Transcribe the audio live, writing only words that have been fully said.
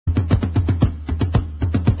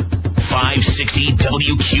560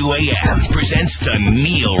 WQAM presents the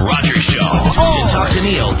Neil Rogers Show. To talk to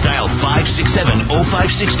Neil, dial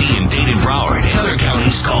 567-0560 in Dade and Broward. In other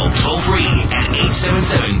counties, call toll-free at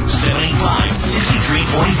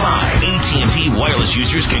 877-785-6345. AT&T wireless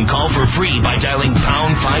users can call for free by dialing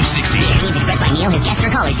pound 560. The opinions expressed by Neil, his guests,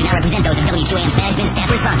 or callers do not represent those of WQAM's management, staff,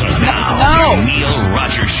 or sponsors. Now, the Neil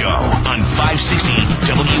Rogers Show on 560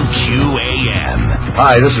 WQAM.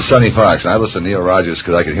 Hi, this is Sonny Fox, and I listen to Neil Rogers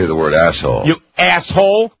because I can hear the word asshole. You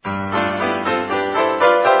asshole!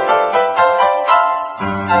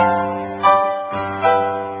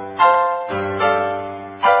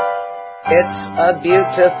 It's a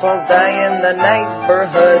beautiful day in the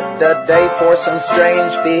neighborhood, a day for some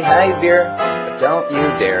strange behavior, but don't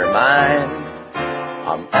you dare mind,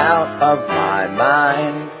 I'm out of my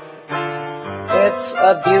mind. It's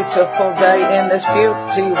a beautiful day in this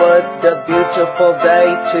beauty wood, a beautiful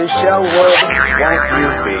day to show wood. Won't you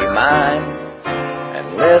be mine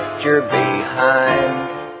and lift your behind?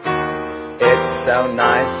 It's so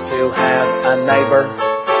nice to have a neighbor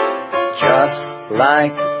just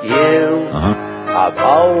like you. I've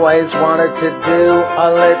always wanted to do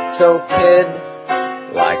a little kid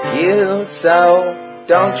like you, so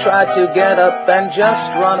don't try to get up and just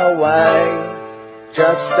run away.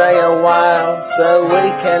 Just stay a while so we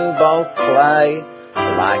can both play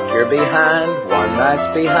like you're behind, one nice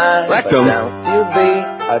behind. But don't you be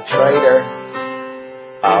a traitor.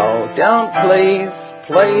 Oh, don't please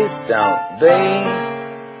don't be.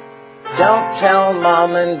 Don't tell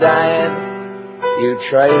Mom and Dad, you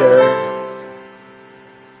traitor.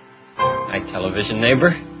 My television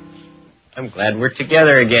neighbor, I'm glad we're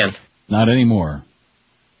together again. Not anymore.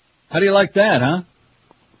 How do you like that, huh?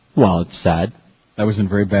 Well, it's sad. That was in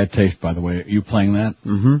very bad taste, by the way. Are you playing that?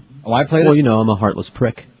 Mm-hmm. Oh, I played it? Well, you know, I'm a heartless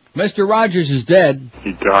prick. Mr. Rogers is dead.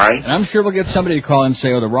 He died? And I'm sure we'll get somebody to call and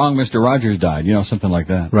say, oh, the wrong Mr. Rogers died. You know, something like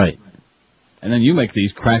that. Right. And then you make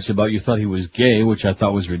these cracks about you thought he was gay, which I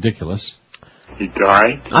thought was ridiculous. He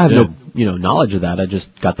died? I have no, knowledge of that. I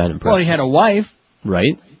just got that impression. Well, he had a wife.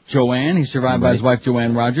 Right. Joanne. He survived by his wife,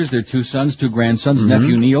 Joanne Rogers. Their 2 sons, 2 grandsons,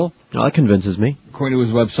 nephew Neil. Well, that convinces me. According to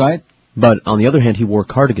his website. But on the other hand, he wore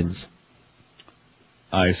cardigans.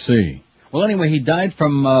 I see. Well, anyway, he died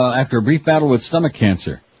from after a brief battle with stomach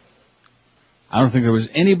cancer. I don't think there was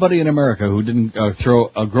anybody in America who didn't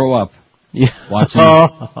grow up watching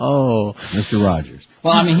Mr. Rogers.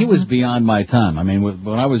 Well, I mean, he was beyond my time. I mean,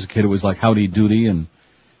 when I was a kid, it was like Howdy Doody and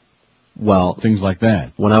things like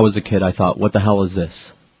that. When I was a kid, I thought, what the hell is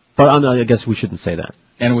this? But I guess we shouldn't say that.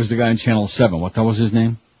 And it was the guy in Channel 7. What the hell was his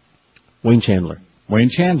name? Wayne Chandler. Wayne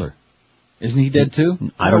Chandler. Isn't he dead too?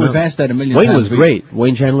 I don't know. We've asked that a million times. Wayne was great.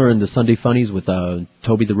 Wayne Chandler in the Sunday Funnies with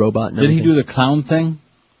Toby the Robot and everything. Did he do the clown thing?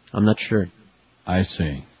 I'm not sure. I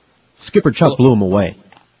see. Skipper Chuck blew him away.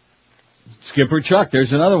 Skipper Chuck,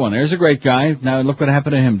 there's another one. There's a great guy. Now look what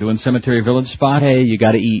happened to him, doing Cemetery Village spots. Hey, you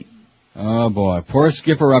gotta eat. Oh boy, poor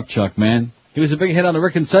Skipper Upchuck, man. He was a big hit on the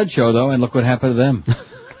Rick and Sud show though, and look what happened to them.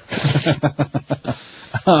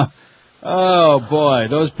 Oh boy,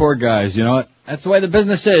 those poor guys, you know what? That's the way the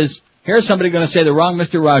business is. Here's somebody going to say the wrong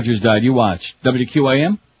Mr. Rogers died. You watch.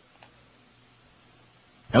 WQAM?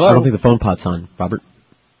 Hello? I don't think the phone pot's on, Robert.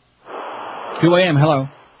 QAM, hello.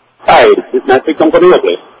 Hi, it's Nancy Neil,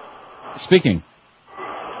 please. Speaking.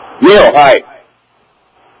 Neil, hi.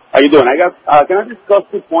 How you doing? Can I discuss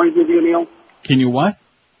 2 points with you, Neil? Can you what?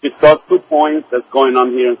 Discuss 2 points that's going on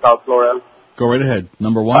here in South Florida. Go right ahead.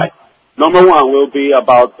 Number 1? Right. Number 1 will be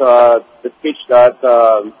about the speech that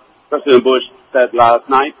President Bush said last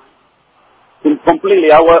night.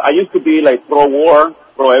 Completely, I used to be like pro-war,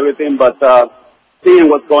 pro-everything, but seeing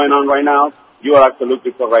what's going on right now, you are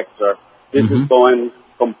absolutely correct, sir. This is going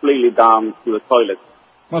completely down to the toilet.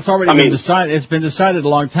 Well, it's already been decided. It's been decided a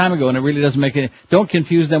long time ago, and it really doesn't make any. Don't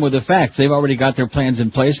confuse them with the facts. They've already got their plans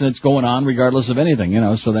in place, and it's going on regardless of anything, you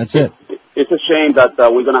know. So that's it. It's a shame that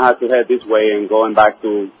we're going to have to head this way and going back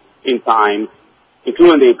to in time,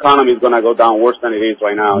 including the economy is going to go down worse than it is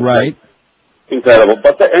right now. Right. Incredible.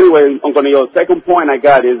 But anyway, Uncle Neil, second point I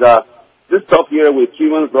got is this stuff here with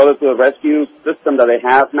Cubans, Brothers to the Rescue system that they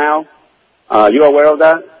have now. You aware of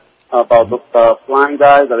that? About the flying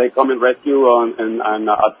guys that they come and rescue and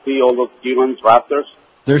see all those Cubans, raptors?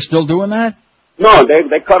 They're still doing that? No,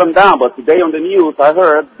 they cut them down. But today on the news, I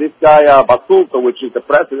heard this guy, Basulto, which is the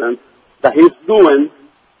president, that he's suing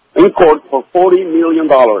in court for $40 million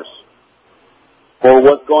for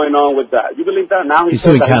what's going on with that. You believe that? Now he's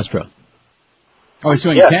suing Castro. Oh, he's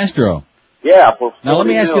suing Castro. Yeah. For now let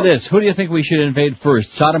me ask you this: who do you think we should invade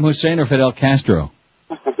first, Saddam Hussein or Fidel Castro?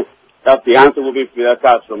 That's the answer. Will be Fidel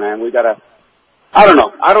Castro, man. We gotta I don't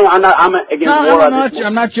know. I'm against war.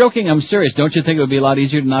 I'm not joking. I'm serious. Don't you think it would be a lot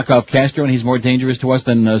easier to knock off Castro and he's more dangerous to us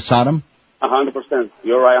than Saddam? 100%.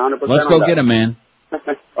 You're right, 100%. Let's go get him, man. All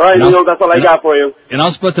right, Neil, that's all I got for you. And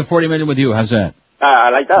I'll split the $40 million with you. How's that? I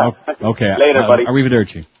like that. Okay. Later, buddy.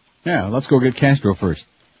 Arrivederci. Yeah, let's go get Castro first.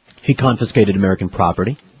 He confiscated American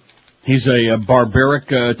property. He's a barbaric,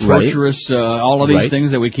 torturous, all of these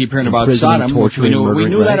things that we keep hearing about Saddam. Which we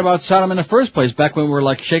knew that about Saddam in the first place, back when we were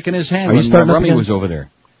like shaking his hand when Rummy was over there.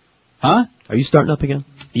 Huh? Are you starting up again?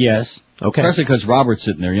 Yes. Okay. Especially because Robert's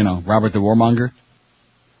sitting there, Robert the warmonger.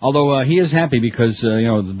 Although he is happy because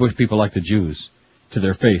the Bush people like the Jews to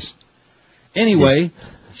their face. Anyway,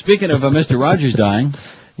 speaking of Mr. Rogers dying,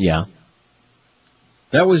 yeah.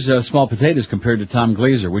 That was small potatoes compared to Tom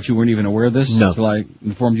Glazer, which you weren't even aware of this until I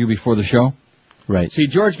informed you before the show. Right. See,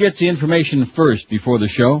 George gets the information first before the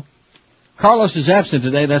show. Carlos is absent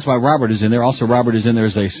today. That's why Robert is in there. Also, Robert is in there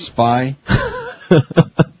as a spy.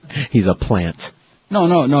 He's a plant.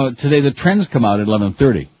 No. Today the trends come out at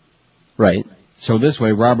 11:30. Right. So this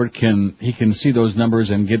way, Robert can see those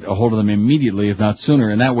numbers and get a hold of them immediately, if not sooner,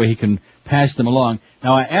 and that way he can pass them along.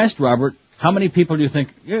 Now, I asked Robert, how many people do you think,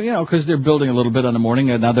 because they're building a little bit on the morning,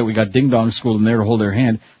 and now that we got Ding Dong School in there to hold their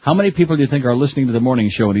hand, how many people do you think are listening to the morning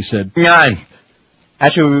show? And he said, None.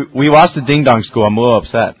 Actually, we lost the Ding Dong School. I'm a little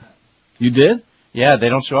upset. You did? Yeah, they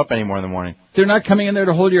don't show up anymore in the morning. They're not coming in there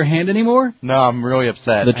to hold your hand anymore? No, I'm really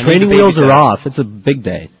upset. The training wheels are off. It's a big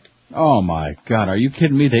day. Oh, my God. Are you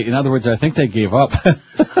kidding me? In other words, I think they gave up.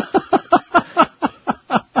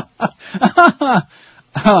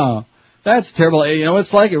 Oh, that's terrible. You know what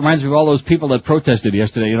it's like? It reminds me of all those people that protested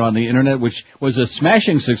yesterday, on the Internet, which was a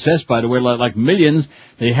smashing success, by the way, like millions.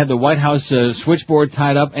 They had the White House switchboard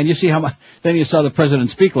tied up, and you see then you saw the president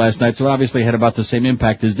speak last night, so it obviously had about the same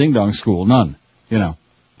impact as Ding Dong School. None,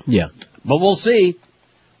 Yeah. But we'll see.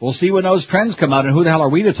 We'll see when those trends come out, and who the hell are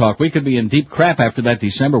we to talk? We could be in deep crap after that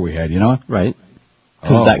December we had, Right.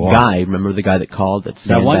 Because that guy, remember the guy that called?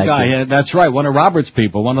 That one guy, yeah, that's right, one of Robert's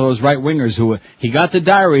people, one of those right-wingers who, he got the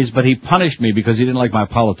diaries, but he punished me because he didn't like my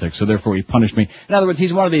politics, so therefore he punished me. In other words,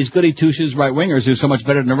 he's one of these goody-two-shoes right-wingers who's so much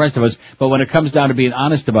better than the rest of us, but when it comes down to being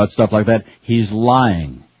honest about stuff like that, he's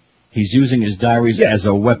lying. He's using his diaries as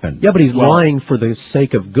a weapon. Yeah, but he's lying for the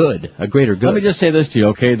sake of good, a greater good. Let me just say this to you,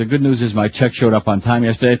 okay? The good news is my check showed up on time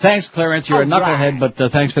yesterday. Thanks, Clarence. You're a knucklehead,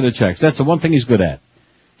 but thanks for the checks. That's the one thing he's good at.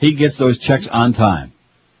 He gets those checks on time.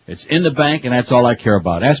 It's in the bank, and that's all I care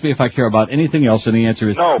about. Ask me if I care about anything else, and the answer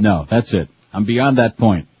is no. That's it. I'm beyond that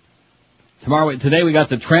point. Today we got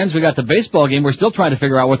the trends, we got the baseball game. We're still trying to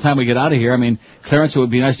figure out what time we get out of here. I mean, Clarence, it would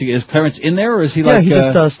be nice to get. Is Clarence in there, or is he he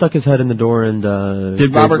just stuck his head in the door and.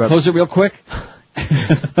 Did Robert close it real quick? Show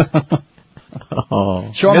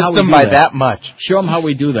him how we do by that much. Show him how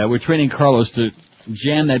we do that. We're training Carlos to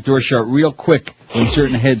jam that door shut real quick when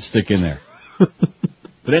certain heads stick in there.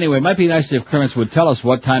 But anyway, it might be nice if Clarence would tell us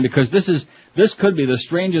what time, because this could be the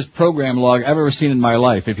strangest program log I've ever seen in my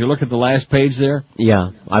life. If you look at the last page there.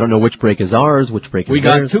 Yeah. I don't know which break is ours, which break is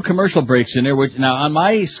theirs. We got 2 commercial breaks in there. Now, on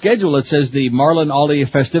my schedule, it says the Marlin all the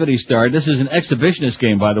festivities start. This is an exhibitionist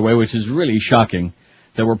game, by the way, which is really shocking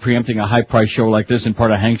that we're preempting a high-price show like this in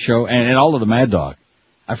part of Hank's show and all of the Mad Dog.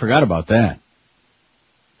 I forgot about that.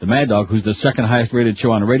 The Mad Dog, who's the second highest-rated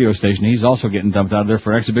show on a radio station, he's also getting dumped out of there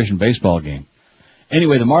for exhibition baseball game.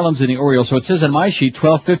 Anyway, the Marlins and the Orioles, so it says on my sheet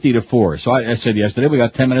 12:50 to 4. So I said yesterday we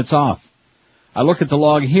got 10 minutes off. I look at the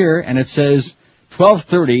log here and it says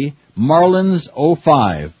 12:30 Marlins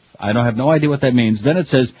 05. I have no idea what that means. Then it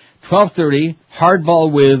says 12:30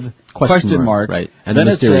 hardball with question mark. Right. And then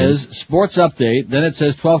it says sports update. Then it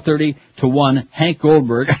says 12:30 to 1 Hank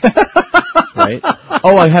Goldberg. Right.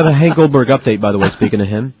 Oh, I have a Hank Goldberg update, by the way, speaking of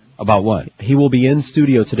him. About what? He will be in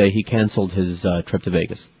studio today. He canceled his trip to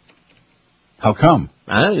Vegas. How come?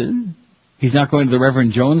 He's not going to the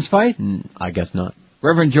Reverend Jones fight? I guess not.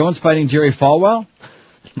 Reverend Jones fighting Jerry Falwell?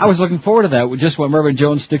 I was looking forward to that. Just when Reverend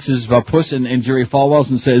Jones sticks his puss in Jerry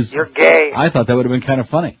Falwell's and says, "You're gay." I thought that would have been kind of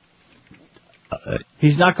funny.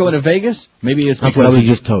 He's not going to Vegas? Maybe it's because what I was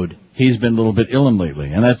just told. He's been a little bit ill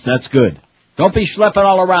lately, and that's good. Don't be schlepping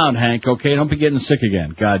all around, Hank, okay? Don't be getting sick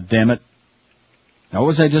again. God damn it. Now, what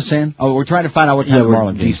was I just saying? Oh, we're trying to find out what time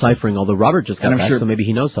Marlin game. Deciphering, although Robert just got back, so maybe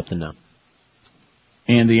he knows something now.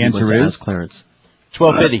 And the answer is? Clarence.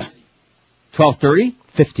 12:50. 12:30?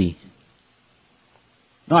 50.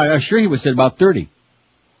 No, I'm sure he was said about 30.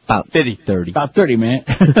 About 30. About 30, man.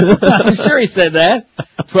 I'm sure he said that.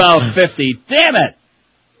 12:50. Damn it!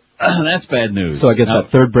 That's bad news. So I guess that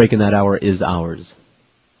third break in that hour is ours.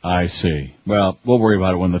 I see. Well, we'll worry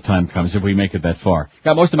about it when the time comes, if we make it that far.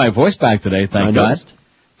 Got most of my voice back today, thank God.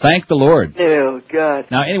 Thank the Lord. Oh, God.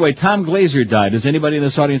 Now, anyway, Tom Glazer died. Does anybody in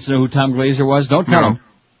this audience know who Tom Glazer was? Don't tell him.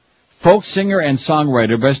 Folk singer and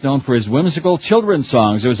songwriter, best known for his whimsical children's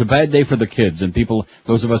songs. It was a bad day for the kids and people,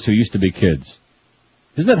 those of us who used to be kids.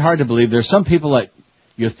 Isn't it hard to believe? There's some people that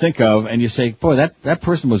you think of and you say, boy, that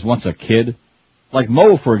person was once a kid. Like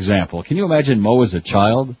Mo, for example. Can you imagine Mo as a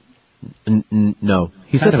child? No.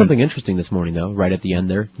 He said something interesting this morning, though, right at the end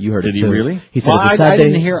there. You heard it, too. Did he really? He said well, it's a sad day.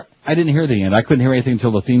 I didn't hear the end. I couldn't hear anything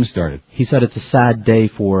until the theme started. He said it's a sad day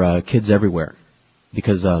for kids everywhere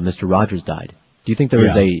because Mr. Rogers died. Do you think there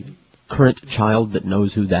is a current child that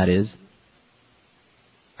knows who that is?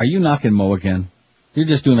 Are you knocking Mo again? You're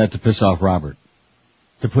just doing that to piss off Robert.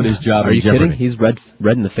 To put his job in jeopardy. Are you kidding? He's red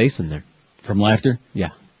in the face in there. From laughter? Yeah.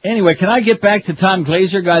 Anyway, can I get back to Tom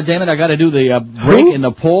Glazer? goddammit, I gotta do the break in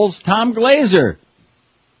the polls. Tom Glazer.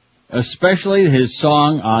 Especially his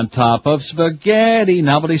song, On Top of Spaghetti,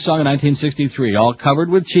 novelty song in 1963, all covered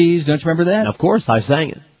with cheese. Don't you remember that? Of course, I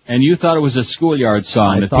sang it. And you thought it was a schoolyard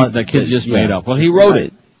song that kids just made up. Well, he wrote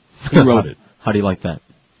it. He wrote it. How do you like that?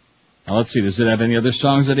 Now, let's see, does it have any other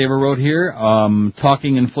songs that he ever wrote here?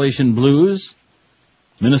 Talking Inflation Blues,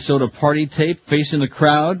 Minnesota Party Tape, Facing the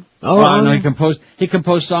Crowd. Oh, no, he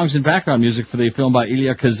composed songs and background music for the film by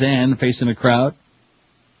Elia Kazan, Facing the Crowd.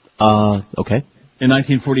 Okay. In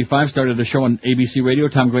 1945, started a show on ABC Radio,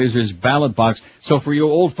 Tom Glazer's Ballot Box. So for you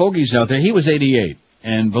old fogies out there, he was 88.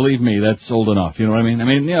 And believe me, that's old enough. You know what I mean? I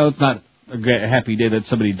mean, it's not a happy day that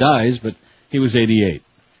somebody dies, but he was 88.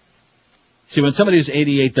 See, when somebody's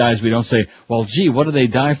 88 dies, we don't say, well, gee, what do they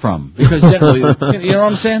die from? Because generally, you know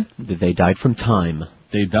what I'm saying? They died from time.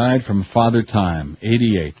 They died from Father Time,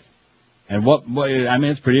 88. And I mean,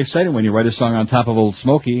 it's pretty exciting when you write a song on top of Old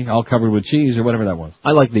Smoky, all covered with cheese, or whatever that was.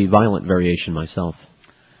 I like the violent variation myself.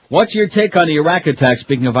 What's your take on the Iraq attack?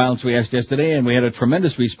 Speaking of violence, we asked yesterday, and we had a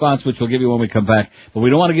tremendous response, which we'll give you when we come back. But we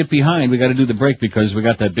don't want to get behind. We got to do the break because we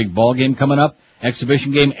got that big ball game coming up,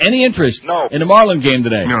 exhibition game. Any interest in the Marlin game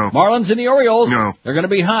today? No. Marlins and the Orioles? No. They're going to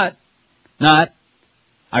be hot. Not.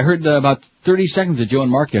 I heard about 30 seconds of Joe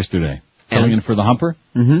and Mark yesterday filling in for the humper.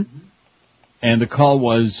 Mm-hmm. And the call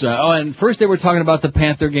was, and first they were talking about the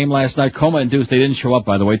Panther game last night. Coma and Deuce, they didn't show up,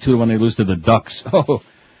 by the way, 2-1 they lose to the Ducks. Oh,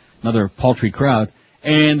 another paltry crowd.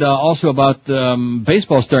 And also about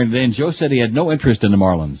baseball starting today, and Joe said he had no interest in the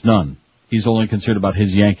Marlins, none. He's only concerned about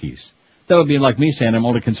his Yankees. That would be like me saying I'm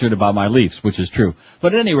only concerned about my Leafs, which is true.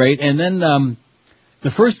 But at any rate, and then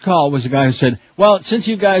the first call was a guy who said, well, since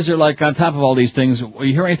you guys are like on top of all these things,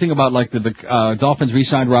 you hear anything about like the Dolphins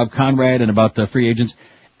re-signed Rob Conrad and about the free agents?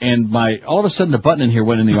 And all of a sudden the button in here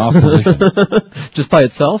went in the off position. Just by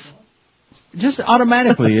itself? Just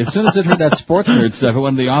automatically. As soon as it heard that sports nerd stuff, it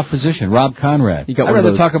went in the off position. Rob Conrad. You got I'd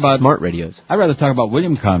rather talk about smart radios. I'd rather talk about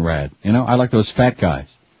William Conrad. You know, I like those fat guys.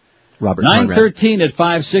 Robert 9:13 at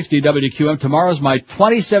 560 WQM. Tomorrow's my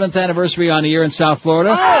 27th anniversary on the air in South Florida.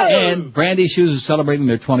 Oh! And Brandy Shoes is celebrating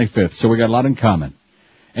their 25th, so we got a lot in common.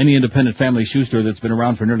 Any independent family shoe store that's been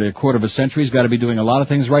around for nearly a quarter of a century has got to be doing a lot of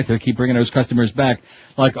things right to keep bringing those customers back,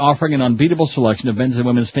 like offering an unbeatable selection of men's and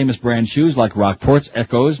women's famous brand shoes like Rockports,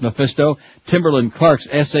 Echoes, Mephisto, Timberland, Clarks,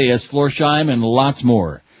 SAS, Florsheim, and lots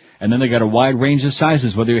more. And then they got a wide range of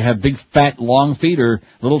sizes, whether you have big, fat, long feet or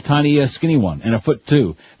little, tiny, skinny one, and a foot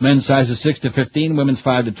too. Men's sizes 6 to 15, women's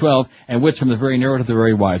 5 to 12, and widths from the very narrow to the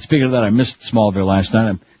very wide. Speaking of that, I missed Smallville last night.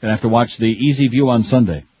 I'm going to have to watch the Easy View on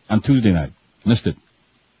Tuesday night. Missed it.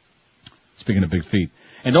 Speaking of big feet.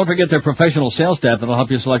 And don't forget their professional sales staff that'll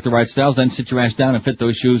help you select the right styles, then sit your ass down and fit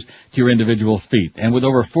those shoes to your individual feet. And with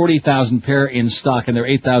over 40,000 pair in stock in their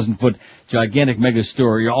 8,000-foot gigantic mega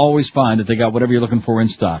store, you'll always find that they got whatever you're looking for in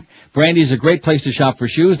stock. Brandy's a great place to shop for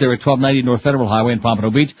shoes. They're at 1290 North Federal Highway in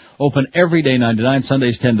Pompano Beach. Open every day 9 to 9,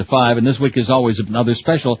 Sundays 10 to 5. And this week is always another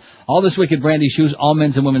special. All this week at Brandy Shoes, all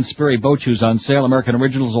men's and women's Sperry boat shoes on sale. American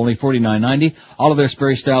Originals only $49.90. All of their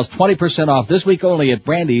Sperry styles 20% off this week only at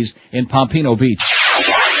Brandy's in Pompano Beach.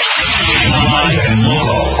 Live and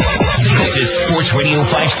local. This is Sports Radio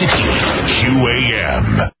 560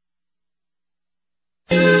 QAM.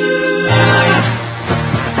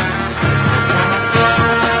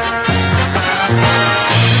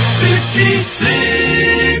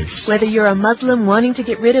 Whether you're a Muslim wanting to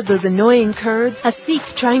get rid of those annoying Kurds, a Sikh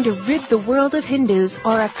trying to rid the world of Hindus,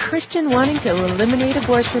 or a Christian wanting to eliminate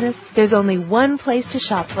abortionists, there's only one place to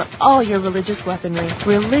shop for all your religious weaponry.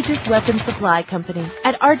 Religious Weapons Supply Company.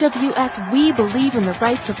 At RWS, we believe in the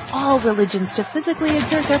rights of all religions to physically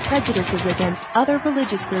exert their prejudices against other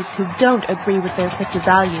religious groups who don't agree with their sets of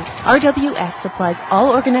values. RWS supplies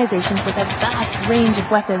all organizations with a vast range of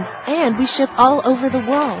weapons, and we ship all over the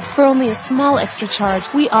world. For only a small extra charge,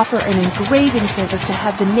 we offer an engraving service to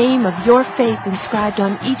have the name of your faith inscribed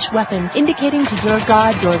on each weapon, indicating to your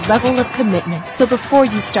God your level of commitment. So before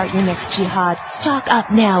you start your next jihad, stock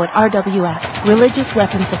up now at RWS, Religious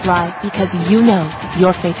Weapon Supply, because you know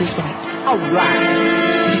your faith is right. All right.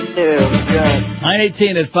 Good.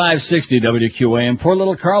 918 at 560 WQAM. Poor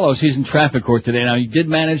little Carlos, he's in traffic court today. Now, you did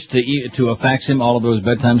manage to fax him all of those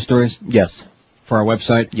bedtime stories? Yes. For our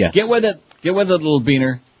website? Yes. Get with it, little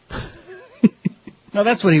beaner. No,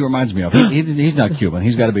 that's what he reminds me of. He's not Cuban.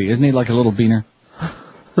 He's got to be. Isn't he like a little beaner?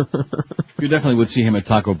 You definitely would see him at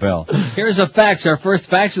Taco Bell. Here's a fax, our first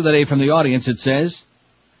fax of the day from the audience. It says,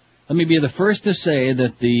 let me be the first to say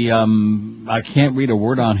that I can't read a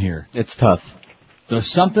word on here. It's tough. The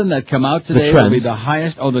something that come out today will be the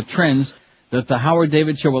highest, the trends that the Howard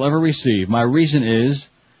David Show will ever receive. My reason is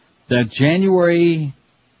that January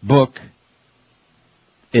book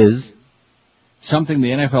is something the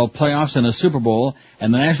NFL playoffs and the Super Bowl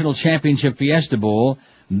and the National Championship Fiesta Bowl.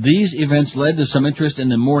 These events led to some interest in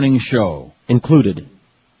the morning show. Included.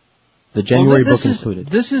 The January book included.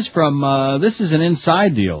 This is from, this is an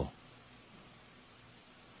inside deal.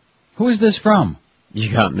 Who is this from? You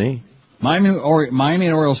got me. Miami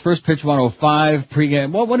and Orioles first pitch 105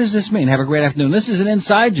 pregame. What does this mean? Have a great afternoon. This is an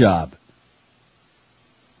inside job.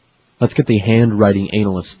 Let's get the handwriting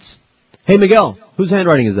analysts. Hey, Miguel, whose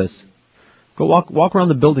handwriting is this? Go walk around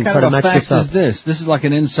the building, try to match this up. What kind of fax is this? This is like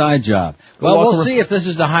an inside job. Well, we'll see if this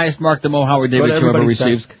is the highest mark the Mo Howard David Show ever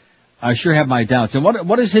receives. I sure have my doubts. And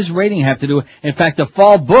what does his rating have to do? In fact, the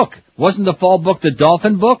fall book. Wasn't the fall book the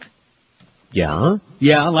Dolphin book? Yeah.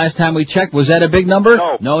 Yeah, last time we checked. Was that a big number?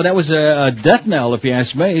 No, that was a death knell, if you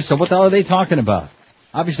ask me. So what the hell are they talking about?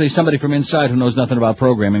 Obviously somebody from inside who knows nothing about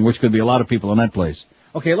programming, which could be a lot of people in that place.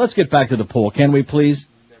 Okay, let's get back to the poll. Can we please?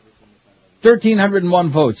 1,301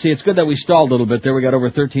 votes. See, it's good that we stalled a little bit there. We got over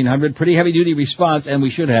 1,300. Pretty heavy-duty response, and we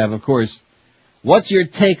should have, of course. What's your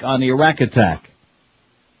take on the Iraq attack?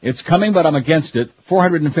 It's coming, but I'm against it.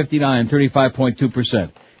 459,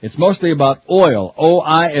 35.2%. It's mostly about oil,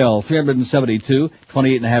 OIL, 372,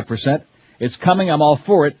 28.5%. It's coming, I'm all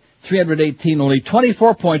for it, 318, only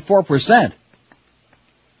 24.4%.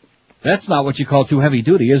 That's not what you call too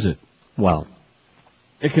heavy-duty, is it? Well,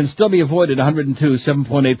 it can still be avoided, 102,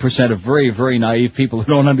 7.8% of very, very naive people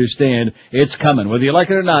who don't understand it's coming. Whether you like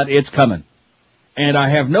it or not, it's coming. And I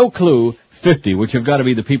have no clue, 50, which have got to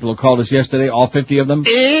be the people who called us yesterday, all 50 of them.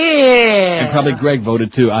 Yeah. And probably Greg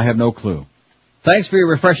voted too. I have no clue. Thanks for your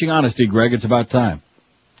refreshing honesty, Greg. It's about time.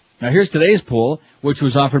 Now here's today's poll, which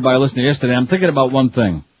was offered by a listener yesterday. I'm thinking about one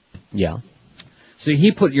thing. Yeah. See,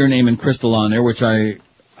 he put your name and Crystal on there, which I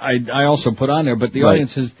also put on there, but the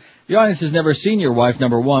audience has never seen your wife,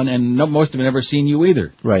 number one, and most of them have never seen you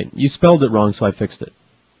either. Right. You spelled it wrong, so I fixed it.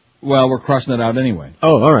 Well, we're crossing it out anyway.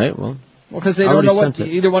 Oh, all right. Well, because they don't know what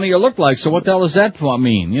either one of you look like, so what the hell does that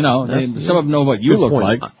mean? You know, some of them know what you look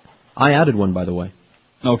like. I added one, by the way.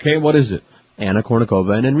 Okay, what is it? Anna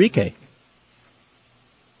Kournikova and Enrique.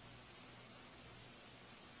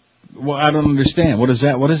 Well, I don't understand. What does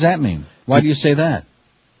that mean? Why do you say that?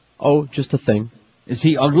 Oh, just a thing. Is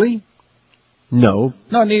he ugly? No.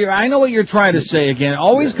 No, neither. I know what you're trying to say again. It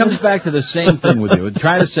always comes back to the same thing with you.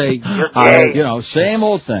 Try to say, same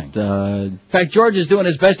old thing. In fact, George is doing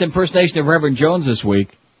his best impersonation of Reverend Jones this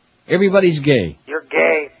week. Everybody's gay. You're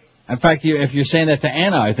gay. In fact, if you're saying that to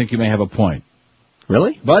Anna, I think you may have a point.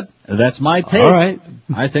 Really? But that's my take. All right.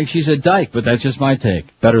 I think she's a dyke, but that's just my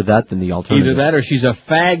take. Better that than the alternative. Either that or she's a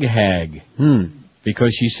fag hag.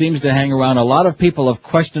 Because she seems to hang around a lot of people of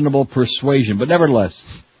questionable persuasion. But nevertheless,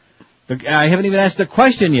 I haven't even asked the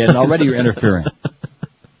question yet, and already you're interfering.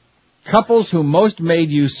 Couples who most made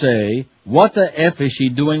you say, what the F is she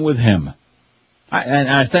doing with him? And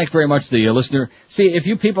I thank very much the listener. See, if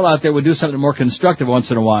you people out there would do something more constructive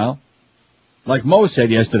once in a while, like Mo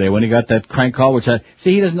said yesterday when he got that crank call,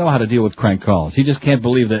 he doesn't know how to deal with crank calls. He just can't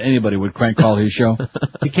believe that anybody would crank call his show.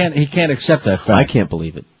 He can't accept that fact. I can't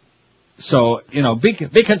believe it. So,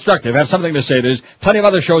 be constructive. Have something to say. There's plenty of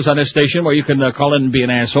other shows on this station where you can call in and be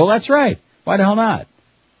an asshole. That's right. Why the hell not?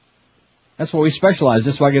 That's what we specialize.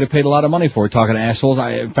 That's why I get paid a lot of money for, talking to assholes.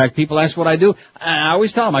 In fact, people ask what I do. I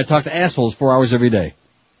always tell them I talk to assholes 4 hours every day.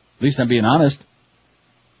 At least I'm being honest.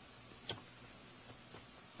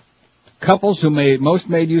 Couples who most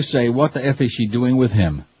made you say, what the F is she doing with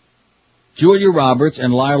him? Julia Roberts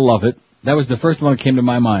and Lyle Lovett. That was the first one that came to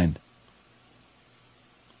my mind.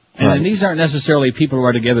 And these aren't necessarily people who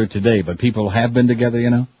are together today, but people who have been together,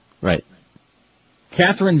 you know? Right.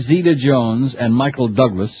 Catherine Zeta-Jones and Michael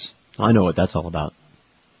Douglas. I know what that's all about.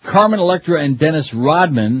 Carmen Electra and Dennis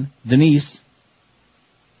Rodman, Denise.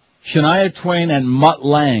 Shania Twain and Mutt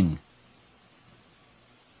Lange.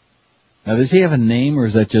 Now, does he have a name, or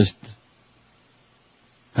is that just...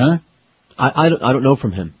 Huh? I don't know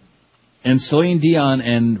from him. And Celine Dion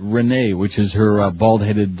and Renee, which is her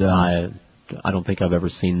bald-headed... I don't think I've ever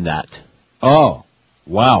seen that. Oh,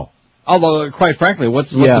 wow. Although, quite frankly, what's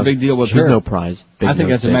the big deal with her? She's no prize. I think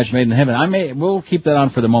that's a match made in heaven. We'll keep that on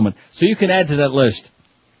for the moment. So you can add to that list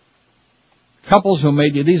couples who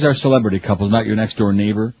made you, these are celebrity couples, not your next door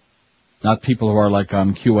neighbor, not people who are like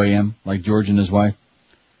on QAM, like George and his wife.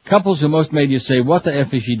 Couples who most made you say, what the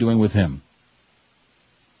F is she doing with him?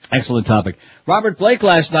 Excellent topic. Robert Blake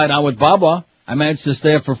last night on with Baba. I managed to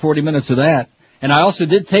stay up for 40 minutes of that. And I also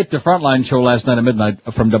did tape the Frontline show last night at midnight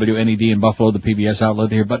from WNED in Buffalo, the PBS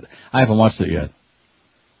outlet here, but I haven't watched it yet.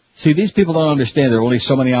 See, these people don't understand there are only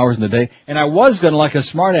so many hours in the day. And I was going to, like a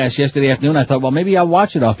smartass yesterday afternoon, I thought, well, maybe I'll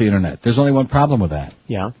watch it off the internet. There's only one problem with that.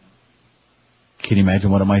 Yeah. Can you imagine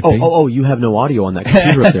what it might be? Oh, you have no audio on that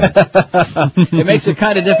computer up there. It makes it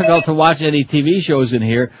kind of difficult to watch any TV shows in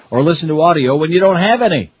here or listen to audio when you don't have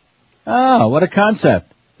any. Oh, what a concept.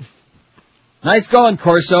 Nice going,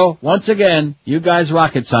 Corso. Once again, you guys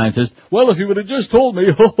rocket scientists. Well, if you would have just told me.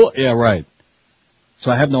 Yeah, right.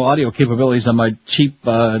 So I have no audio capabilities on my cheap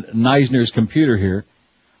Neisner's computer here.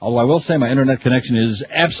 Although I will say my internet connection is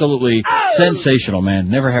absolutely sensational, man.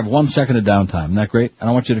 Never have 1 second of downtime. Isn't that great? I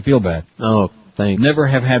don't want you to feel bad. Oh, thanks. Never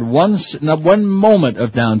have had not one moment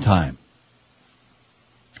of downtime.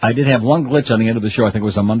 I did have one glitch on the end of the show. I think it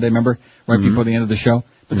was on Monday, remember? Right before the end of the show.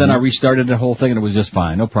 But then I restarted the whole thing and it was just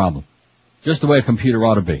fine. No problem. Just the way a computer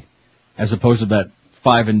ought to be. As opposed to that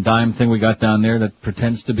 5 and dime thing we got down there that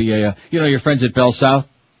pretends to be your friends at Bell South?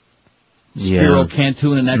 Spiro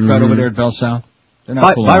Cantoon and that crowd over there at Bell South? They're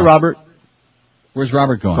not Bye, Robert. Where's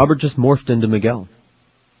Robert going? Robert just morphed into Miguel.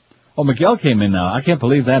 Oh, Miguel came in now. I can't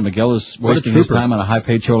believe that. Miguel is wasting his time on a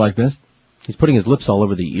high-paid show like this. He's putting his lips all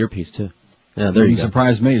over the earpiece, too. Yeah, there you go.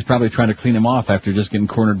 Surprised me. He's probably trying to clean him off after just getting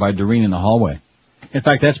cornered by Doreen in the hallway. In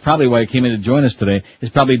fact, that's probably why he came in to join us today.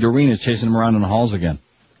 It's probably Doreen is chasing him around in the halls again.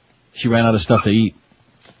 She ran out of stuff to eat.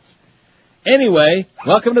 Anyway,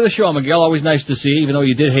 welcome to the show, Miguel. Always nice to see you, even though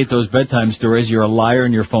you did hate those bedtime stories. You're a liar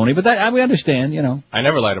and you're phony, but that we understand, you know. I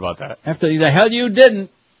never lied about that. The hell you didn't.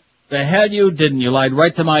 The hell you didn't. You lied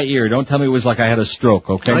right to my ear. Don't tell me it was like I had a stroke,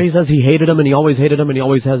 okay? He says he hated him and he always hated him and he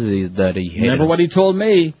always says that he hated him. Remember what he told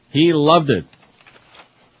me. He loved it.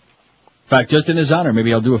 In fact, just in his honor,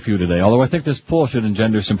 maybe I'll do a few today. Although I think this poll should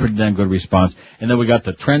engender some pretty damn good response. And then we got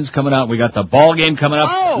the trends coming out. We got the ball game coming up.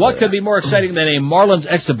 Oh. What could be more exciting than a Marlins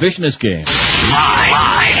exhibitionist game?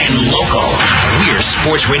 Live and local. We're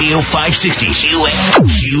Sports Radio 560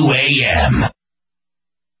 QAM.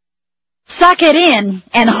 Suck it in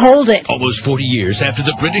and hold it. Almost 40 years after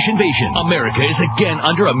the British invasion, America is again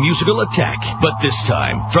under a musical attack. But this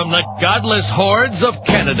time, from the godless hordes of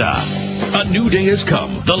Canada. A new day has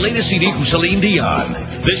come. The latest CD from Celine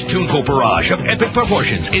Dion. This tuneful barrage of epic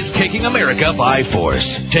proportions is taking America by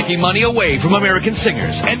force. Taking money away from American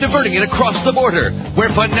singers and diverting it across the border, where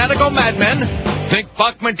fanatical madmen think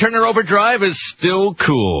Bachman Turner Overdrive is still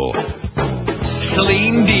cool.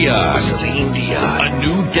 Celine Dion. A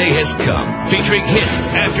new day has come, featuring hit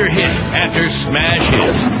after hit after smash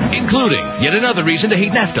hits, including yet another reason to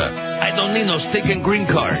hate NAFTA. I don't need no stinking green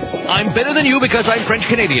card. I'm better than you because I'm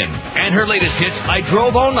French-Canadian. And her latest hits, I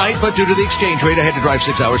drove all night, but due to the exchange rate, I had to drive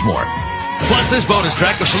 6 hours more. Plus this bonus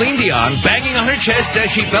track of Celine Dion banging on her chest as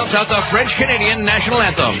she belts out the French-Canadian national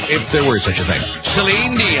anthem, if there were such a thing.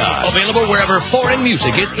 Celine Dion, available wherever foreign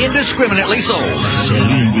music is indiscriminately sold.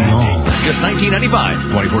 Celine Dion. Just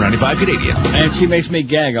 $19.95, $24.95 Canadian. And she makes me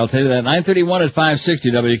gag, I'll tell you that. 9:31 at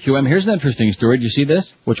 560 WQM. Here's an interesting story. Did you see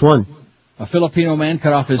this? Which one? A Filipino man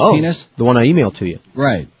cut off his penis. The one I emailed to you.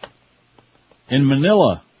 Right. In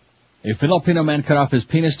Manila, a Filipino man cut off his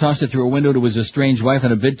penis, tossed it through a window to his estranged wife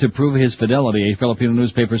in a bid to prove his fidelity, a Filipino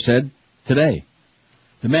newspaper said today.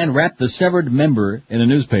 The man wrapped the severed member in a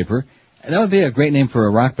newspaper. And that would be a great name for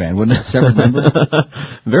a rock band, wouldn't it? Severed member?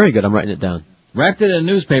 Very good. I'm writing it down. Wrapped it in a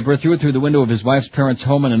newspaper, threw it through the window of his wife's parents'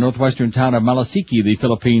 home in the northwestern town of Malasiki, the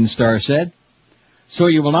Philippine Star said. So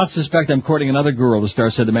you will not suspect I'm courting another girl, the Star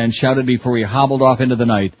said. The man shouted before he hobbled off into the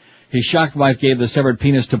night. His shocked wife gave the severed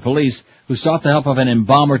penis to police, who sought the help of an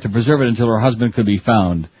embalmer to preserve it until her husband could be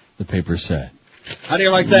found, the paper said. How do you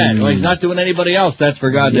like that? Well, he's not doing anybody else, that's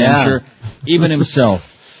for goddamn sure. Even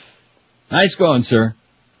himself. Nice going, sir.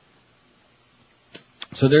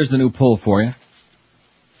 So there's the new poll for you.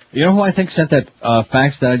 You know who I think sent that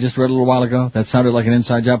fax that I just read a little while ago? That sounded like an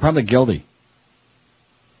inside job. Probably Gildy.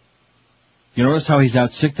 You notice how he's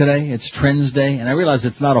out sick today? It's Trends Day. And I realize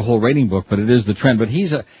it's not a whole rating book, but it is the trend. But he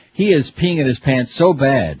is peeing in his pants so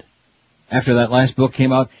bad. after that last book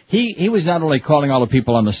came out, he was not only calling all the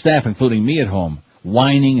people on the staff, including me at home,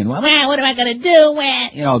 whining and, well, what am I going to do?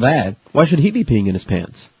 You know, that. Why should he be peeing in his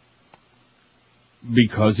pants?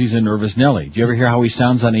 Because he's a nervous Nelly. Do you ever hear how he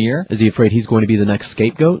sounds on the air? Is he afraid he's going to be the next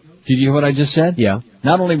scapegoat? Did you hear what I just said? Yeah.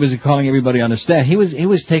 Not only was he calling everybody on the staff, he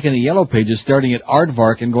was taking the yellow pages, starting at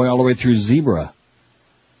Aardvark and going all the way through Zebra.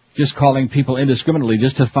 Just calling people indiscriminately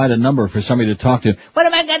just to find a number for somebody to talk to. What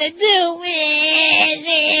am I going to do?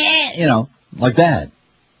 You know, like that.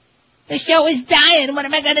 The show is dying. What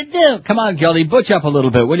am I going to do? Come on, Geldy, butch up a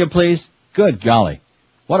little bit, will you please? Good golly.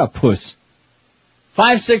 What a puss.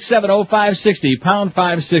 5670560, pound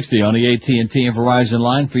 560 on the AT&T and Verizon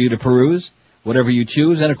line for you to peruse, whatever you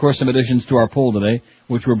choose, and of course some additions to our poll today,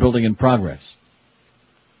 which we're building in progress.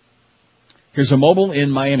 Here's a mobile in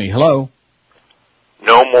Miami. Hello.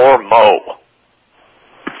 No more Mo.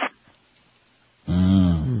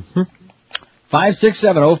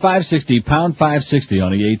 5670560, pound 560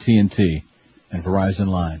 on the AT&T and Verizon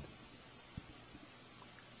line.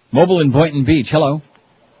 Mobile in Boynton Beach. Hello.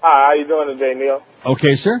 Hi, how you doing today, Neil?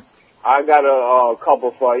 Okay, sir. I got a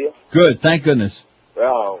couple for you. Good, thank goodness.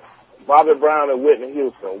 Bobby Brown and Whitney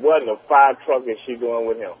Houston. What in the fire truck is she doing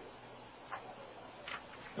with him?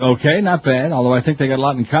 Okay, not bad, although I think they got a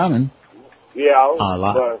lot in common. Yeah, a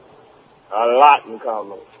lot. But a lot in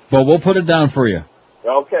common. But we'll put it down for you.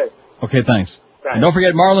 Okay. Okay, thanks. And don't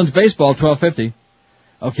forget Marlins baseball, 12:50.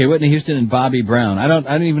 Okay, Whitney Houston and Bobby Brown. I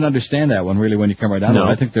don't even understand that one really when you come right down to it.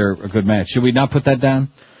 I think they're a good match. Should we not put that down?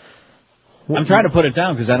 I'm trying to put it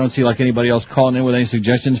down because I don't see like anybody else calling in with any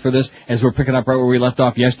suggestions for this as we're picking up right where we left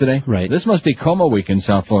off yesterday. Right. This must be coma week in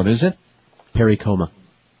South Florida, is it? Pericoma.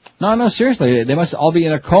 No, seriously. They must all be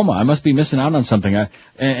in a coma. I must be missing out on something.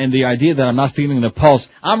 And the idea that I'm not feeling the pulse.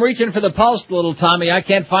 I'm reaching for the pulse, little Tommy. I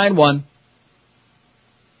can't find one.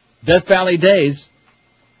 Death Valley Days.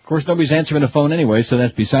 Of course, nobody's answering the phone anyway, so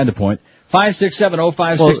that's beside the point.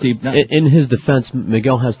 5670560. Well, in his defense,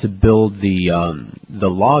 Miguel has to build the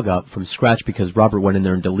log up from scratch because Robert went in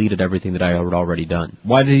there and deleted everything that I had already done.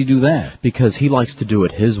 Why did he do that? Because he likes to do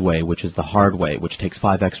it his way, which is the hard way, which takes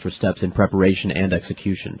 5 extra steps in preparation and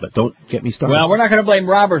execution. But don't get me started. Well, we're not going to blame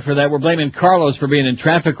Robert for that. We're blaming Carlos for being in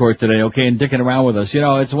traffic court today, okay, and dicking around with us. You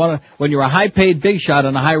know, it's when you're a high-paid big shot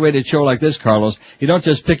on a high-rated show like this, Carlos, you don't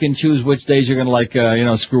just pick and choose which days you're going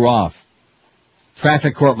to, screw off.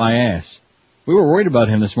 Traffic court my ass. We were worried about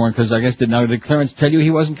him this morning because I guess did Clarence tell you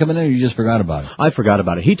he wasn't coming in or you just forgot about it? I forgot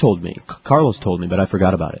about it. He told me. Carlos told me, but I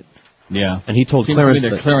forgot about it. Yeah. And he told Seems Clarence to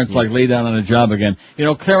me that Clarence lay down on a job again. You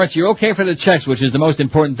know, Clarence, you're okay for the checks, which is the most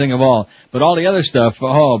important thing of all. But all the other stuff,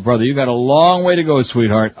 oh, brother, you got a long way to go,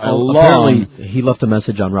 sweetheart. Apparently, he left a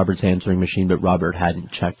message on Robert's answering machine, but Robert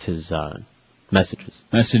hadn't checked his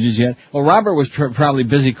messages yet? Well, Robert was probably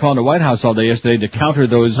busy calling the White House all day yesterday to counter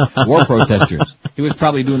those war protesters. He was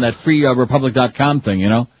probably doing that freerepublic.com thing, you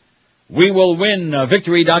know. We will win,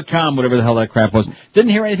 victory.com, whatever the hell that crap was.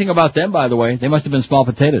 Didn't hear anything about them, by the way. They must have been small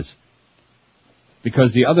potatoes.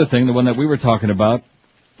 Because the other thing, the one that we were talking about,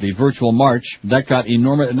 the virtual march, that got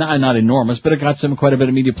enormous, not enormous, but it got quite a bit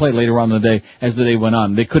of media play later on in the day as the day went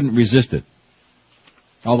on. They couldn't resist it.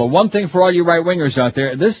 Although one thing for all you right-wingers out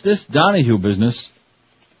there, this Donahue business,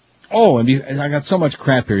 and I got so much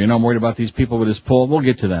crap here, I'm worried about these people with this poll. We'll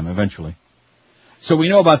get to them eventually. So we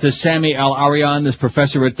know about this Sami Al-Arian, this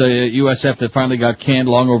professor at the USF that finally got canned,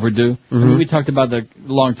 long overdue. Mm-hmm. I mean, we talked about that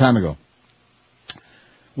a long time ago.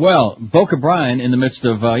 Well, Boca Brian, in the midst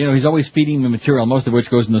of, he's always feeding me material, most of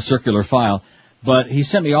which goes in the circular file, but he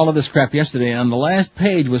sent me all of this crap yesterday, and on the last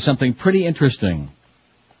page was something pretty interesting.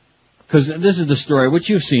 Because this is the story, which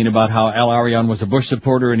you've seen about how Al-Arian was a Bush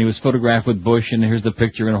supporter and he was photographed with Bush, and here's the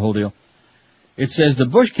picture and a whole deal. It says, the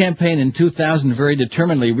Bush campaign in 2000 very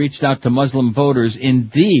determinedly reached out to Muslim voters.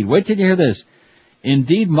 Indeed, wait till you hear this.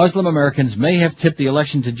 Indeed, Muslim Americans may have tipped the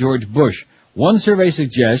election to George Bush. One survey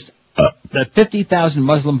suggests that 50,000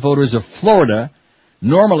 Muslim voters of Florida,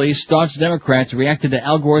 normally staunch Democrats, reacted to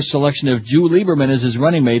Al Gore's selection of Jew Lieberman as his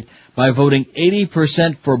running mate by voting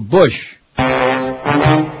 80% for Bush.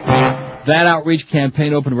 That outreach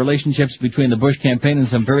campaign opened relationships between the Bush campaign and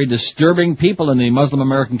some very disturbing people in the Muslim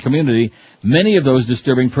American community. Many of those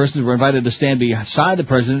disturbing persons were invited to stand beside the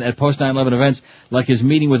president at post-9/11 events, like his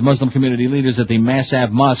meeting with Muslim community leaders at the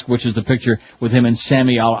Massab Mosque, which is the picture with him and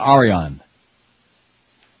Sami Al-Arian.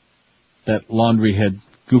 That laundry head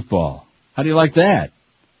goofball. How do you like that?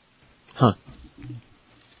 Huh.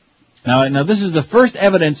 Now this is the first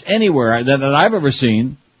evidence anywhere that I've ever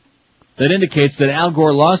seen that indicates that Al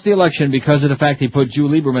Gore lost the election because of the fact he put Jew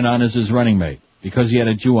Lieberman on as his running mate, because he had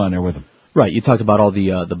a Jew on there with him. Right, you talked about all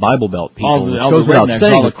the Bible Belt people. All the rednecks,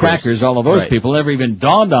 all the crackers, all of those people. Never even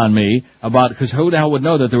dawned on me about, because who the hell would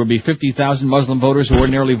know that there would be 50,000 Muslim voters who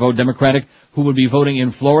ordinarily vote Democratic who would be voting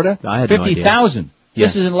in Florida? I had 50,000. Yeah.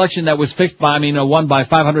 This is an election that was fixed by, won by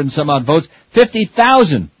 500 and some odd votes.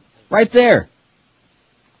 50,000. Right there.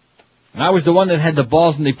 And I was the one that had the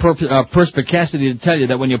balls and the perspicacity to tell you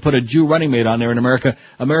that when you put a Jew running mate on there in America,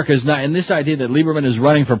 America is not, and this idea that Lieberman is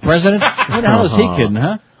running for president, what the hell is he kidding,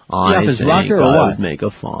 huh? I his think rocker or I what? would make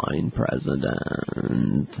a fine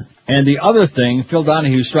president. And the other thing, Phil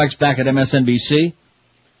Donahue strikes back at MSNBC.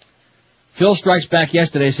 Phil strikes back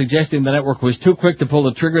yesterday suggesting the network was too quick to pull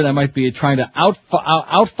the trigger. That might be trying to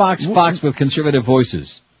outfox Fox with conservative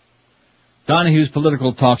voices. Donahue's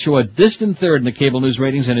political talk show, a distant third in the cable news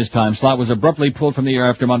ratings in his time slot, was abruptly pulled from the air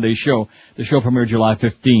after Monday's show. The show premiered July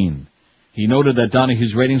 15. He noted that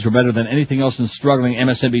Donahue's ratings were better than anything else in struggling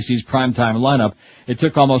MSNBC's primetime lineup. It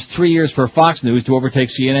took almost 3 years for Fox News to overtake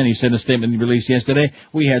CNN, he said in a statement released yesterday.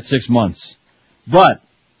 We had 6 months. But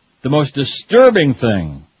the most disturbing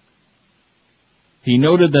thing, he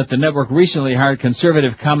noted that the network recently hired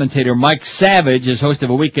conservative commentator Mike Savage as host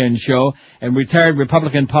of a weekend show, and retired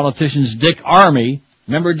Republican politicians Dick Armey.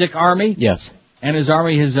 Remember Dick Armey? Yes. And his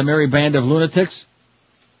army, his merry band of lunatics?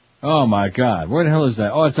 Oh my God, where the hell is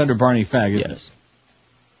that? Oh, it's under Barney Fagg, isn't it?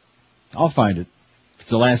 I'll find it.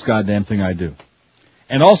 It's the last goddamn thing I do.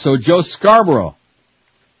 And also Joe Scarborough,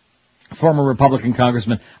 former Republican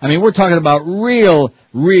congressman. We're talking about real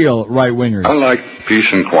right-wingers. I like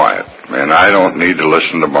peace and quiet, and I don't need to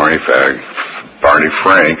listen to Barney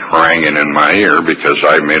Frank haranguing in my ear because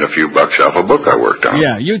I made a few bucks off a book I worked on.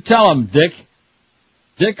 Yeah, you tell him, Dick.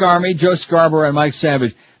 Dick Armey, Joe Scarborough, and Mike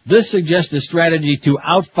Savage. This suggests a strategy to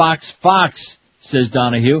outfox Fox, says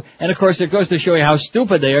Donahue. And of course, it goes to show you how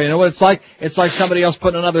stupid they are. You know what it's like? It's like somebody else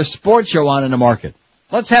putting another sports show on in the market.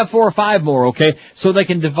 Let's have 4 or 5 more, okay? So they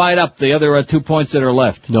can divide up the other 2 points that are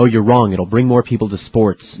left. No, you're wrong. It'll bring more people to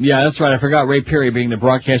sports. Yeah, that's right. I forgot Ray Perry being the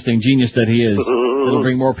broadcasting genius that he is. It'll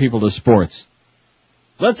bring more people to sports.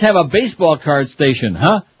 Let's have a baseball card station,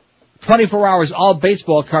 huh? 24 hours, all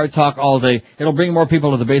baseball card talk all day. It'll bring more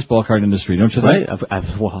people to the baseball card industry, don't you think?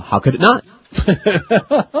 Right. Well, how could it not?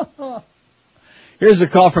 Here's a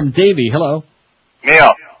call from Davey. Hello.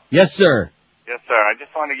 Neil. Yes, sir. Yes, sir. I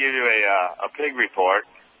just wanted to give you a pig report.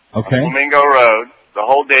 Okay. On Flamingo Road, the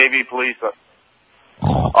whole Davie police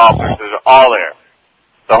officers are all there.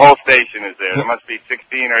 The whole station is there. There must be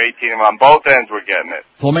 16 or 18 of them. On both ends we're getting it.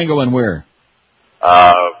 Flamingo and where?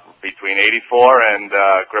 Between 84 and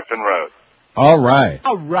Griffin Road. All right.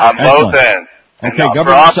 On both ends. Okay, and,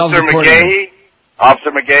 Governor for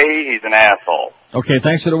Officer McGahee, he's an asshole. Okay,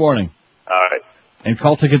 thanks for the warning. All right. And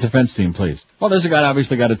call ticket defense team, please. Well, this guy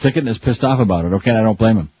obviously got a ticket and is pissed off about it. Okay, I don't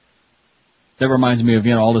blame him. That reminds me of,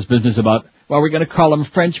 all this business about, we're going to call them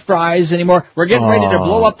French fries anymore. We're getting ready to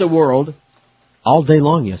blow up the world. All day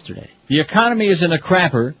long yesterday. The economy is in a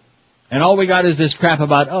crapper, and all we got is this crap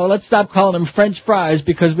about, let's stop calling them French fries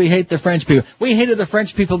because we hate the French people. We hated the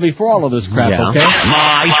French people before all of this crap, okay?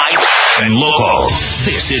 Live and local.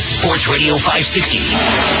 This is Sports Radio 560.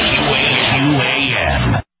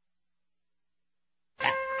 QAM.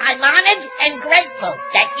 I'm honored and grateful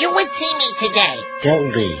that you would see me today. Tell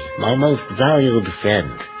me, my most valued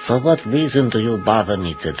friend, for what reason do you bother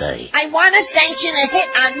me today? I want to sanction a hit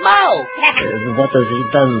on Mo. What has he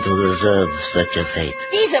done to deserve such a fate?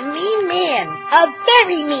 He's a mean man, a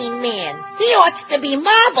very mean man. He ought to be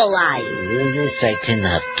marvelized. This I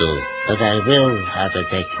cannot do, but I will have it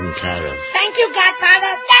taken care of. Thank you,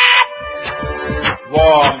 Godfather.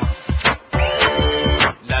 Wrong.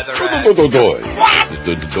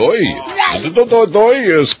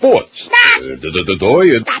 Sports. Wait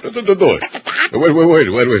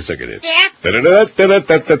a second here.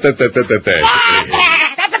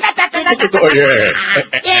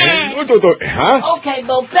 Huh? Okay,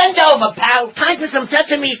 well, bend over, pal. Time for some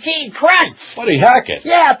sesame seed crunch. Buddy Hackett.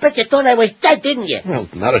 Yeah, I bet you thought I was dead, didn't you? Well,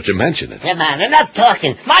 now that you mention it. Come on, enough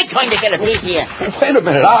talking. My turn to get a piece here. Wait a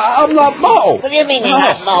minute, I'm not Mo. What do you mean you're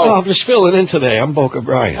not Mo? No, I'm just filling in today. I'm Boca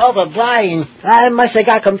Brian. Boca Brian? I must have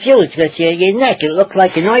got confused because your neck, it looked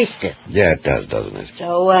like an oyster. Yeah, it does, doesn't it?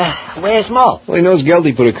 So, where's Mo? Well, he knows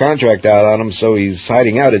Geldy put a contract out on him, so he's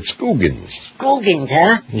hiding out at Scoogans. Scoogans,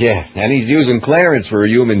 huh? Yeah, and he's using Clarence for a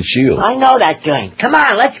human shield. I know that joint. Come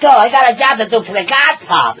on, let's go. I got a job to do for the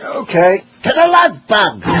Godfather. Okay. To the love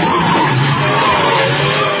bug.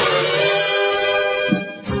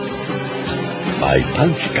 My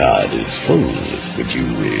punch card is full. Would you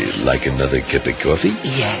like another cup of coffee?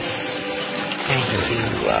 Yes. Thank you.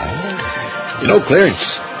 You know,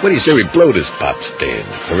 Clarence, What do you say we blow this pop stand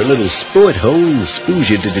for a little sport hole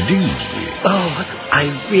spooge-a-doo-doo? Oh, I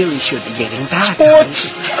really should be getting back. Sports!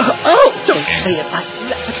 Don't say it like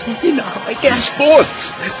that. You know how I get.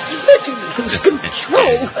 Sports! Making me lose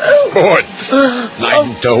control. Sports!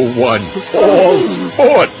 9-1. All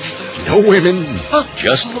sports! No women,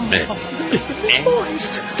 just men.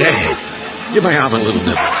 Dad, give my arm a little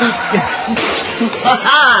nibble.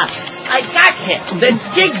 I got him. The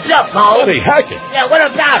jig's up, Mo. Hey, Hackett. Yeah, what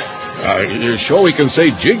about it? You sure we can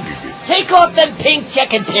say jig? Take off them pink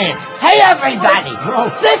chicken pants. Hey, everybody.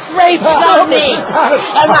 This race's on me.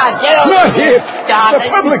 Come on, get over here. Stop it.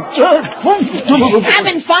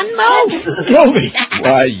 Having fun, Mo? Goldie.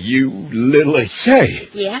 Why, you little... Say.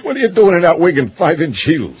 Yeah? What are you doing in that wig and 5-inch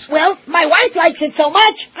heels? Well, my wife likes it so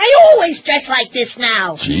much, I always dress like this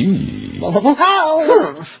now. Gee.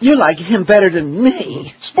 Oh. You like him better than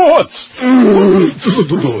me. Sports!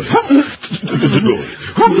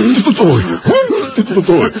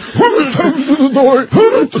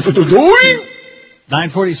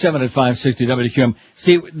 9:47 at 560 WQM.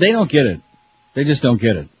 See, they don't get it. They just don't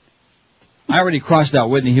get it. I already crossed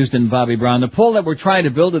out Whitney Houston and Bobby Brown. The poll that we're trying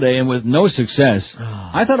to build today, and with no success,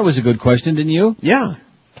 I thought it was a good question, didn't you? Yeah.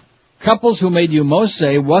 Couples who made you most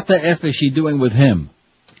say, what the F is she doing with him?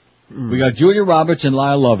 We got Julia Roberts and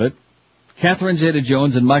Lyle Lovett, Catherine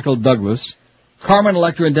Zeta-Jones and Michael Douglas, Carmen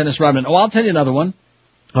Electra and Dennis Rodman. Oh, I'll tell you another one.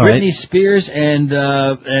 All Britney right. Spears and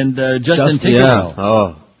Justin Tinkerbell. Yeah.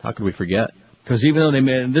 Oh, how could we forget? Because even though they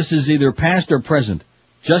made, this is either past or present.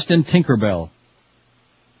 Justin Tinkerbell.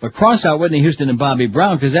 But cross out Whitney Houston and Bobby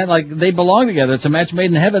Brown, because that, like, they belong together. It's a match made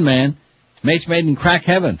in heaven, man. Match made in crack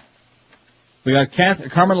heaven. We got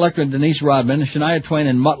Carmen Electra and Denise Rodman, Shania Twain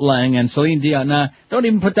and Mutt Lange, and Celine Dion. Nah, don't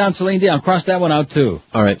even put down Celine Dion. Cross that one out, too.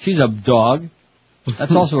 All right. She's a dog.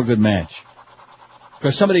 That's also a good match.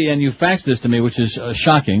 Because somebody, and you faxed this to me, which is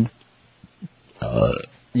shocking.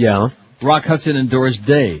 Yeah. Rock Hudson and Doris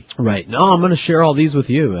Day. Right. No, I'm going to share all these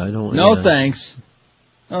with you. I don't. No, thanks.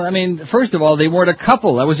 Well, I mean, first of all, they weren't a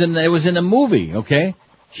couple. It was in a movie, okay?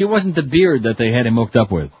 She wasn't the beard that they had him hooked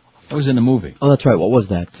up with. That was in the movie. Oh, that's right. What was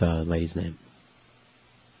that lady's name?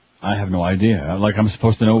 I have no idea. Like, I'm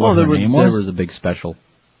supposed to know what her name was? There was a big special.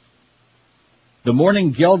 The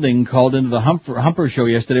morning gelding called into the Humper show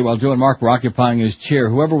yesterday while Joe and Mark were occupying his chair.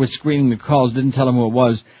 Whoever was screening the calls didn't tell him who it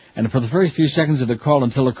was. And for the first few seconds of the call,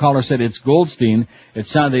 until the caller said it's Goldstein, it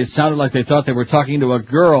sounded like they thought they were talking to a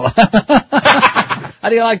girl. How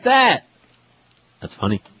do you like that? That's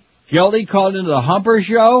funny. Geldy called into the Humper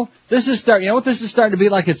show. You know what this is starting to be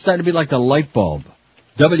like? It's starting to be like the Light Bulb.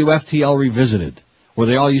 WFTL Revisited. Where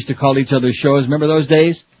they all used to call each other's shows. Remember those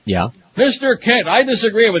days? Yeah. Mr. Kent, I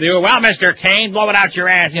disagree with you. Well, Mr. Kane, blow it out your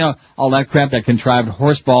ass. You know, all that crap, that contrived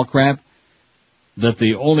horseball crap that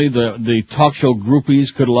only the talk show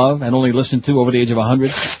groupies could love and only listen to over the age of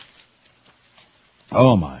 100.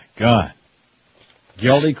 Oh my God.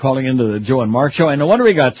 Geldy calling into the Joe and Mark show. And no wonder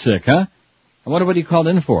he got sick, huh? I wonder what he called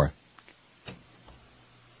in for.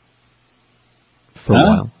 For a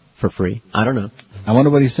while. For free. I don't know. I wonder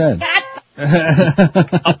what he said.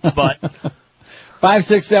 But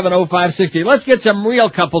 5670560. Let's get some real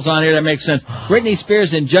couples on here that make sense. Britney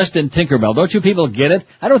Spears and Justin Tinkerbell. Don't you people get it?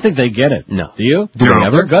 I don't think they get it. No. Do you? Do they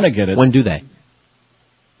ever? They're gonna get it. When do they?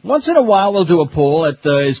 Once in a while they'll do a poll that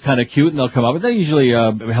is kind of cute and they'll come up with. They usually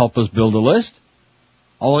help us build a list.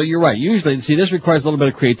 Although you're right. Usually, see, this requires a little bit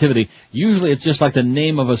of creativity. Usually it's just like the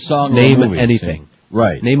name of a song Name or a movie. anything. See?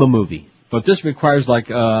 Right. Name a movie. But this requires like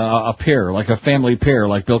a pair, like a family pair,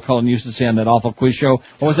 like Bill Cullen used to say on that awful quiz show.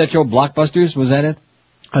 What was that show? Blockbusters? Was that it?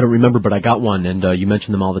 I don't remember, but I got one, and you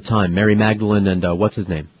mention them all the time. Mary Magdalene and what's his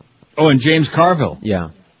name? Oh, and James Carville.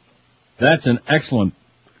 Yeah. That's an excellent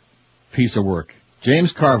piece of work.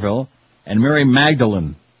 James Carville and Mary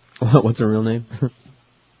Magdalene. What's her real name?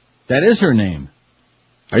 That is her name.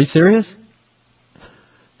 Are you serious?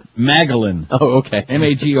 Magdalene. Oh, okay.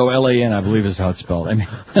 Magolan, I believe is how it's spelled. I mean,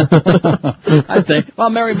 I think, well,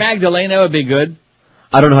 Mary Magdalene, that would be good.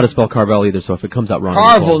 I don't know how to spell Carvel either, so if it comes out wrong.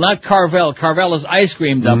 Carvel, not Carvel. Carvel is ice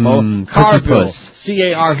cream, Dumbo. Carvel.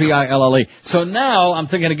 C-A-R-V-I-L-L-E. So now, I'm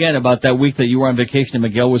thinking again about that week that you were on vacation and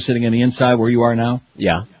Miguel was sitting on the inside where you are now.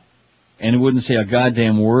 Yeah. And wouldn't say a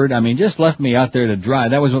goddamn word. I mean, just left me out there to dry.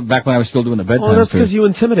 That was back when I was still doing the bedtime stories. Well, that's stories. because you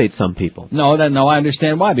intimidate some people. No, I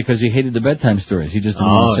understand why. Because he hated the bedtime stories. He just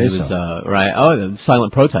didn't want to say so. Right. Oh, the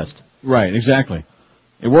silent protest. Right, exactly.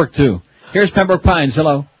 It worked too. Here's Pembroke Pines.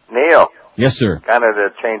 Hello. Neil. Yes, sir. Kind of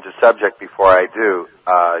to change the subject before I do,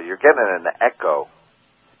 you're getting an echo.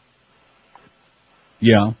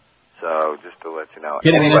 Yeah. So, just to let you know.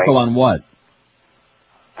 Getting an echo on what?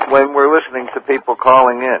 When we're listening to people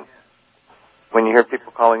calling in. when you hear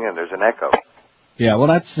people calling in, there's an echo. Yeah, well,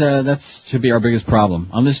 that should be our biggest problem.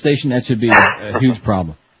 On this station, that should be a huge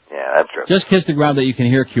problem. Yeah, that's true. Just kiss the ground that you can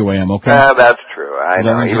hear QAM, okay? That's true. I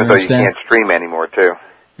know, even though you can't stream anymore, too.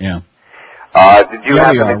 Yeah. Did you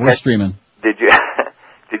happen to we're streaming. Did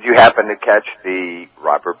you happen to catch the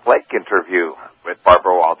Robert Blake interview with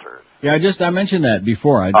Barbara Walters? Yeah, I mentioned that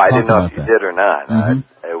before. I didn't know if you did or not.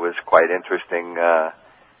 Mm-hmm. It was quite interesting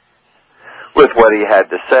with what he had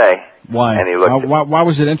to say. Why? And he looked why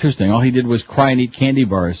was it interesting? All he did was cry and eat candy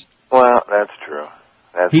bars. Well, that's true.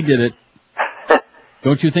 He did it.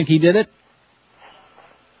 Don't you think he did it?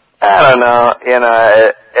 I don't know.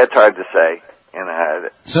 It's hard to say.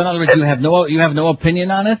 So in other words, you have no opinion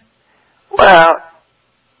on it? Well,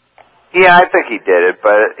 yeah, I think he did it,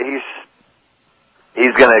 but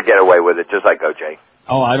he's going to get away with it, just like OJ.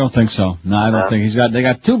 Oh, I don't think so. No, I don't think they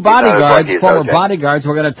got two bodyguards, former bodyguards,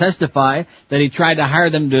 who are going to testify that he tried to hire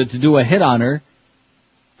them to do a hit on her.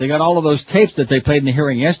 They got all of those tapes that they played in the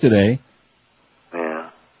hearing yesterday. Yeah.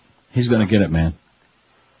 He's going to get it, man.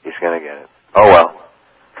 He's going to get it. Oh, well.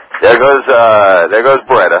 There goes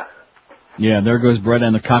Beretta. Yeah, there goes Beretta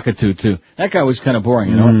and the cockatoo, too. That guy was kind of boring,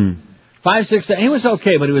 you know? 5, 6, 7, he was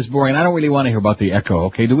okay, but he was boring. I don't really want to hear about the echo,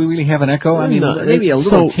 okay? Do we really have an echo? I mean, maybe a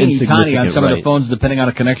little teeny tiny on some of the phones, depending on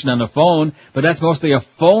a connection on the phone, but that's mostly a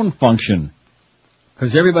phone function.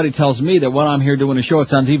 Because everybody tells me that when I'm here doing a show, it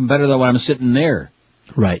sounds even better than when I'm sitting there.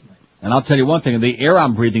 Right. And I'll tell you one thing, the air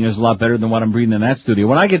I'm breathing is a lot better than what I'm breathing in that studio.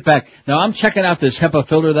 When I get back, now I'm checking out this HEPA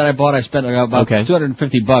filter that I bought. I spent about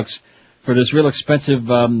 $250 for this real expensive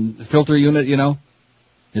filter unit, you know,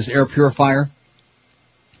 this air purifier.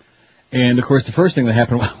 And of course, the first thing that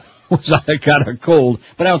happened was I got a cold,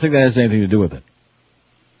 but I don't think that has anything to do with it.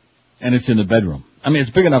 And it's in the bedroom. I mean, it's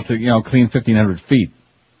big enough to, clean 1,500 feet.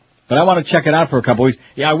 But I want to check it out for a couple weeks.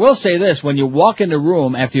 Yeah, I will say this, when you walk in the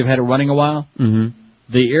room after you've had it running a while,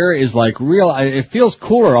 the air is like real, it feels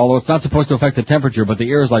cooler, although it's not supposed to affect the temperature, but the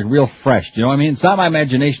air is like real fresh. Do you know what I mean? It's not my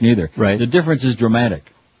imagination either. Right. The difference is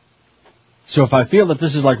dramatic. So if I feel that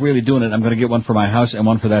this is like really doing it, I'm going to get one for my house and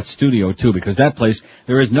one for that studio too, because that place,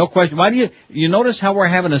 there is no question. Why do you notice how we're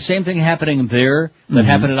having the same thing happening there that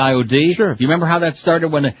happened at IOD? Sure. You remember how that started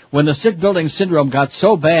when the sick building syndrome got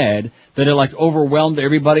so bad that it like overwhelmed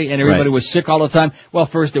everybody and everybody was sick all the time? Well,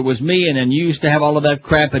 first it was me, and then you used to have all of that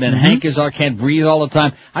crap, and then Hank can't breathe all the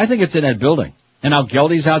time. I think it's in that building. And now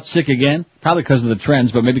Geldy's out sick again, probably because of the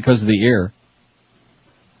trends, but maybe because of the air.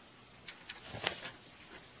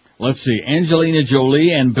 Let's see, Angelina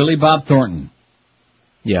Jolie and Billy Bob Thornton.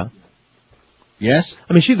 Yeah. Yes?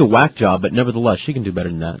 I mean, she's a whack job, but nevertheless, she can do better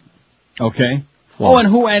than that. Okay. Well,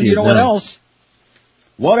 and you know what else?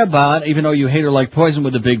 What about, even though you hate her like poison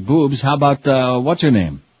with the big boobs, how about, what's her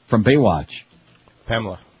name? From Baywatch?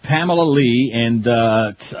 Pamela Lee and,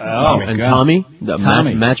 Tommy?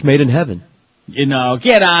 Tommy. Match made in heaven.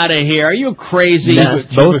 Get out of here. Are you crazy?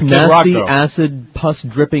 Both nasty, acid,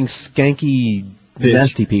 pus-dripping, skanky,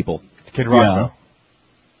 nasty people. Kid Rock,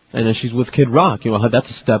 though. And then she's with Kid Rock. That's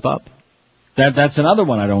a step up. That's another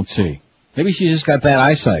one I don't see. Maybe she just got bad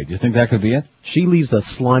eyesight. You think that could be it? She leaves a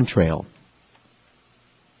slime trail.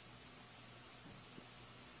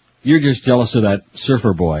 You're just jealous of that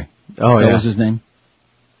surfer boy. Oh, What was his name?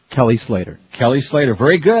 Kelly Slater. Kelly Slater.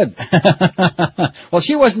 Very good. Well,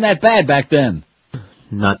 she wasn't that bad back then.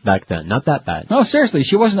 Not back then. Not that bad. No, seriously,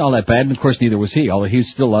 she wasn't all that bad, and of course neither was he, although he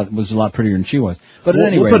still was a lot prettier than she was. But at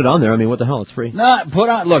any rate, we'll put it on there. I mean, what the hell? It's free. No,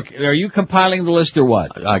 look, are you compiling the list or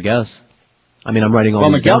what? I guess. I mean, I'm writing all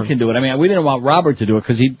these down. Well, Miguel can do it. I mean, we didn't want Robert to do it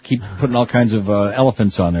because he'd keep putting all kinds of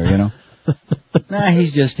elephants on there, you know. Nah,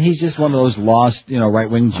 he's just one of those lost,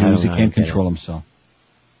 right-wing Jews. He can't control himself.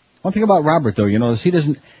 One thing about Robert, though, is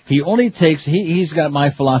he's got my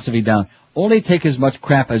philosophy down. Only take as much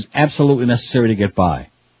crap as absolutely necessary to get by.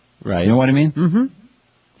 Right. You know what I mean? Mm-hmm.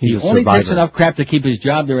 He only takes enough crap to keep his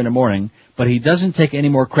job there in the morning, but he doesn't take any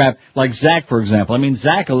more crap, like Zach, for example. I mean,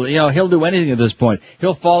 Zach, he'll do anything at this point.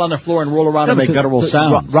 He'll fall on the floor and roll around and make guttural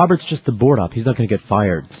sounds. Robert's just the board op. He's not going to get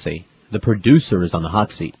fired, see. The producer is on the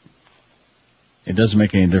hot seat. It doesn't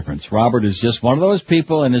make any difference. Robert is just one of those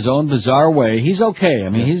people in his own bizarre way. He's okay. I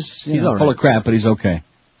mean, he's full of crap, but he's okay.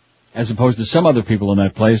 As opposed to some other people in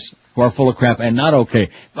that place who are full of crap and not okay.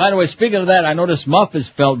 By the way, speaking of that, I noticed Muff has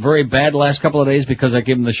felt very bad the last couple of days because I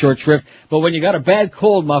gave him the short shrift. But when you got a bad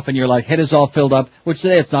cold, Muff, and your head is all filled up, which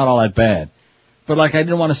today it's not all that bad. But I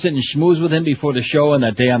didn't want to sit and schmooze with him before the show and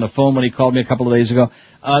that day on the phone when he called me a couple of days ago.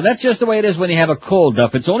 That's just the way it is when you have a cold,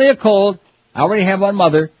 Duff. It's only a cold. I already have one,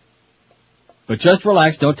 Mother. But just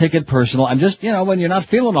relax, don't take it personal. I'm just, when you're not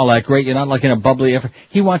feeling all that great, you're not in a bubbly effort.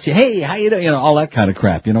 He wants you, hey, how you doing? All that kind of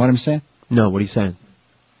crap. You know what I'm saying? No, what are you saying?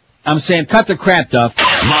 I'm saying cut the crap, Duff.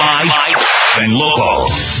 Live and local.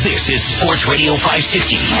 This is Sports Radio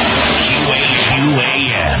 560.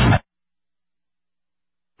 QAM.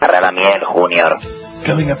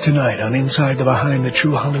 Coming up tonight on Inside the Behind the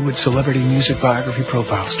True Hollywood Celebrity Music Biography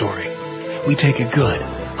Profile Story, we take a good,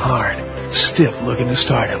 hard, stiff look into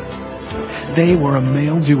stardom. They were a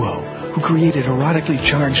male duo who created erotically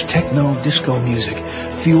charged techno-disco music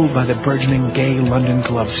fueled by the burgeoning gay London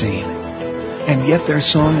club scene. And yet their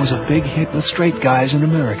song was a big hit with straight guys in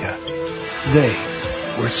America. They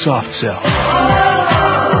were Soft Cell.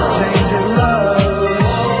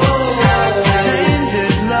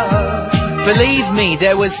 Believe me,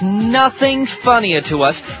 there was nothing funnier to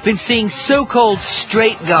us than seeing so-called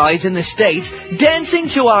straight guys in the States dancing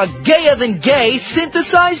to our gayer-than-gay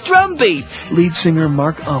synthesized drum beats. Lead singer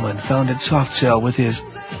Mark Almond founded Soft Cell with his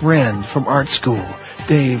friend from art school,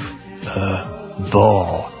 Dave,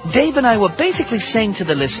 Ball. Dave and I were basically saying to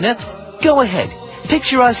the listener, go ahead,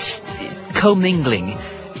 picture us commingling.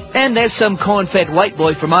 And there's some corn-fed white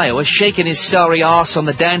boy from Iowa shaking his sorry arse on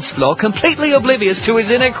the dance floor, completely oblivious to his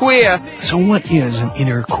inner queer. So what is an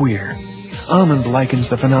inner queer? Almond likens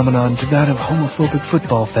the phenomenon to that of homophobic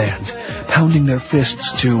football fans, pounding their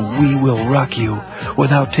fists to "We Will Rock You,"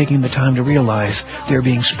 without taking the time to realize they're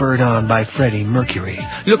being spurred on by Freddie Mercury.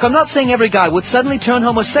 Look, I'm not saying every guy would suddenly turn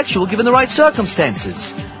homosexual given the right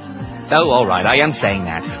circumstances. Oh, all right, I am saying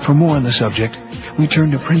that. For more on the subject, we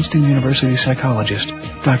turn to Princeton University psychologist,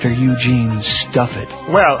 Dr. Eugene Stuffit.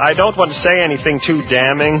 Well, I don't want to say anything too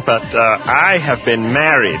damning, but I have been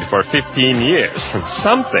married for 15 years. And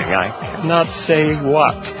something, I cannot say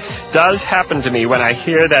what, does happen to me when I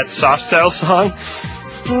hear that Soft Cell song.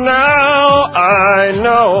 Now I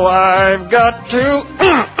know I've got to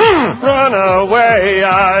run away.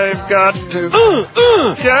 I've got to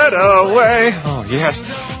get away. Oh, yes,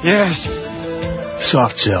 yes.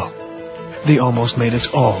 Soft Cell. They almost made us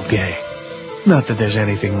all gay. Not that there's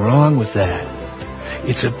anything wrong with that.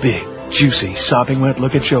 It's a big, juicy, sopping wet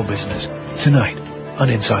look at show business. Tonight on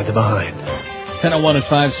Inside the Behind. 10:01 at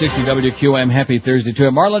 560 WQAM. Happy Thursday to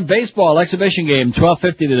you. Marlin baseball exhibition game,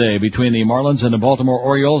 12:50 today between the Marlins and the Baltimore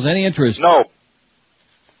Orioles. Any interest? No.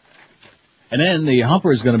 And then the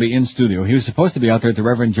Humper is going to be in studio. He was supposed to be out there at the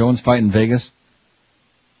Reverend Jones fight in Vegas.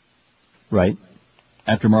 Right.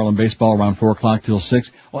 After Marlin baseball around 4 o'clock till 6.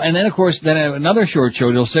 Well, and then of course, then another short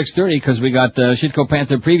show till 6:30 because we got the Shitco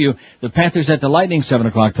Panther preview. The Panthers at the Lightning 7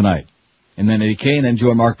 o'clock tonight. And then Eddie Kay and then Joe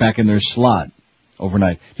and Mark back in their slot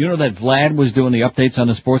overnight. Do you know that Vlad was doing the updates on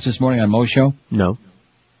the sports this morning on Mo's show? No.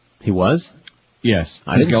 He was? Yes.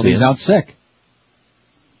 I didn't see Geldy's him. out sick.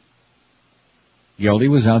 Geldy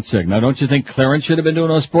was out sick. Now don't you think Clarence should have been doing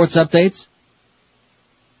those sports updates?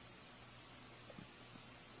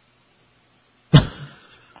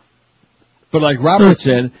 But like Robert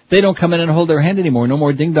said, they don't come in and hold their hand anymore. No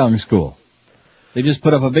more Ding Dong School. They just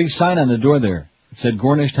put up a big sign on the door there. It said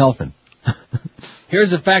Gornish Helfin. Here's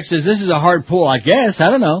the fact, says this is a hard pull, I guess.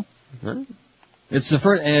 I don't know. It's the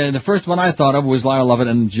first one I thought of was Lyle Lovett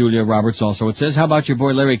and Julia Roberts also. It says, how about your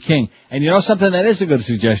boy Larry King? And you know something, that is a good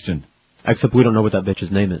suggestion. Except we don't know what that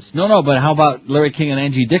bitch's name is. No, but how about Larry King and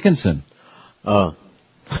Angie Dickinson? Oh.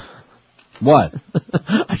 What?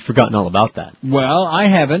 I'd forgotten all about that. Well, I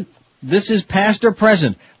haven't. This is past or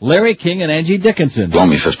present. Larry King and Angie Dickinson. Loan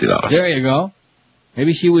me $50. There you go.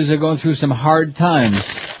 Maybe she was going through some hard times.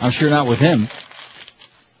 I'm sure not with him.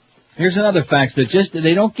 Here's another fact that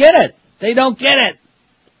they don't get it. They don't get it.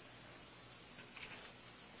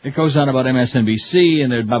 It goes on about MSNBC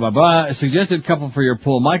and their blah, blah, blah. A suggested couple for your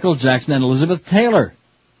pool, Michael Jackson and Elizabeth Taylor.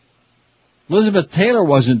 Elizabeth Taylor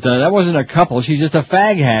that wasn't a couple. She's just a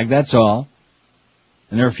fag hag, that's all.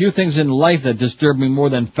 And there are a few things in life that disturb me more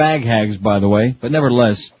than fag hags, by the way, but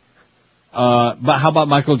nevertheless. But how about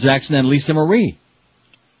Michael Jackson and Lisa Marie?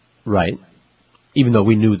 Right. Even though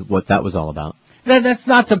we knew what that was all about. That's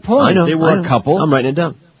not the point. I know, they were a couple. I'm writing it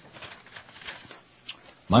down.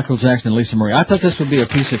 Michael Jackson and Lisa Marie. I thought this would be a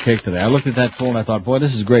piece of cake today. I looked at that phone and I thought, boy,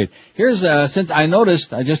 this is great. Here's, since I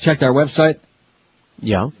noticed, I just checked our website.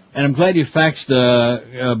 Yeah. And I'm glad you faxed,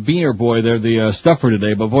 Beaner Boy there, the stuff for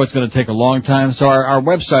today, but boy, it's gonna take a long time. So our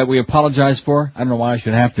website, we apologize for. I don't know why I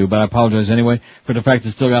should have to, but I apologize anyway for the fact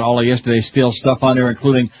it's still got all of yesterday's stale stuff on there,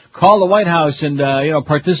 including call the White House and,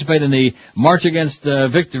 participate in the march against,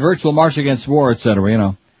 virtual march against war,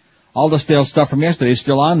 etc., All the stale stuff from yesterday is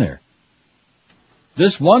still on there.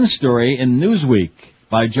 This one story in Newsweek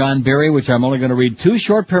by John Berry, which I'm only gonna read 2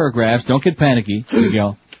 short paragraphs. Don't get panicky,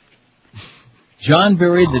 Miguel. John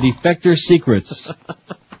Berry, The Defector Secrets.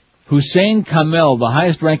 Hussein Kamel, the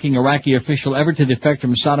highest-ranking Iraqi official ever to defect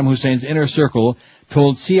from Saddam Hussein's inner circle,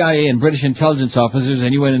 told CIA and British intelligence officers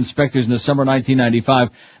and UN inspectors in the summer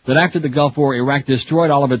 1995 that after the Gulf War, Iraq destroyed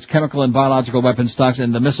all of its chemical and biological weapon stocks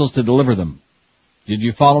and the missiles to deliver them. Did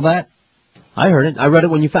you follow that? I heard it. I read it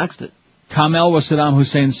when you faxed it. Kamel was Saddam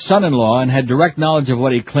Hussein's son-in-law and had direct knowledge of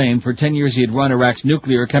what he claimed. For 10 years he had run Iraq's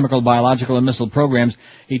nuclear, chemical, biological, and missile programs.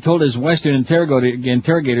 He told his Western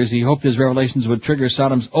interrogators he hoped his revelations would trigger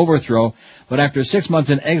Saddam's overthrow, but after 6 months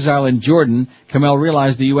in exile in Jordan, Kamel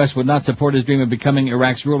realized the U.S. would not support his dream of becoming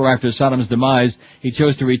Iraq's ruler after Saddam's demise. He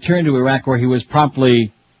chose to return to Iraq, where he was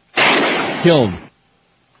promptly killed.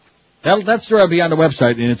 That story will be on the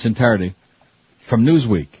website in its entirety from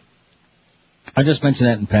Newsweek. I just mentioned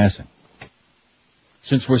that in passing.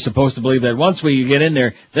 Since we're supposed to believe that once we get in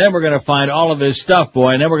there, then we're going to find all of this stuff,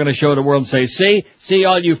 boy, and then we're going to show the world and say, see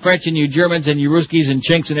all you French and you Germans and you Ruskies and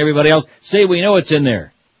Chinks and everybody else, see, we know it's in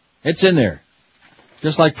there. It's in there.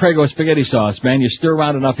 Just like Prego spaghetti sauce, man. You stir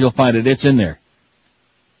around enough, you'll find it. It's in there.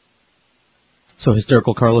 So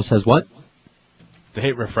Hysterical Carlos says what? To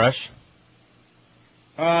hit refresh.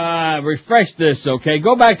 Refresh this, okay?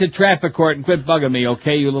 Go back to traffic court and quit bugging me,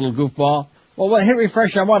 okay, you little goofball? Well, what, hit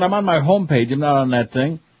refresh on what? I'm on my home page. I'm not on that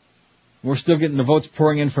thing. We're still getting the votes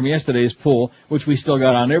pouring in from yesterday's poll, which we still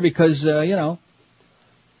got on there because,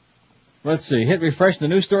 let's see. Hit refresh. The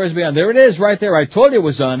news stories be on. There it is right there. I told you it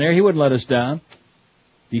was on there. He wouldn't let us down.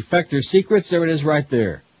 Defector secrets. There it is right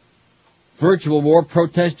there. Virtual war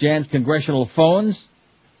protest jams congressional phones.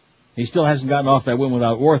 He still hasn't gotten off that win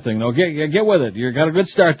without war thing, though. Get with it. You got a good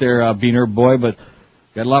start there, Beaner boy, but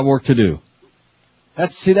got a lot of work to do.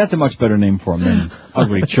 That's a much better name for him than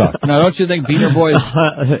Ugly Chuck. Now, don't you think Beaner Boy is...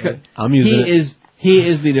 I'm using it. He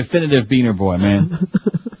is the definitive Beaner Boy, man.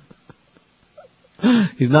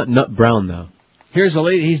 He's not nut brown, though. Here's a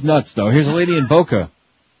lady... He's nuts, though. Here's a lady in Boca.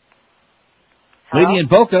 Hello? Lady in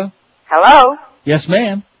Boca. Hello? Yes,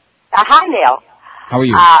 ma'am. Hi, Neil. How are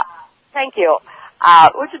you? Thank you.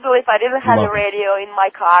 Would you believe I didn't have the radio in my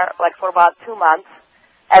car, like, for about 2 months,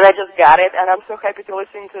 and I just got it, and I'm so happy to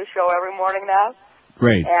listen to the show every morning now.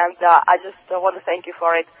 Great. And I just want to thank you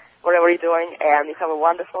for it, whatever you're doing, and you have a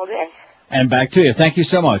wonderful day. And back to you. Thank you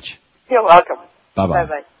so much. You're welcome. Bye-bye.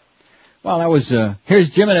 Bye-bye. Well, that was, here's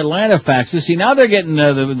Jim in Atlanta faxes. See, now they're getting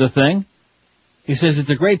the thing. He says it's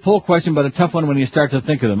a great poll question, but a tough one when you start to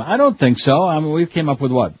think of them. I don't think so. I mean, we came up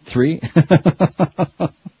with what, 3?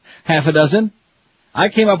 Half a dozen? I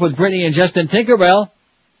came up with Brittany and Justin Tinkerbell.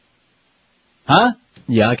 Huh?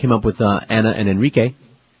 Yeah, I came up with Anna and Enrique.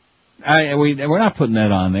 We're not putting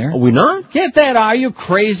that on there. Are we not? Get that. Are you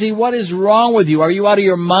crazy? What is wrong with you? Are you out of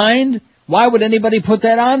your mind? Why would anybody put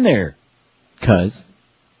that on there? 'Cause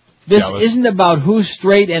this isn't about who's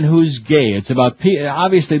straight and who's gay. It's about,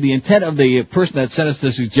 obviously the intent of the person that sent us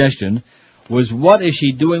the suggestion was what is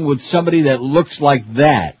she doing with somebody that looks like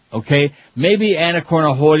that, okay? Maybe Anna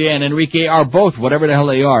Cornajolia and Enrique are both, whatever the hell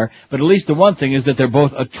they are, but at least the one thing is that they're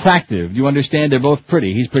both attractive. You understand? They're both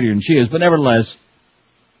pretty. He's prettier than she is, but nevertheless...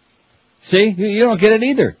 See? You don't get it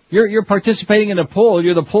either. You're participating in a poll,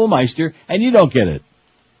 you're the pollmeister, and you don't get it.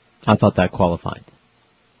 I thought that qualified.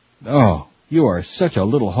 Oh, you are such a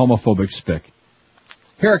little homophobic spick.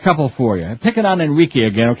 Here are a couple for you. Picking on Enrique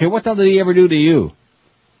again, okay? What the hell did he ever do to you?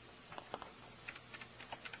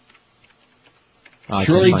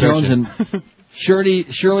 Shirley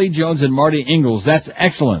Jones and Marty Ingalls. That's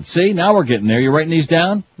excellent. See? Now we're getting there. You writing these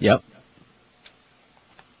down? Yep.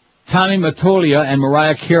 Tommy Mottola and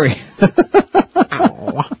Mariah Carey.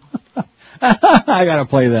 I gotta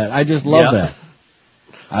play that. I just love that.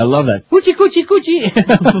 I love that. Coochie, coochie,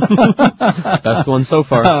 coochie. Best one so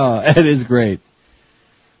far. Oh, it is great.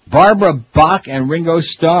 Barbara Bach and Ringo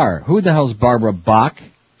Starr. Who the hell's Barbara Bach?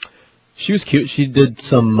 She was cute. She did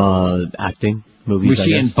some acting movies. Was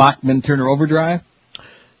she in Bachman Turner Overdrive?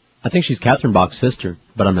 I think she's Catherine Bach's sister,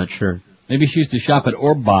 but I'm not sure. Maybe she used to shop at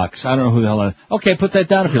Orbbox. I don't know who the hell. Okay, put that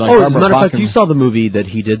down if you like. Oh, as a matter of fact, you saw the movie that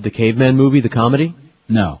he did, the Caveman movie, the comedy?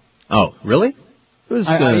 No. Oh, really? It was,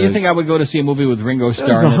 you think I would go to see a movie with Ringo Starr?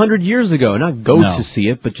 It was 100 years ago. Not go No. to see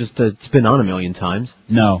it, but just it's been on a million times.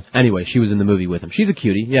 No. Anyway, she was in the movie with him. She's a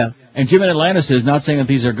cutie, yeah. And Jim in Atlanta says, not saying that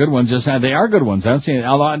these are good ones, just they are good ones. I don't see it.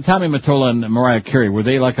 Tommy Mottola and Mariah Carey, were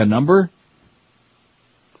they like a number?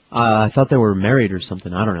 I thought they were married or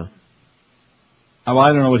something. I don't know. Oh, well, I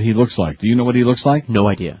don't know what he looks like. Do you know what he looks like? No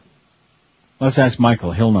idea. Let's ask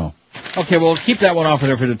Michael. He'll know. Okay, well, keep that one off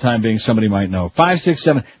there for the time being. Somebody might know.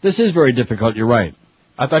 567. This is very difficult. You're right.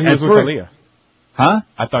 I thought he was with Aaliyah. Huh?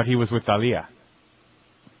 I thought he was with Aaliyah.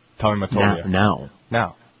 Tommy Mottola.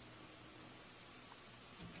 Now.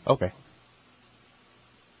 Okay.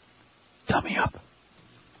 Dummy up.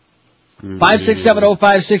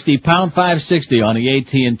 5670560, pound 560 on the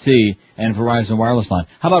AT&T and Verizon wireless line.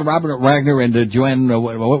 How about Robert Wagner and Joanne,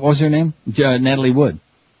 what was her name? Natalie Wood.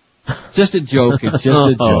 Just a joke. It's just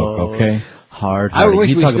a joke, okay? Hard. I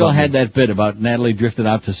wish we still had that bit about Natalie drifted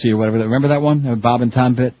out to sea or whatever. Remember that one? Bob and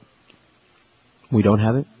Tom bit? We don't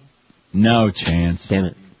have it? No chance. Damn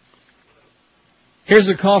it. Here's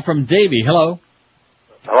a call from Davey. Hello.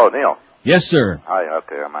 Hello, Neil. Yes, sir. Hi,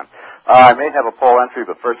 okay, I'm on. I may have a poll entry,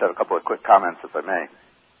 but first I have a couple of quick comments, if I may.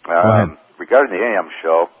 Go ahead. Regarding the AM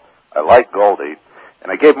show, I like Goldie,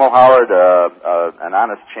 and I gave Mo Howard an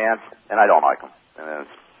honest chance, and I don't like him. And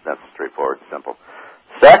that's straightforward and simple.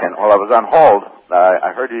 Second, while I was on hold,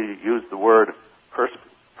 I heard you use the word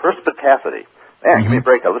perspicacity. Man, give me a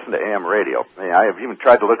break. I listen to AM radio. I have even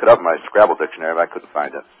tried to look it up in my Scrabble dictionary, but I couldn't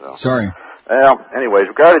find it. So. Sorry. Well, anyways,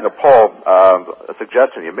 regarding the poll, a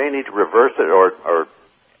suggestion, you may need to reverse it or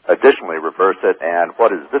additionally reverse it, and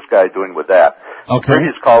what is this guy doing with that? Okay. The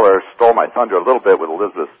previous caller stole my thunder a little bit with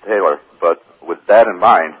Elizabeth Taylor, but with that in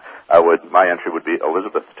mind, my entry would be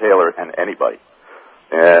Elizabeth Taylor and anybody.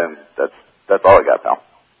 And that's all I got, pal.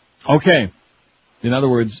 Okay. In other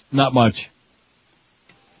words, not much.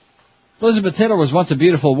 Elizabeth Taylor was once a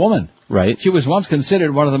beautiful woman. Right. She was once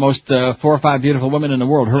considered one of the most 4 or 5 beautiful women in the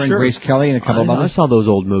world. Her and Grace Kelly and a couple of others. I saw those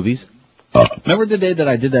old movies. Remember the day that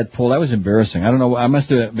I did that poll? That was embarrassing. I don't know. I must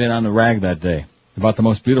have been on the rag that day about the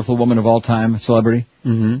most beautiful woman of all time, celebrity.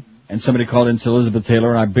 Mm-hmm. And somebody called in to Elizabeth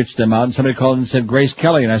Taylor, and I bitched them out. And somebody called in and said Grace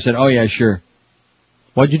Kelly, and I said, oh yeah, sure.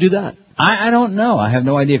 Why'd you do that? I don't know. I have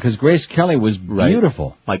no idea, because Grace Kelly was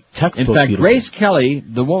beautiful. Like textbook In fact, beautiful. Grace Kelly,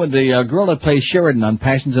 the woman, the girl that plays Sheridan on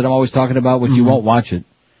Passions that I'm always talking about, which you won't watch it,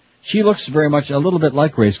 she looks very much a little bit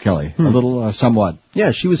like Grace Kelly. A little, somewhat.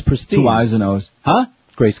 Yeah, she was pristine. 2 eyes and nose. Huh?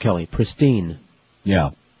 Grace Kelly, pristine.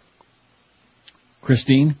 Yeah.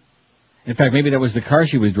 Christine? In fact, maybe that was the car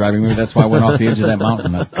she was driving. Maybe that's why I went off the edge of that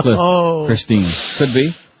mountain, that cliff. Oh. Christine. Could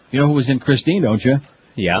be. You know who was in Christine, don't you?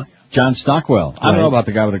 Yeah. John Stockwell. I don't know about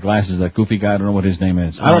the guy with the glasses, that goofy guy. I don't know what his name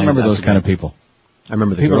is. I don't remember those kind of people. I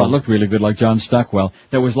remember the people girl. that looked really good, like John Stockwell,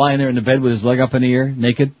 that was lying there in the bed with his leg up in the air,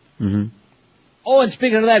 naked. Mm-hmm. Oh, and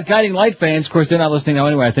speaking of that, Guiding Light fans, of course, they're not listening now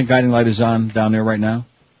anyway. I think Guiding Light is on down there right now.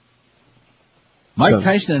 Mike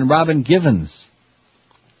Tyson and Robin Givens.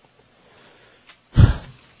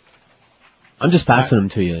 I'm just passing them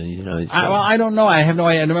to you, you know. I don't know. I have no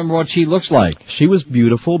idea. I don't remember what she looks like. She was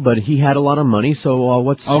beautiful, but he had a lot of money, so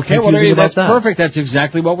what's okay, well, there you go. That's that? Perfect. That's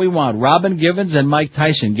exactly what we want. Robin Givens and Mike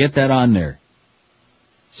Tyson. Get that on there.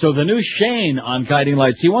 So the new Shane on Guiding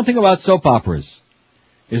Light. See, one thing about soap operas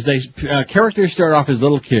is characters start off as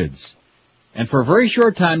little kids. And for a very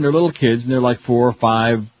short time, they're little kids, and they're like 4,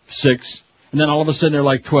 5, 6, and then all of a sudden they're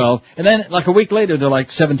like 12, and then like a week later they're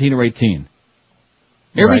like 17 or 18.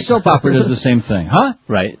 Every soap opera does the same thing, huh?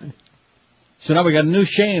 Right. So now we got a new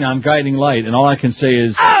Shane on Guiding Light, and all I can say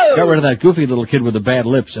is, got rid of that goofy little kid with the bad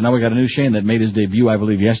lips, and now we got a new Shane that made his debut, I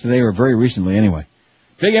believe, yesterday or very recently anyway.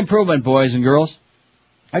 Big improvement, boys and girls.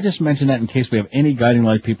 I just mentioned that in case we have any Guiding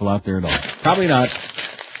Light people out there at all. Probably not.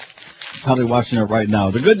 Probably watching it right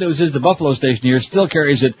now. The good news is the Buffalo station here still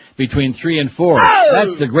carries it between 3 and 4.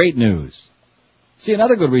 That's the great news. See,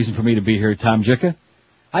 another good reason for me to be here, Tom Jicka.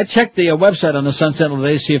 I checked the website on the Sun Sentinel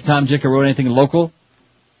today to see if Tom Jicka wrote anything local.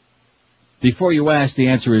 Before you ask, the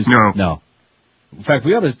answer is no. In fact,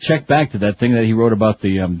 we ought to check back to that thing that he wrote about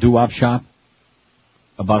the doo-wop shop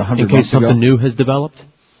about 100 months ago. In case something new has developed.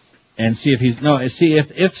 And see if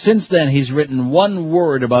if since then he's written one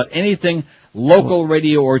word about anything local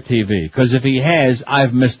radio or TV. Because if he has,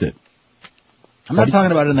 I've missed it. I'm not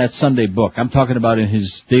talking about in that Sunday book. I'm talking about in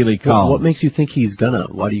his daily column. What makes you think he's gonna?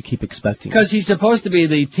 Why do you keep expecting? Because he's supposed to be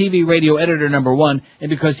the TV radio editor #1, and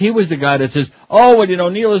because he was the guy that says, oh, well, you know,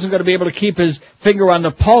 Neil isn't going to be able to keep his finger on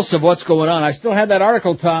the pulse of what's going on. I still have that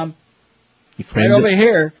article, Tom. Right over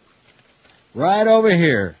here. Right over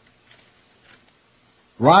here.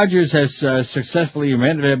 Rogers has successfully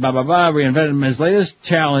reinvented him. His latest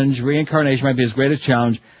challenge, reincarnation, might be his greatest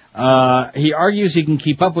challenge. He argues he can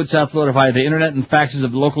keep up with South Florida via the internet and faxes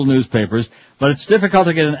of the local newspapers, but it's difficult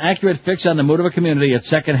to get an accurate fix on the mood of a community at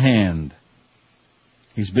second hand.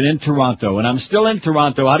 He's been in Toronto, and I'm still in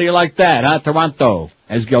Toronto. How do you like that, huh? Toronto,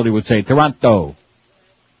 as Geldy would say, Toronto.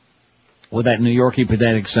 With that New Yorkie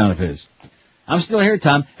pedantic sound of his. I'm still here,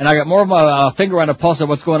 Tom, and I got more of a finger on the pulse of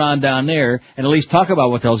what's going on down there, and at least talk about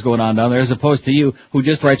what the hell's going on down there, as opposed to you, who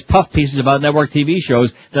just writes puff pieces about network TV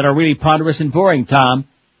shows that are really ponderous and boring, Tom.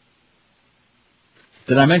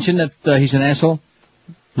 Did I mention that he's an asshole?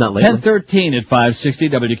 Not lately. 10:13 at 560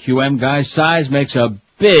 WQM, guys. Size makes a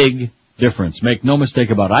big difference. Make no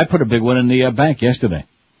mistake about it. I put a big one in the bank yesterday,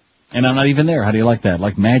 and I'm not even there. How do you like that?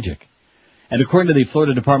 Like magic. And according to the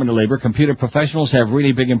Florida Department of Labor, computer professionals have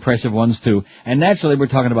really big, impressive ones, too. And naturally, we're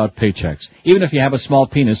talking about paychecks. Even if you have a small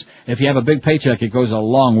penis, if you have a big paycheck, it goes a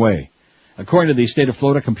long way. According to the state of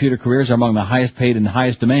Florida, computer careers are among the highest paid and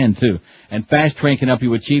highest demand, too. And Fast Train can help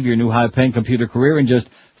you achieve your new high-paying computer career in just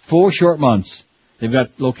 4 short months. They've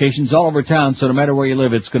got locations all over town, so no matter where you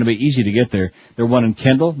live, it's going to be easy to get there. They're one in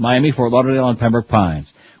Kendall, Miami, Fort Lauderdale, and Pembroke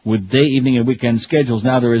Pines. With day, evening, and weekend schedules,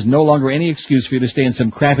 now there is no longer any excuse for you to stay in some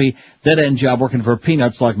crappy, dead-end job working for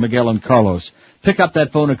peanuts like Miguel and Carlos. Pick up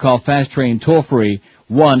that phone and call Fast Train toll-free,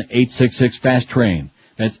 1-866-FAST-TRAIN.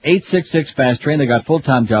 That's 866-FAST-TRAIN. They got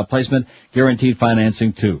full-time job placement, guaranteed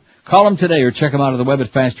financing, too. Call them today or check them out on the web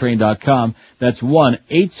at fasttrain.com. That's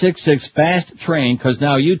 1-866-FAST-TRAIN, because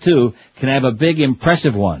now you, too, can have a big,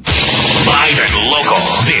 impressive one. Live and local.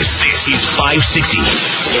 This is 560.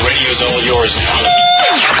 The radio's all yours now.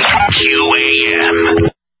 QAM.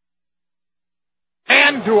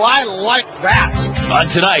 And do I like that? On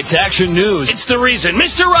tonight's Action News, it's the reason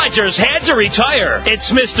Mr. Rogers had to retire. It's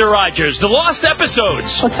Mr. Rogers, the lost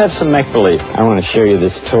episodes. Let's have some make-believe. I want to show you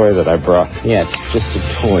this toy that I brought. Yeah, it's just a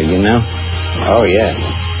toy, you know? Oh, yes.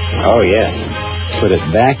 Oh, yes. Put it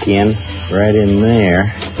back in, right in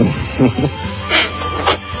there.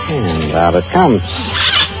 And out it comes.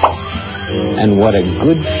 And what a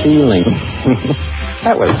good feeling.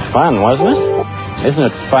 That was fun, wasn't it? Isn't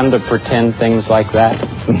it fun to pretend things like that?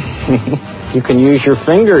 You can use your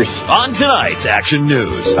fingers. On tonight's Action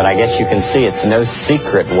News. But I guess you can see it's no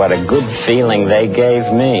secret what a good feeling they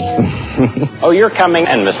gave me. Oh, you're coming,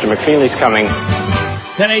 and Mr. McFeely's coming.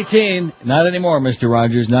 10:18. Not anymore, Mr.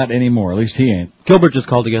 Rogers. Not anymore. At least he ain't. Gilbert just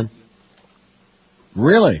called again.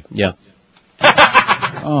 Really? Yeah.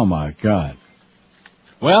 Oh, my God.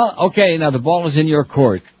 Well, okay, now the ball is in your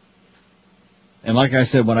court. And like I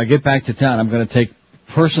said, when I get back to town, I'm going to take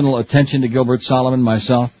personal attention to Gilbert Solomon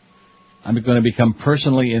myself. I'm going to become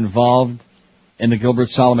personally involved in the Gilbert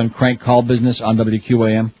Solomon crank call business on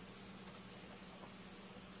WQAM.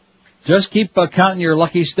 Just keep counting your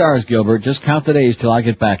lucky stars, Gilbert. Just count the days till I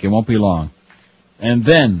get back. It won't be long. And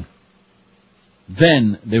then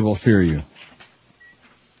they will fear you.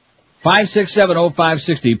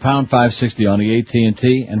 567-0560, pound 560 on the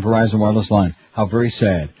AT&T and Verizon wireless line. How very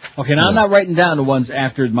sad. Okay, now I'm not writing down the ones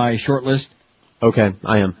after my short list. Okay,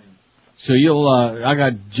 I am. So I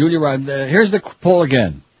got Julia, here's the poll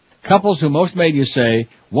again. Couples who most made you say,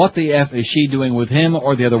 what the F is she doing with him,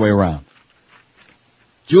 or the other way around?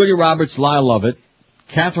 Julia Roberts, Lyle Lovett,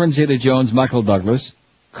 Catherine Zeta-Jones, Michael Douglas,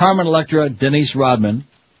 Carmen Electra, Denise Rodman,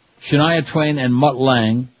 Shania Twain and Mutt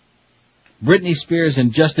Lang, Britney Spears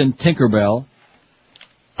and Justin Tinkerbell,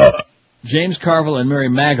 James Carville and Mary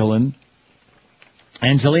Magdalene,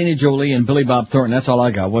 Angelina Jolie and Billy Bob Thornton. That's all I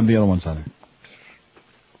got. What are the other ones on there?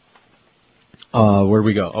 Where'd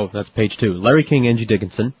we go? Oh, that's page 2. Larry King, Angie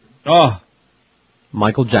Dickinson. Oh.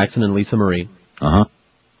 Michael Jackson and Lisa Marie. Uh-huh.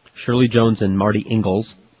 Shirley Jones and Marty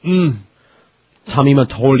Ingalls. Mm. Tommy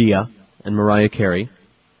Mottola and Mariah Carey.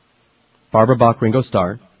 Barbara Bach, Ringo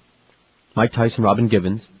Starr. Mike Tyson, Robin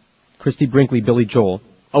Givens. Christy Brinkley, Billy Joel.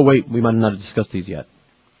 Oh, wait, we might not have discussed these yet.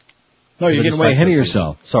 No, you're getting way ahead of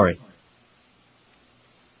yourself. Sorry.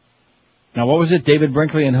 Now, what was it? David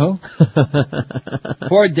Brinkley and who?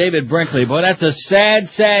 Poor David Brinkley. Boy, that's a sad,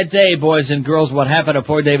 sad day, boys and girls, what happened to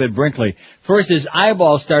poor David Brinkley. First, his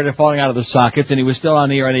eyeballs started falling out of the sockets, and he was still on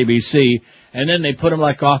the air on ABC. And then they put him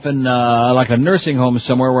off in like a nursing home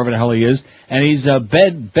somewhere, wherever the hell he is. And he's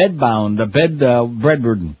bedridden,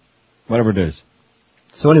 whatever it is.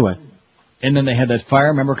 So anyway. And then they had that fire,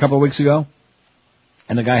 remember a couple of weeks ago?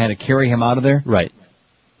 And the guy had to carry him out of there? Right.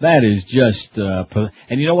 That is just, and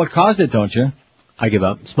you know what caused it, don't you? I give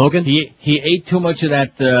up. Smoking? He ate too much of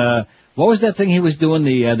that, what was that thing he was doing,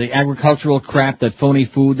 the agricultural crap, that phony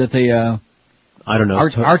food that they, I don't know.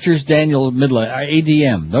 Archer's Daniel Midland,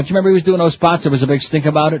 ADM. Don't you remember he was doing those spots? There was a big stink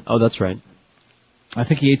about it? Oh, that's right. I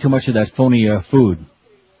think he ate too much of that phony, food.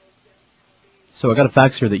 So I got a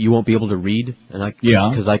fax here that you won't be able to read, and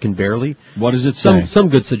because I can barely. What does it say? Some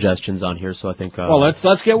good suggestions on here, so I think. Well, let's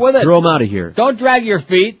get with it. Throw them out of here. Don't drag your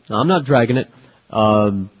feet. No, I'm not dragging it.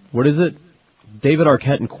 What is it? David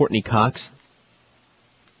Arquette and Courtney Cox.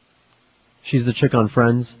 She's the chick on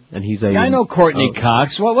Friends, and he's a. Yeah, I know Courtney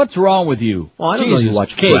Cox. Well, what's wrong with you? Well, I don't know you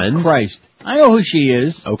watch Friends. Christ, I know who she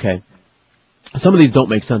is. Okay. Some of these don't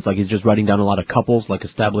make sense. Like he's just writing down a lot of couples, like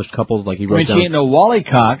established couples. Like he wrote down. She ain't no Wally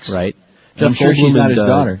Cox, right? I'm sure she's not his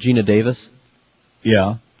daughter. Gina Davis.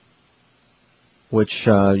 Yeah. Which, he's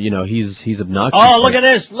obnoxious. Oh, look at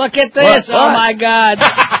this! Look at this! Oh my God!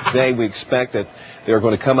 Today we expect that They're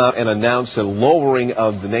going to come out and announce a lowering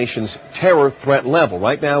of the nation's terror threat level.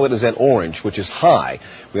 Right now it is at orange, which is high.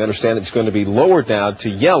 We understand it's going to be lowered now to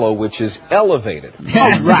yellow, which is elevated. All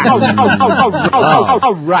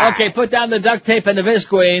right. Okay, put down the duct tape and the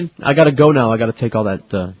Visqueen. I gotta go now. I gotta take all that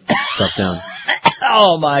stuff down.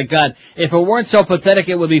 Oh my God. If it weren't so pathetic,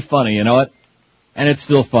 it would be funny, you know what? And it's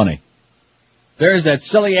still funny. There's that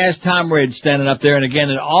silly ass Tom Ridge standing up there, and again,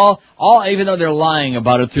 and all, even though they're lying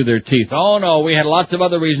about it through their teeth. Oh no, we had lots of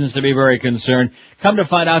other reasons to be very concerned. Come to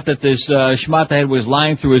find out that this, schmata was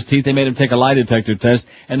lying through his teeth. They made him take a lie detector test,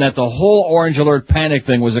 and that the whole Orange Alert panic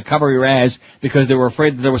thing was a cover your ass because they were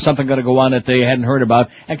afraid that there was something gonna go on that they hadn't heard about,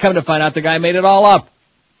 and come to find out the guy made it all up.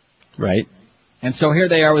 Right. And so here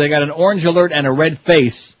they are, they got an Orange Alert and a red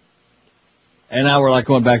face, and now we're like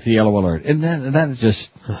going back to Yellow Alert. And that is just,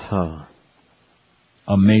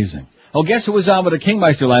 amazing. Oh, guess who was on with the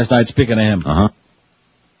Kingmeister last night, speaking of him?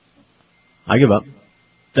 I give up.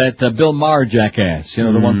 That Bill Maher jackass, you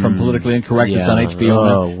know, the one from Politically Incorrectness on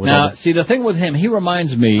HBO. Now, see, the thing with him, he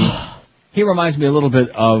reminds me a little bit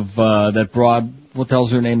of that broad, what the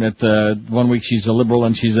hell's her name, that 1 week she's a liberal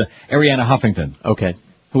and she's Arianna Huffington. Okay.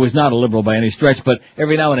 Who is not a liberal by any stretch, but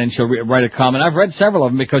every now and then she'll write a comment. I've read several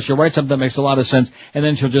of them because she'll write something that makes a lot of sense, and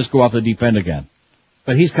then she'll just go off the deep end again.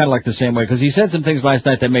 But he's kind of like the same way, because he said some things last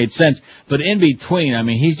night that made sense, but in between, I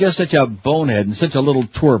mean, he's just such a bonehead and such a little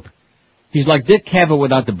twerp. He's like Dick Cavett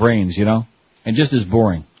without the brains, you know, and just as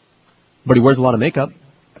boring. But he wears a lot of makeup.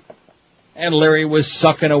 And Larry was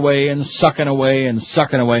sucking away and sucking away and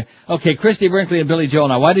sucking away. Okay, Christy Brinkley and Billy Joel,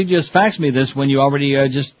 now why did you just fax me this when you already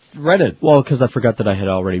just read it? Well, because I forgot that I had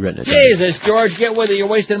already written it. Jesus, George, get with it. You're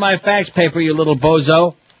wasting my fax paper, you little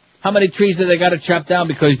bozo. How many trees do they got to chop down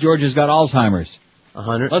because George has got Alzheimer's?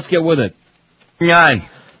 100. Let's get with it. Nine.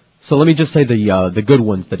 So let me just say the good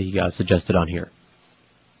ones that he suggested on here.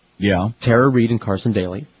 Yeah. Tara Reid and Carson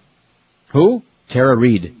Daly. Who? Tara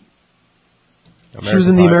Reid. She was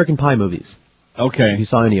in the American Pie movies. Okay. If you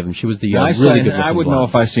saw any of them, she was the really good looking I would blonde. know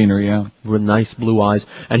if I seen her, yeah. With nice blue eyes.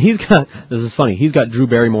 And he's got, this is funny, he's got Drew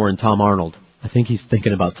Barrymore and Tom Arnold. I think he's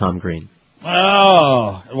thinking about Tom Green.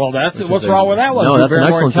 Oh, well what's wrong with that one? No, Drew that's an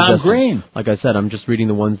Barrymore excellent and Tom suggestion. Green. Like I said, I'm just reading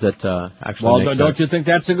the ones that actually well, make sense. don't you think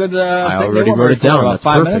that's a good I thing? already wrote it down. About That's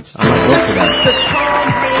 5 perfect. minutes? I'm going to vote for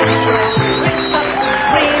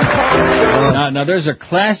that. Now there's a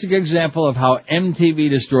classic example of how MTV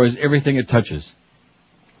destroys everything it touches.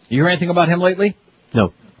 You hear anything about him lately?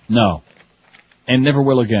 No. No. And never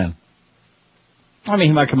will again. I mean,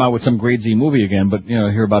 he might come out with some grade Z movie again, but, you know,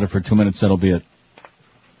 hear about it for 2 minutes, that'll be it.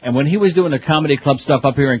 And when he was doing the comedy club stuff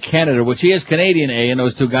up here in Canada, which he is Canadian, and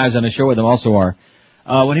those two guys on the show with him also are,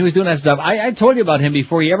 when he was doing that stuff, I told you about him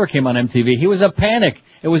before he ever came on MTV. He was a panic.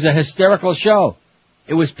 It was a hysterical show.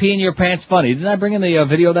 It was pee in your pants funny. Didn't I bring in the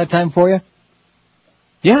video that time for you?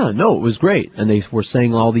 Yeah, no, it was great. And they were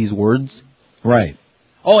saying all these words. Right.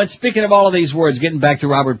 Oh, and speaking of all of these words, getting back to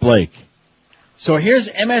Robert Blake. So here's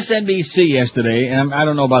MSNBC yesterday, and I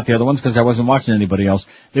don't know about the other ones because I wasn't watching anybody else.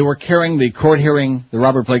 They were carrying the court hearing, the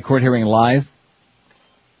Robert Blake court hearing live.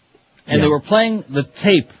 And they were playing the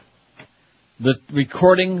tape, the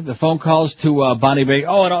recording, the phone calls to Bonnie Baker.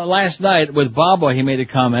 Oh, and last night with Bobo, he made a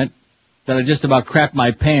comment that I just about crapped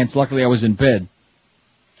my pants. Luckily I was in bed.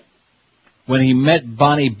 When he met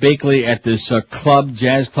Bonnie Bakley at this club,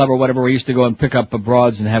 jazz club or whatever, where he used to go and pick up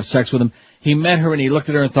broads and have sex with them, he met her and he looked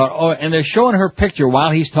at her and thought, oh, and they're showing her picture while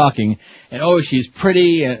he's talking, and oh, she's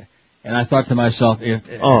pretty, and I thought to myself,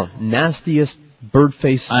 nastiest bird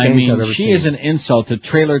face I I've mean, ever she seen. is an insult to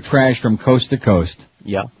trailer trash from coast to coast.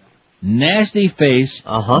 Yeah. Nasty face,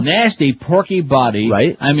 nasty porky body.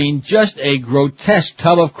 Right. I mean, just a grotesque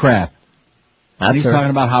tub of crap. That's he's her. talking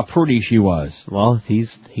about how pretty she was. Well,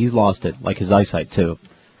 he's lost it, like his eyesight too.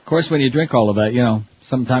 Of course, when you drink all of that, you know,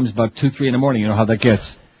 sometimes about 2, 3 in the morning, you know how that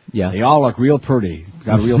gets. Yeah. They all look real pretty.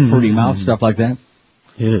 Got a real pretty mouth, stuff like that.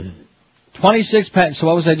 Yeah. 26 patents. So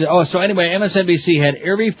what was I just, so anyway, MSNBC had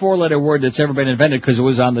every 4-letter word that's ever been invented because it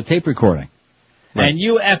was on the tape recording. Right. And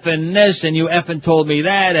you effing this, and you effing told me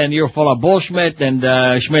that, and you're full of bullshit,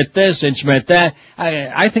 and Schmidt this, and Schmidt that.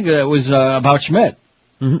 I think that it was about Schmidt.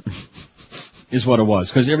 Is what it was,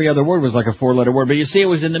 because every other word was like a 4-letter word. But you see, it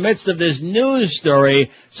was in the midst of this news story,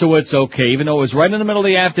 so it's okay. Even though it was right in the middle of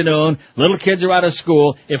the afternoon, little kids are out of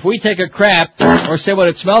school. If we take a crap or say what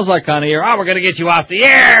it smells like on the air, we're going to get you off the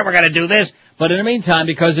air, we're going to do this. But in the meantime,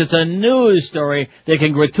 because it's a news story, they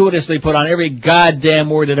can gratuitously put on every goddamn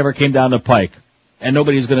word that ever came down the pike. And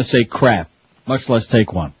nobody's going to say crap, much less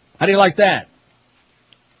take one. How do you like that?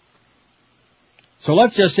 So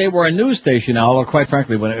let's just say we're a news station now, although quite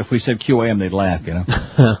frankly, if we said QAM, they'd laugh, you know.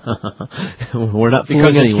 We're not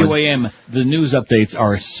because fooling at anyone. QAM, the news updates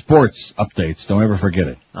are sports updates. Don't ever forget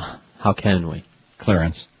it. How can we?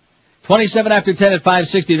 Clarence. 27 after 10 at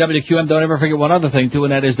 560 WQM. Don't ever forget one other thing, too,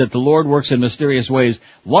 and that is that the Lord works in mysterious ways.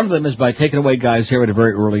 One of them is by taking away guys' hair at a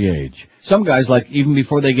very early age. Some guys, like even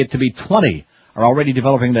before they get to be 20, are already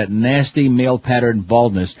developing that nasty male pattern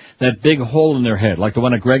baldness, that big hole in their head, like the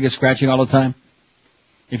one that Greg is scratching all the time.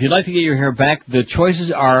 If you'd like to get your hair back, the choices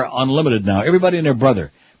are unlimited now. Everybody and their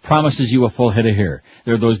brother promises you a full head of hair.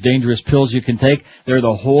 There are those dangerous pills you can take. There are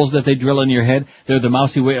the holes that they drill in your head. There are the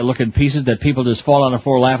mousy-looking pieces that people just fall on the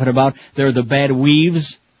floor laughing about. There are the bad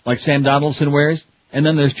weaves, like Sam Donaldson wears. And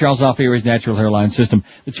then there's Charles Alfieri's natural hairline system.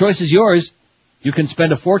 The choice is yours. You can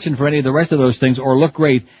spend a fortune for any of the rest of those things or look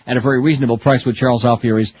great at a very reasonable price with Charles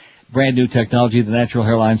Alfieri's brand new technology, the natural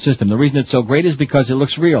hairline system. The reason it's so great is because it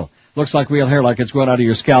looks real. Looks like real hair, like it's grown out of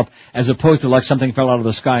your scalp, as opposed to like something fell out of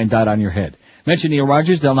the sky and died on your head. Mention Neil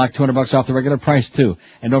Rogers, they'll knock $200 off the regular price too.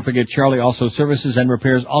 And don't forget Charlie also services and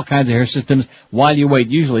repairs all kinds of hair systems while you wait.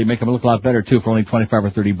 Usually make them look a lot better too for only $25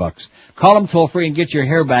 or $30. Call them toll free and get your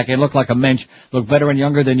hair back and look like a mensch, look better and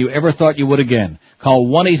younger than you ever thought you would again. Call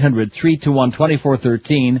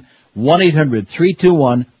 1-800-321-2413,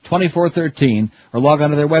 1-800-321-2413, or log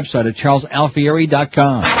on to their website at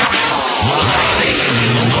charlesalfieri.com.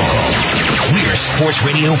 We're Sports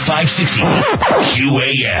Radio 560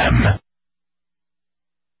 QAM.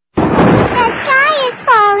 The sky is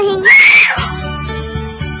falling.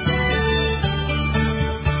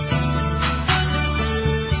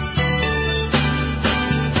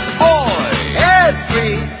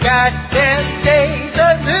 Every goddamn day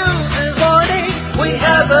the news is warning we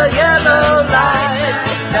have a yellow light.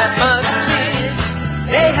 That must mean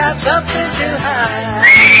they have something to hide.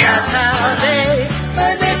 That's how they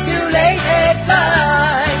manipulate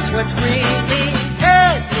headlines when screaming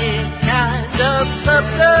any kind of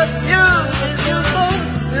subterfuge is useful,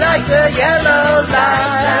 like a yellow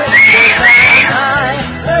light.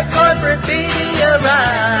 The corporate media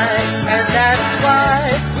right, and that's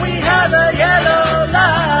why we have a yellow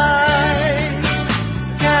light.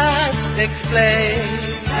 Can't explain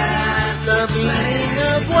the meaning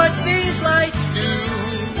of what these lights do.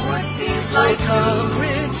 Like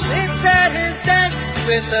Coleridge sits at his desk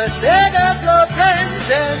with a set of blow pens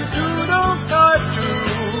and Doodles cartoons.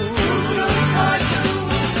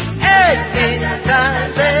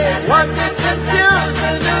 Anytime they want to confuse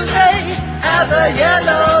the news, they have a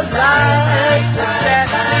yellow light.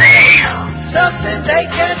 Exactly something they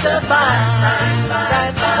can't define.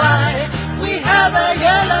 That's why we have a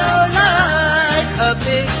yellow light, a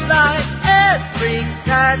big light every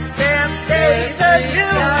goddamn day. The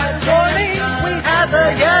news morning we have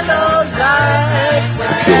a yellow light.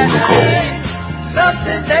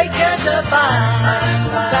 Something they can't define.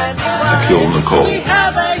 That's why we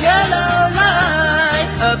have a yellow light,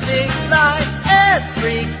 a big light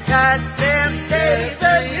every goddamn day.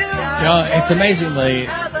 The news. You know, it's amazingly,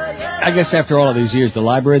 I guess after all of these years, the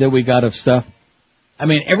library that we got of stuff, I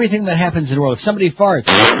mean, everything that happens in the world, if somebody farts,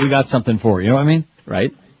 we got something for it, you know what I mean?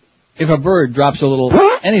 Right. If a bird drops a little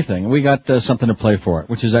anything, we got something to play for it,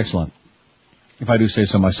 which is excellent. If I do say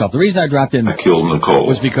so myself. The reason I dropped in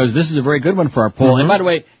was because this is a very good one for our poll. And by the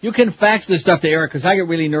way, you can fax this stuff to Eric, because I get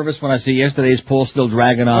really nervous when I see yesterday's poll still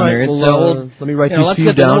dragging on there. It's let me write these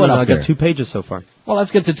few down, and I've got 2 pages so far. Well, let's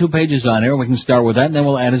get the 2 pages on there. We can start with that, and then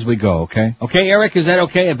we'll add as we go, okay? Okay, Eric, is that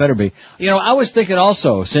okay? It better be. You know, I was thinking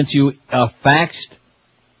also, since you faxed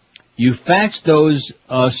those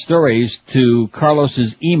stories to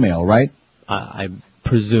Carlos's email, right? I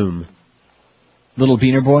presume. Little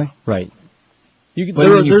Beaner Boy? Right.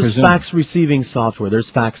 There's fax receiving software. There's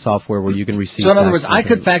fax software where you can receive. So in other words, I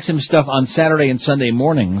could fax him stuff on Saturday and Sunday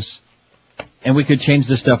mornings, and we could change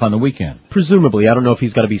the stuff on the weekend. Presumably. I don't know if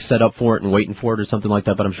he's got to be set up for it and waiting for it or something like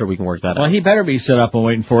that, but I'm sure we can work that out. Well, he better be set up and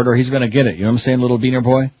waiting for it, or he's going to get it. You know what I'm saying, Little Beaner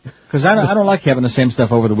Boy? Because I don't like having the same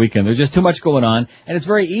stuff over the weekend. There's just too much going on, and it's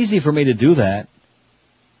very easy for me to do that.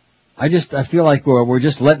 I feel like we're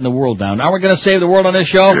just letting the world down. Now we're going to save the world on this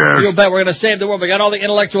show. Yeah. You bet we're going to save the world. We got all the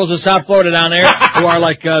intellectuals of South Florida down there who are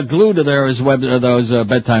like glued to those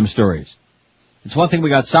bedtime stories. It's one thing we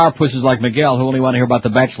got sourpusses like Miguel who only want to hear about the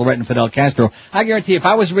Bachelorette and Fidel Castro. I guarantee if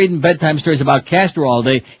I was reading bedtime stories about Castro all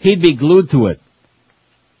day, he'd be glued to it.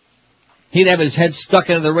 He'd have his head stuck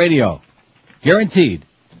into the radio. Guaranteed.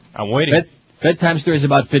 I'm waiting. Bedtime stories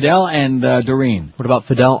about Fidel and Doreen. What about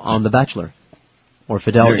Fidel on The Bachelor? Or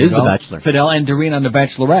Fidel is The Bachelor. Fidel and Doreen on The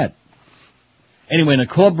Bachelorette. Anyway,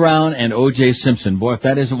 Nicole Brown and O.J. Simpson. Boy, if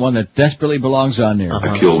that isn't one that desperately belongs on there.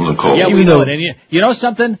 I killed Nicole. Yeah, we know it. And you know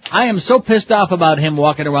something? I am so pissed off about him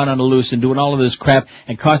walking around on the loose and doing all of this crap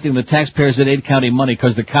and costing the taxpayers in Dade County money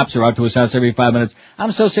because the cops are out to his house every 5 minutes.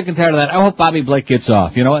 I'm so sick and tired of that. I hope Bobby Blake gets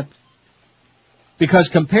off. You know what? Because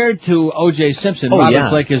compared to O.J. Simpson, Robert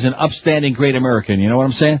Blake is an upstanding great American. You know what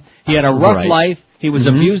I'm saying? He had a rough life. He was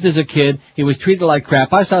abused as a kid. He was treated like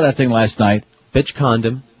crap. I saw that thing last night. Bitch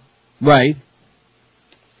condom. Right.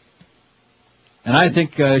 And I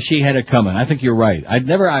think she had it coming. I think you're right.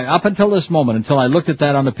 Up until this moment, until I looked at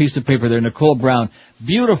that on the piece of paper there, Nicole Brown,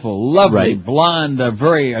 beautiful, lovely, blonde,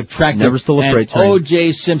 very attractive. Never stole a freight train.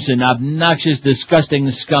 O.J. Simpson, obnoxious, disgusting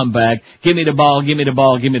scumbag. Give me the ball, give me the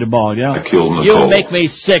ball, give me the ball. You know? I killed Nicole. You make me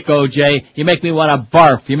sick, O.J. You make me want to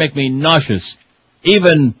barf. You make me nauseous.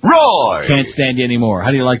 Even Roy can't stand you anymore. How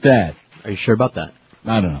do you like that? Are you sure about that?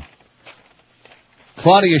 I don't know.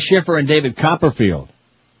 Claudia Schiffer and David Copperfield.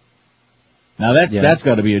 Now that's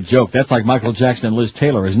got to be a joke. That's like Michael Jackson and Liz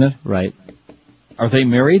Taylor, isn't it? Right. Are they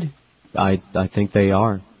married? I think they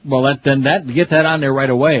are. Well, get that on there right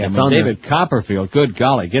away. It's David Copperfield, good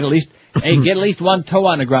golly, get at least one toe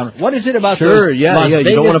on the ground. What is it about Las Vegas?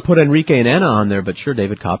 You don't want to put Enrique and Anna on there, but sure,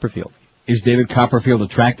 David Copperfield. Is David Copperfield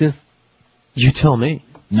attractive? You tell me.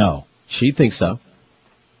 No. She thinks so.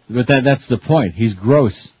 But that's the point. He's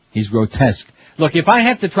gross. He's grotesque. Look, if I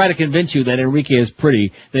have to try to convince you that Enrique is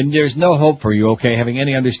pretty, then there's no hope for you, okay, having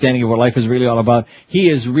any understanding of what life is really all about. He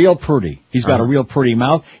is real pretty. He's got a real pretty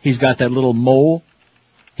mouth. He's got that little mole.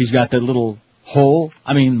 He's got that little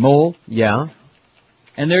mole. Yeah.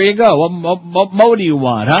 And there you go. What mo do you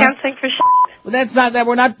want, huh? Can't sing for shit. Well, that's not that.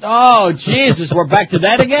 We're not. Oh, Jesus, we're back to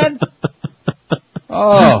that again?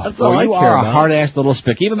 Oh, that's all I you care are about. A hard-ass little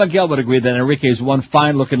spick. Even Miguel would agree that Enrique is one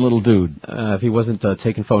fine-looking little dude. If he wasn't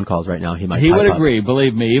taking phone calls right now, he might. He would agree,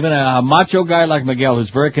 believe me. Even a macho guy like Miguel, who's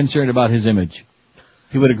very concerned about his image,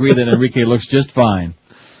 he would agree that Enrique looks just fine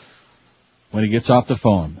when he gets off the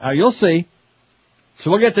phone. You'll see.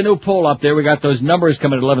 So we'll get the new poll up there. We got those numbers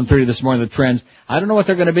coming at 11:30 this morning, the trends. I don't know what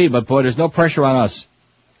they're going to be, but boy, there's no pressure on us.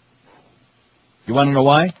 You want to know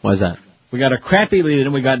why? Why is that? We got a crappy lead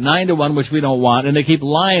and we got 9-1, which we don't want, and they keep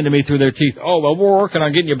lying to me through their teeth. Oh, well, we're working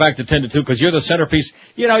on getting you back to 10-2 because you're the centerpiece.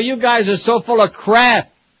 You know, you guys are so full of crap.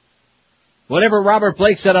 Whatever Robert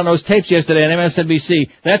Blake said on those tapes yesterday on MSNBC,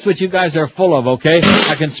 that's what you guys are full of, okay?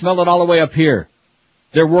 I can smell it all the way up here.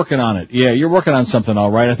 They're working on it. Yeah, you're working on something,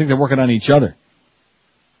 all right. I think they're working on each other.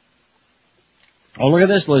 Oh, look at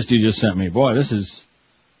this list you just sent me. Boy, this is...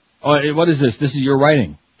 Oh, what is this? This is your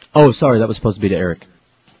writing. Oh, sorry, that was supposed to be to Eric.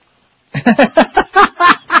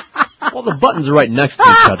 Well, the buttons are right next to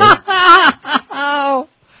each other.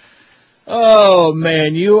 Oh,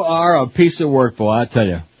 man, you are a piece of work, boy, I tell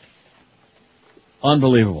you.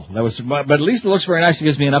 Unbelievable. But at least it looks very nice. It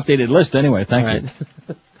gives me an updated list anyway. Thank you.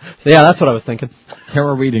 So, yeah, that's what I was thinking.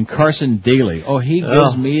 Tara Reid and Carson Daly. Oh, he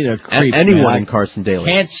gives me the creeps. Anyone in Carson Daly.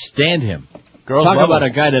 Can't stand him. Girls Talk love about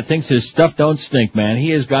him. a guy that thinks his stuff don't stink, man.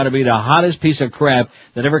 He has got to be the hottest piece of crap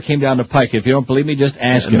that ever came down the pike. If you don't believe me, just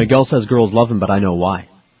ask him. Miguel says girls love him, but I know why.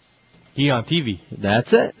 He on TV.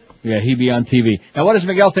 That's it. Yeah, he be on TV. Now, what does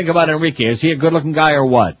Miguel think about Enrique? Is he a good-looking guy or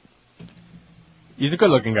what? He's a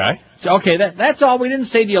good-looking guy. So, okay, that's all. We didn't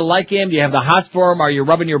say do you like him, do you have the hots for him, are you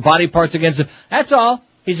rubbing your body parts against him? That's all.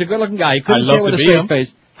 He's a good-looking guy. He couldn't say it with a straight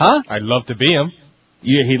face. Huh? I'd love to be him.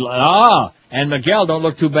 Yeah, and Miguel don't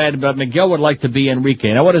look too bad, but Miguel would like to be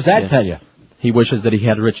Enrique. Now, what does that tell you? He wishes that he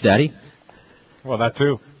had a rich daddy? Well, that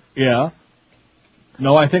too. Yeah.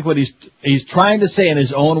 No, I think what he's trying to say in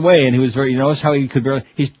his own way, and he was very, you notice how he could barely,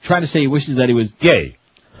 he's trying to say he wishes that he was gay.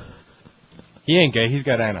 He ain't gay, he's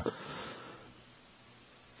got Anna.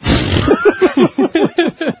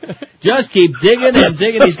 Just keep digging and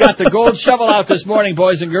digging. He's got the gold shovel out this morning,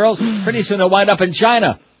 boys and girls. Pretty soon he'll wind up in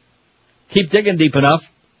China. Keep digging deep enough.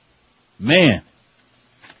 Man,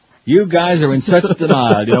 you guys are in such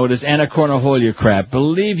denial, you know, with this Anna Kournikova crap.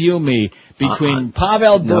 Believe you me, between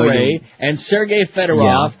Pavel Bure and Sergei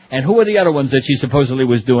Fedorov, and who were the other ones that she supposedly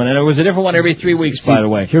was doing? And it was a different one every 3 weeks, by the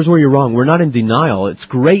way. Here's where you're wrong. We're not in denial. It's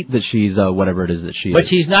great that she's whatever it is that she is. But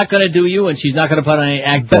she's not going to do you, and she's not going to put on any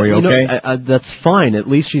act for you, okay? That's fine. At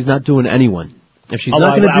least she's not doing anyone. If she's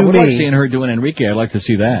not going to do I would me... like seeing her doing Enrique. I'd like to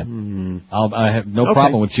see that. I have no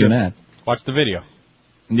problem with seeing that. Watch the video.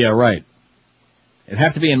 Yeah, right. It'd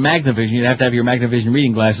have to be in Magnavision. You'd have to have your Magnavision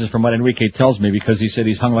reading glasses from what Enrique tells me, because he said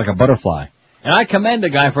he's hung like a butterfly. And I commend the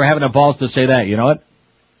guy for having the balls to say that, you know what?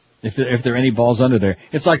 If there are any balls under there.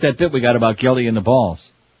 It's like that bit we got about Geldy and the balls.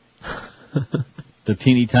 The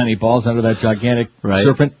teeny tiny balls under that gigantic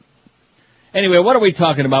serpent. Anyway, what are we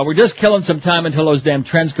talking about? We're just killing some time until those damn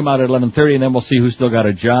trends come out at 11:30, and then we'll see who's still got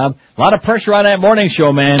a job. A lot of pressure on that morning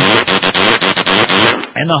show, man.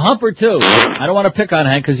 And the humper, too. I don't want to pick on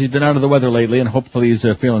Hank because he's been under the weather lately, and hopefully he's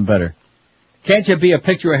feeling better. Can't you be a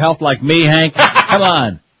picture of health like me, Hank? Come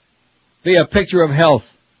on. Be a picture of health,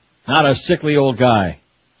 not a sickly old guy.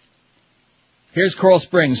 Here's Coral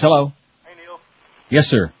Springs. Hello. Hey, Neil. Yes,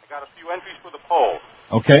 sir. I got a few entries for the poll.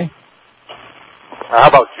 Okay. How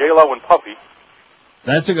about J-Lo and Puffy?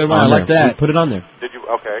 That's a good one. I like that. Put it on there. Did you?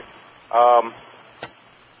 Okay.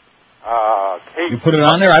 Kate. You put it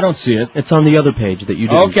on there? I don't see it. It's on the other page that you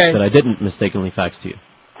didn't, Okay. that I didn't mistakenly fax to you.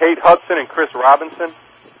 Kate Hudson and Chris Robinson.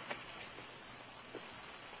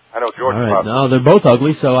 I know George. All right. Robinson. No, they're both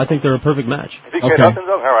ugly, so I think they're a perfect match. You think Kate Hudson's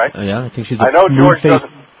ugly? All right. Yeah, I think she's. I know George moon-faced.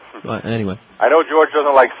 doesn't. Anyway. I know George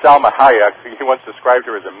doesn't like Salma Hayek. He once described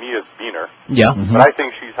her as a Mia's Beaner. Yeah. Mm-hmm. But I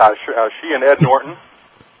think she's hot. She and Ed Norton.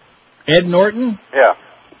 Ed Norton? Yeah.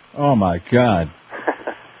 Oh, my God.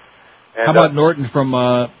 And, how about Norton from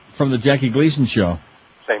the Jackie Gleason show?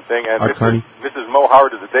 Same thing. And Art Carney. Mrs. Mo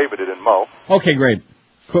Howard is a David in Mo. Okay, great.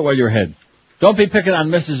 Quit while you're ahead. Don't be picking on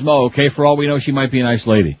Mrs. Mo, okay? For all we know, she might be a nice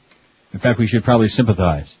lady. In fact, we should probably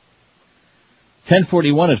sympathize.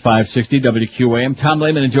 1041 at 560 WQAM. Tom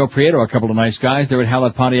Lehman and Joe Prieto are a couple of nice guys. They're at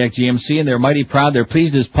Hallett Pontiac GMC, and they're mighty proud. They're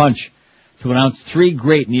pleased as punch to announce 3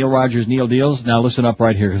 great Neil Rogers Neil deals. Now listen up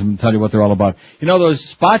right here, because I'm going to tell you what they're all about. You know those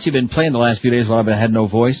spots you've been playing the last few days while I've had no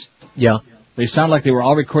voice? Yeah. They sound like they were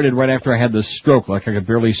all recorded right after I had the stroke, like I could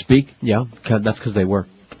barely speak. Yeah, that's because they were.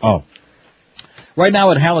 Oh. Right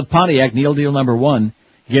now at Hallett Pontiac, Neil deal number 1,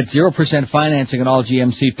 get 0% financing on all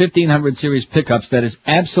GMC 1500 series pickups. That is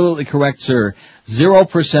absolutely correct, sir.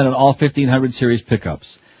 0% on all 1500 series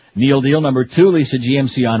pickups. Neil deal number 2, lease a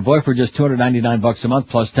GMC Envoy for just $299 a month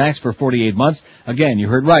plus tax for 48 months. Again, you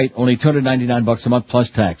heard right, only $299 a month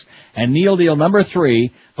plus tax. And Neil deal number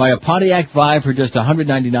 3, buy a Pontiac Vibe for just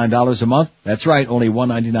 $199 a month. That's right, only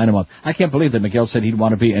 $199 a month. I can't believe that Miguel said he'd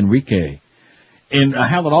want to be Enrique. And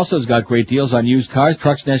Hallett also has got great deals on used cars,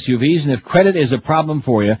 trucks, and SUVs. And if credit is a problem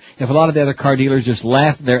for you, if a lot of the other car dealers just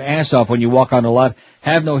laugh their ass off when you walk on the lot,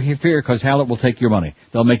 have no fear, because Hallett will take your money.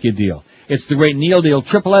 They'll make you a deal. It's the great Neil deal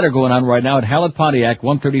triple header going on right now at Hallett Pontiac,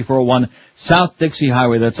 13401 South Dixie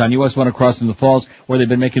Highway. That's on US 1 across from the Falls, where they've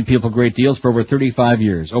been making people great deals for over 35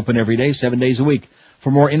 years. Open every day, 7 days a week.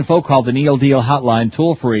 For more info, call the Neil Deal hotline,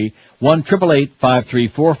 toll free,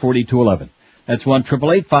 1-888-534-4211. That's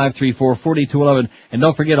 1-888-534-4211. And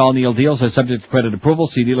don't forget, all Neil deals are subject to credit approval.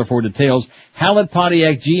 See dealer for details. Hallett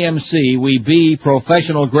Pontiac GMC, we be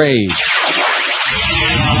professional grade.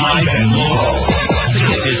 Live and local.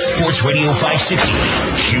 This is Sports Radio 560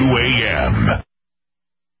 QAM.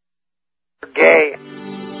 Gay.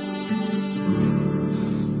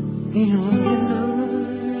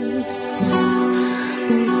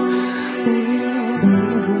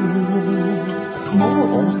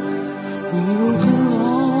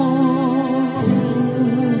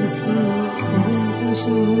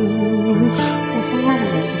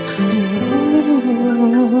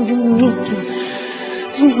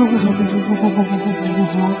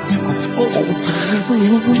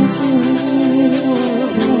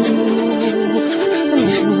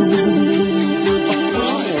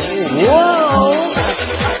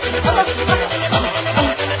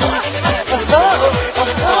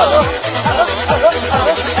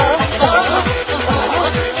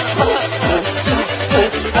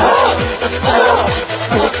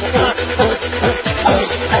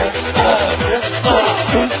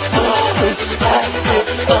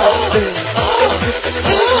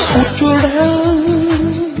 Put your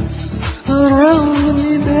hands around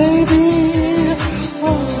me, baby.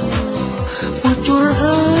 Oh, put your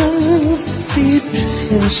hands deep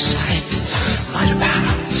inside my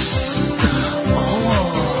pants. Oh,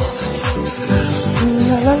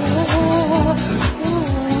 la la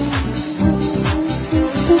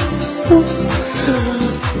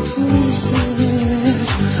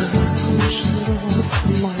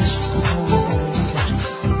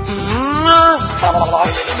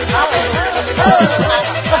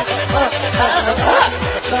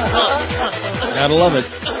Gotta love it.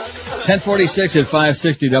 1046 at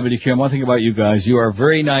 560 WQAM. One thing about you guys, you are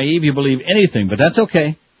very naive. You believe anything, but that's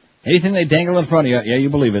okay. Anything they dangle in front of you, yeah, you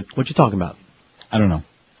believe it. What you talking about? I don't know.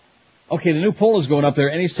 Okay, the new poll is going up there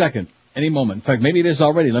any second, any moment. In fact, maybe it is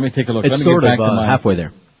already. Let me take a look. It's Let me sort get back of to my... halfway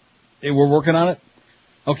there. Hey, we're working on it?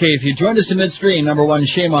 Okay, if you joined us in midstream, number one,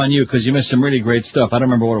 shame on you, because you missed some really great stuff. I don't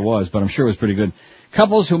remember what it was, but I'm sure it was pretty good.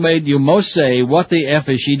 Couples who made you most say, what the F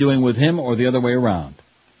is she doing with him, or the other way around?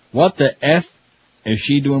 What the F is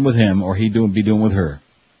she doing with him, or he be doing with her?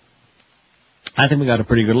 I think we got a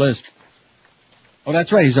pretty good list. Oh,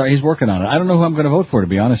 that's right. He's working on it. I don't know who I'm going to vote for, to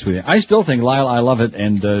be honest with you. I still think Lyle I Love It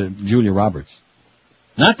and Julia Roberts.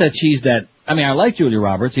 Not that she's that. I mean, I like Julia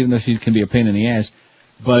Roberts, even though she can be a pain in the ass.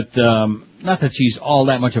 But not that she's all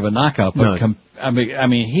that much of a knockout. But No. I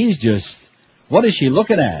mean, he's just. What is she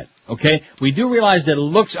looking at? Okay, we do realize that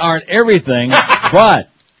looks aren't everything, but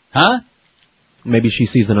Maybe she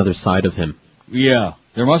sees another side of him. Yeah,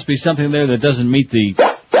 there must be something there that doesn't meet the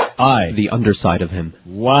eye. The underside of him.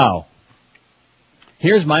 Wow.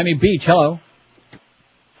 Here's Miami Beach. Hello.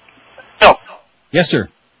 Hello. Yes, sir.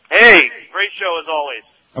 Hey, great show as always.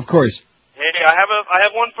 Of course. Hey, I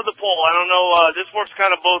have one for the poll. I don't know, this works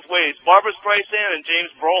kind of both ways. Barbara Streisand and James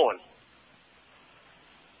Brolin.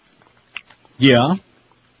 Yeah.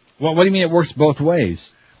 Well, what do you mean it works both ways?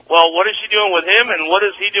 Well, what is she doing with him and what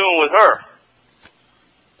is he doing with her?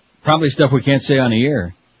 Probably stuff we can't say on the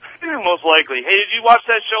air. Most likely. Hey, did you watch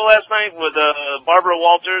that show last night with Barbara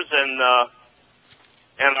Walters and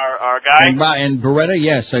our guy? And Beretta,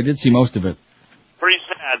 yes, I did see most of it. Pretty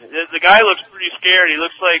sad. The guy looks pretty scared. He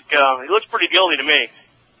looks like he looks pretty guilty to me.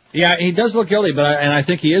 Yeah, he does look guilty, and I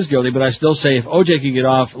think he is guilty. But I still say if OJ can get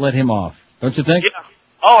off, let him off. Don't you think? Yeah.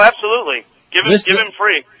 Oh, absolutely. Give him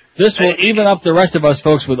free. This will even up the rest of us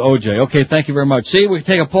folks with OJ. Okay, thank you very much. See, we can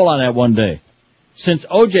take a poll on that one day. Since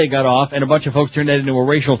OJ got off and a bunch of folks turned that into a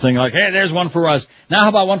racial thing, like, hey, there's one for us. Now how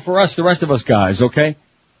about one for us, the rest of us guys, okay?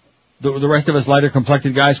 The rest of us lighter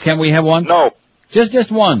complected guys, can we have one? No.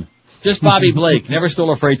 Just one. Just Bobby Blake, never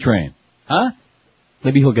stole a freight train. Huh?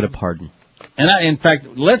 Maybe he'll get a pardon. And in fact,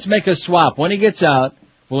 let's make a swap. When he gets out,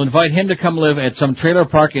 we'll invite him to come live at some trailer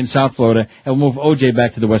park in South Florida and we'll move OJ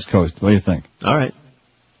back to the West Coast. What do you think? All right.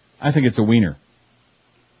 I think it's a wiener.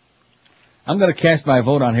 I'm going to cast my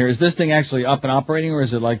vote on here. Is this thing actually up and operating, or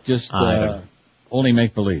is it like just only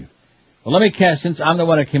make-believe? Well, let me cast, since I'm the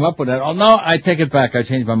one that came up with that. Oh, no, I take it back. I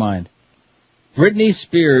changed my mind. Britney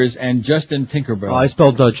Spears and Justin Tinkerbell. Oh, I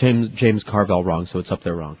spelled James Carvell wrong, so it's up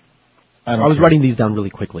there wrong. I was care. writing these down really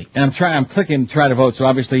quickly. And I'm clicking try to vote, so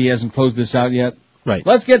obviously he hasn't closed this out yet. Right.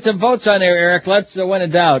 Let's get some votes on there, Eric. Let's, when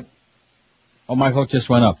in doubt. Oh, my vote just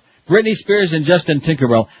went up. Britney Spears and Justin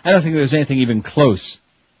Tinkerbell. I don't think there's anything even close.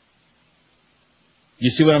 You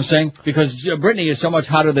see what I'm saying? Because Britney is so much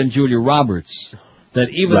hotter than Julia Roberts that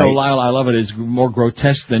even though Lyle I Love It is more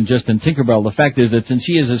grotesque than Justin Tinkerbell, the fact is that since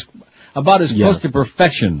she is about as close to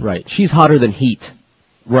perfection. Right. She's hotter than heat.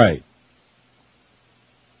 Right.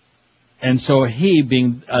 And so he,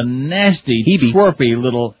 being a nasty, twerpy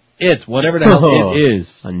little whatever the hell it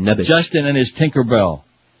is, Justin and his Tinkerbell,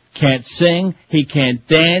 can't sing, he can't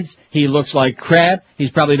dance, he looks like crap, he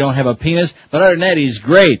probably don't have a penis, but other than that, he's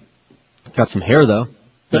great. Got some hair, though.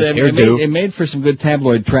 But nice it made for some good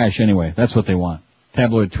tabloid trash anyway. That's what they want.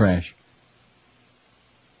 Tabloid trash.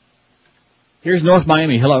 Here's North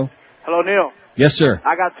Miami. Hello. Hello, Neil. Yes, sir.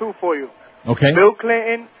 I got two for you. Okay. Bill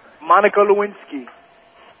Clinton, Monica Lewinsky.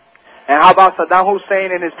 And how about Saddam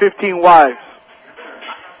Hussein and his 15 wives?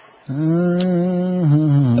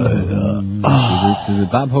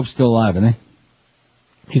 Bob Hope's still alive, isn't he?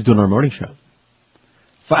 He's doing our morning show.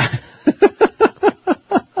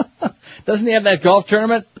 Doesn't he have that golf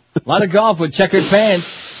tournament? A lot of golf with checkered pants.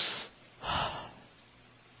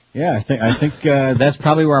 Yeah, I think that's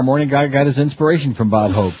probably where our morning guy got his inspiration from,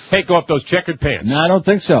 Bob Hope. Take off those checkered pants. No, I don't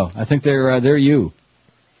think so. I think they're you.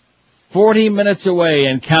 40 minutes away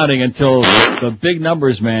and counting until the big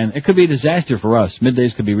numbers, man. It could be a disaster for us.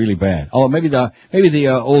 Middays could be really bad. Oh, maybe the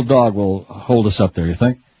old dog will hold us up there, you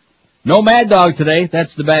think? No Mad Dog today.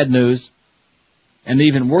 That's the bad news. And the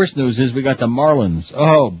even worse news is we got the Marlins.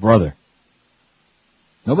 Oh, brother.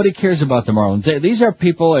 Nobody cares about the Marlins. These are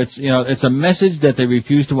people, it's a message that they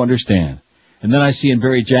refuse to understand. And then I see in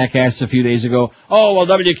Barry Jackass a few days ago, oh, well,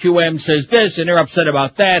 WQM says this, and they're upset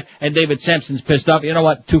about that, and David Sampson's pissed off. You know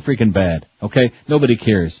what? Too freaking bad. Okay? Nobody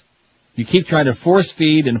cares. You keep trying to force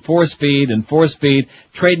feed,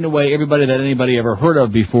 trading away everybody that anybody ever heard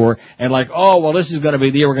of before, and like, oh, well, this is going to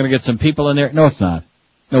be the year we're going to get some people in there. No, it's not.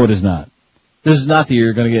 No, it is not. This is not the year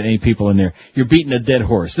you're going to get any people in there. You're beating a dead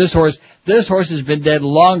horse. This horse has been dead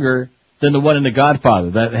longer than the one in The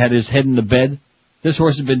Godfather that had his head in the bed. This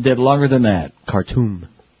horse has been dead longer than that. Khartoum.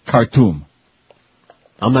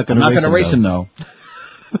 I'm not going to race him, though.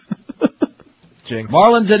 Jinx.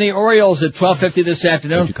 Marlins and the Orioles at 12:50 this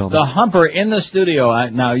afternoon. The Humper in the studio.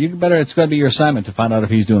 Now, it's going to be your assignment to find out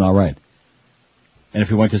if he's doing all right. And if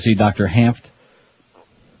he went to see Dr. Hanft.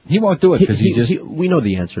 He won't do it because we know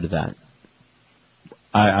the answer to that.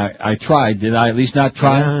 I tried. Did I at least not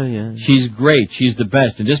try? Yeah. She's great. She's the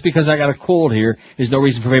best. And just because I got a cold here is no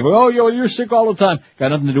reason for people, you're sick all the time. Got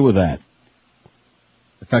nothing to do with that.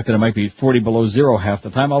 The fact that it might be 40 below zero half the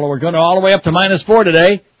time, although we're going all the way up to -4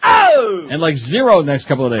 today. Oh! And like 0 next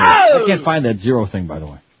couple of days. Oh! I can't find that 0 thing, by the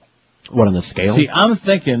way. What, on the scale? See, I'm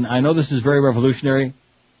thinking, I know this is very revolutionary,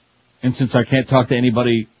 and since I can't talk to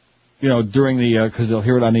anybody, during the, cause they'll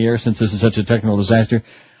hear it on the air since this is such a technical disaster,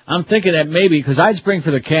 I'm thinking that maybe, cause I'd spring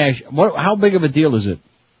for the cash, how big of a deal is it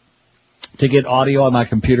to get audio on my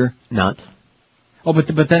computer? Not. Oh,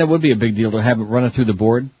 but then it would be a big deal to have it run it through the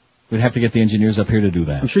board. We'd have to get the engineers up here to do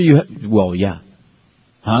that. I'm sure well, yeah.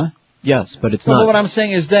 Huh? Yes, but it's not. Well, what I'm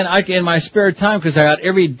saying is then in my spare time, because I got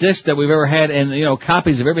every disc that we've ever had and,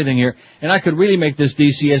 copies of everything here, and I could really make this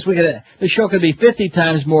DCS. The show could be 50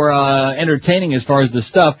 times more, entertaining as far as the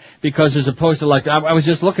stuff, because as opposed to I was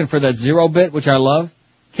just looking for that 0 bit, which I love.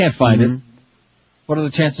 Can't find it. What are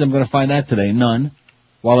the chances I'm going to find that today? None.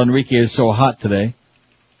 While Enrique is so hot today.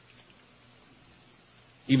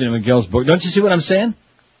 Even in Miguel's book. Don't you see what I'm saying?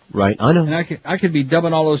 Right, I know. And I could be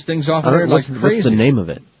dubbing all those things off of there like crazy. What's the name of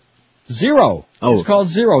it? 0. Oh. It's called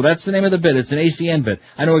 0. That's the name of the bit. It's an ACN bit.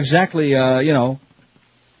 I know exactly,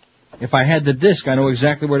 if I had the disc, I know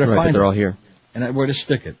exactly where to find it. They're all here. And where to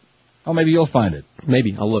stick it. Oh, maybe you'll find it.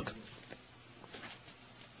 Maybe. I'll look.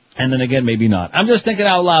 And then again, maybe not. I'm just thinking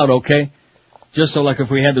out loud, okay? Just so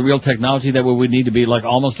if we had the real technology that we would need to be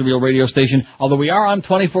almost a real radio station. Although we are on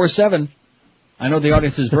 24/7. I know the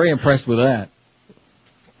audience is very impressed with that.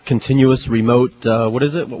 Continuous remote, what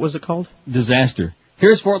is it? What was it called? Disaster.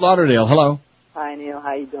 Here's Fort Lauderdale. Hello. Hi, Neil.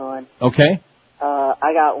 How you doing? Okay.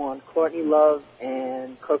 I got one. Courtney Love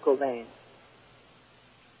and Kurt Cobain.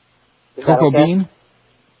 Kurt Cobain?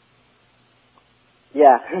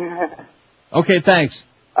 Yeah. Okay, thanks.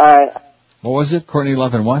 All right. What was it? Courtney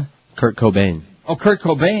Love and what? Kurt Cobain. Oh, Kurt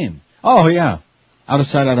Cobain. Oh, yeah. Out of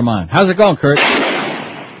sight, out of mind. How's it going, Kurt?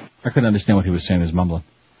 I couldn't understand what he was saying. He was mumbling.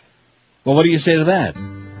 Well, what do you say to that?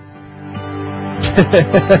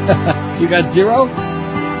 You got 0?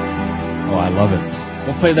 Oh, I love it.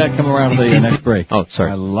 We'll play that come around the next break. Oh,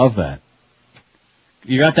 sorry. I love that.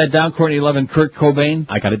 You got that down, Courtney Love and Kurt Cobain?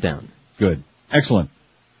 I got it down. Good. Excellent.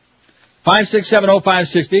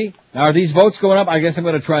 5670560. Now, are these votes going up? I guess I'm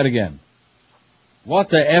going to try it again. What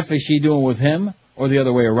the F is she doing with him? Or the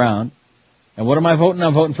other way around? And what am I voting?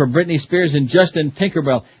 I'm voting for Britney Spears and Justin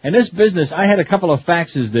Tinkerbell. And this business, I had a couple of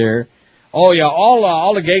faxes there. Oh yeah,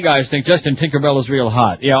 all the gay guys think Justin Tinkerbell is real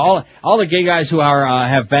hot. Yeah, all the gay guys who are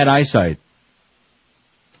have bad eyesight.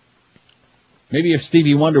 Maybe if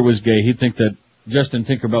Stevie Wonder was gay, he'd think that Justin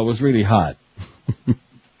Tinkerbell was really hot.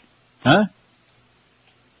 Huh?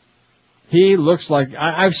 He looks like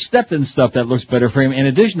I've stepped in stuff that looks better for him. In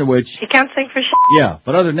addition to which, He can't sing for shit. yeah.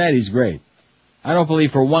 But other than that, he's great. I don't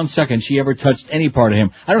believe for 1 second she ever touched any part of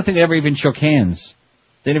him. I don't think they ever even shook hands.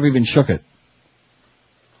 They never even shook it.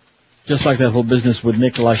 Just like that whole business with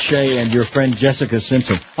Nick Lachey and your friend Jessica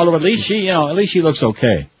Simpson. Although at least she looks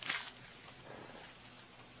okay.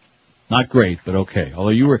 Not great, but okay. Although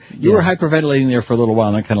you were hyperventilating there for a little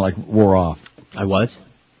while and that kind of wore off. I was?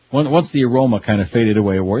 Once the aroma kind of faded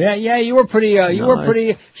away, you were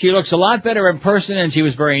pretty, she looks a lot better in person and she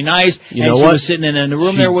was very nice. You know what? She what? was sitting in the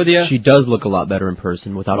room there with you. She does look a lot better in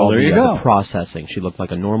person without all the processing. She looked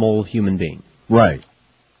like a normal human being. Right.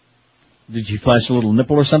 Did she flash a little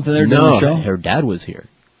nipple or something there during the show? No, her dad was here.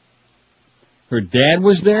 Her dad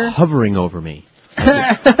was there? Hovering over me.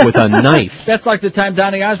 With a knife. That's like the time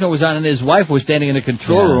Donny Osmond was on and his wife was standing in the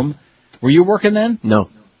control room. Were you working then? No.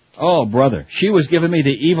 Oh, brother. She was giving me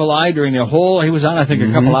the evil eye during the whole, he was on, I think,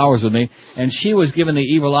 a couple hours with me, and she was giving the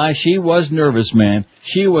evil eye. She was nervous, man.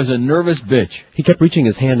 She was a nervous bitch. He kept reaching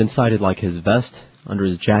his hand inside his vest, under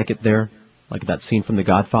his jacket there, like that scene from The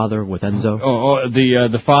Godfather with Enzo. Oh,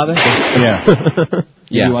 the father? Yeah.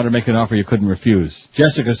 Yeah. You wanted to make an offer you couldn't refuse.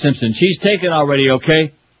 Jessica Simpson, she's taken already,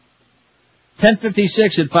 okay?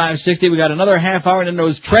 10:56 at 560. We got another half hour, and then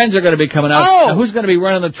those trends are going to be coming out. Oh! Now, who's going to be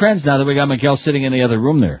running the trends now that we got Miguel sitting in the other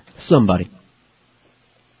room there? Somebody.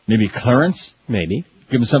 Maybe Clarence? Maybe.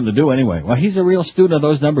 Give him something to do anyway. Well, he's a real student of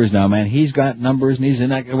those numbers now, man. He's got numbers, and he's in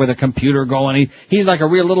that with a computer going. He's like a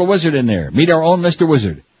real little wizard in there. Meet our own Mr.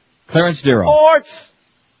 Wizard. Clarence Darrow. Sports!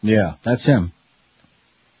 Yeah, that's him.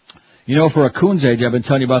 You know, for a coon's age, I've been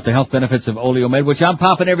telling you about the health benefits of Oleomed, which I'm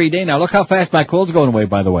popping every day now. Look how fast my cold's going away,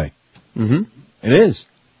 by the way. Mm-hmm. It is.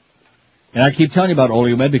 And I keep telling you about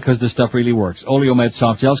Oleomed because this stuff really works. Oleomed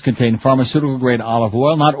soft gels contain pharmaceutical-grade olive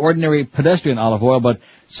oil, not ordinary pedestrian olive oil, but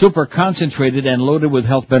super concentrated and loaded with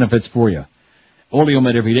health benefits for you.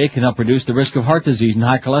 Oleomed every day can help reduce the risk of heart disease and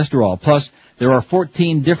high cholesterol. Plus, there are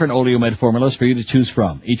 14 different Oleomed formulas for you to choose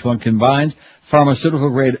from. Each one combines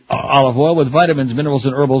pharmaceutical-grade olive oil with vitamins, minerals,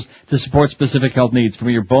 and herbals to support specific health needs, from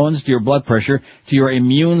your bones to your blood pressure to your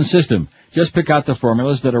immune system. Just pick out the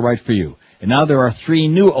formulas that are right for you. And now there are 3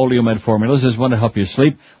 new Oleomed formulas. There's one to help you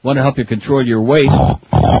sleep, one to help you control your weight,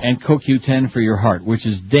 and CoQ10 for your heart, which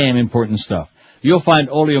is damn important stuff. You'll find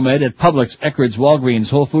Oleomed at Publix, Eckerd's, Walgreens,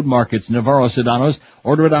 Whole Food Markets, Navarro, Sedano's.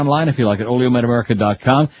 Order it online if you like at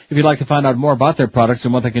oleomedamerica.com. If you'd like to find out more about their products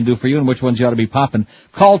and what they can do for you and which ones you ought to be popping,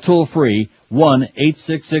 call toll-free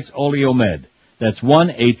 1-866-OLEOMED. That's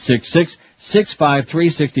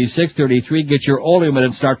 1-866-653-6633. Get your Oleomed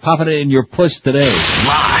and start popping it in your puss today.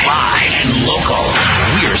 Live and local.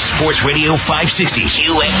 We're Sports Radio 560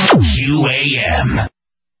 QAM.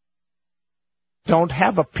 Don't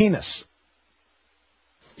have a penis.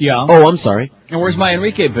 Yeah. Oh, I'm sorry. And where's my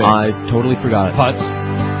Enrique bit? I totally forgot it. Putz.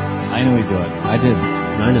 I knew he'd do it. I did.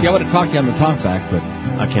 I know. See, I would have talked to you on the talkback, but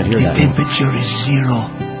I can't hear that. The temperature is 0.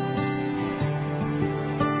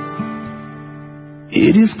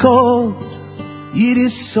 It is cold. It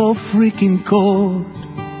is so freaking cold.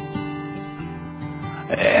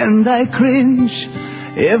 And I cringe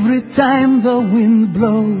every time the wind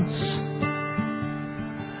blows.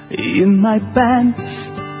 In my pants,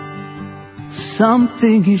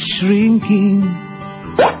 something is shrinking.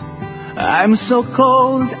 I'm so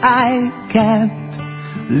cold I can't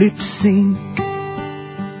lip sync.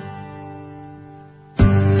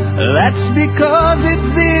 That's because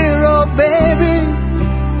it's 0, baby.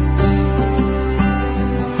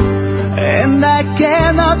 And I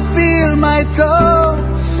cannot feel my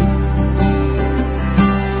toes.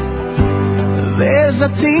 There's a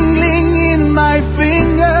tingling in my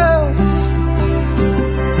fingers,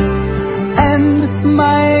 and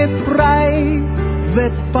my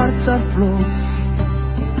private parts are froze.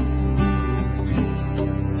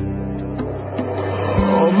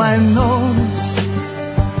 Oh, my nose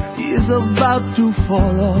is about to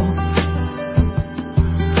fall off.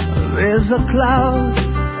 There's a cloud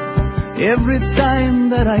every time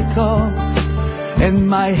that I cough, and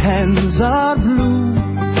my hands are blue.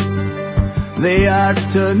 They are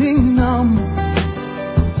turning numb.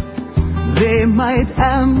 They might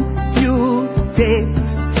amputate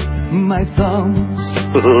my thumbs.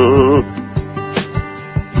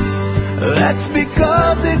 That's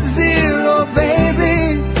because it's 0,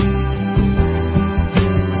 baby.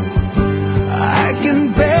 I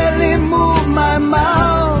can barely move my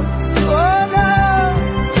mouth. Oh no,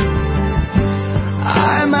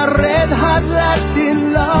 I'm a red-hot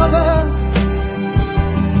Latin lover.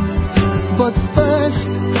 But first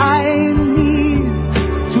I need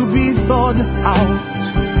to be thawed out.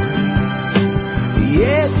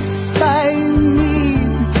 Yes, I need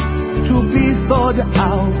to be thawed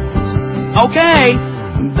out. Okay.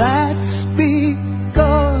 That's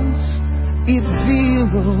because it's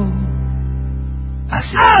 0. I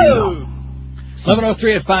said 0.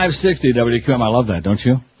 11:03 at 560 WQM. I love that, don't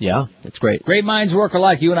you? Yeah, it's great. Great minds work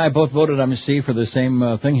alike. You and I both voted on C for the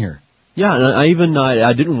same thing here. Yeah, and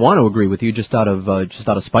I didn't want to agree with you just out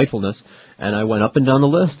of spitefulness, and I went up and down the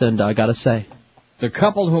list, and I gotta say, the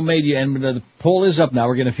couple who made you, and the poll is up now.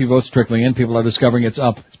 We're getting a few votes trickling in. People are discovering it's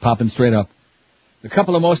up. It's popping straight up. The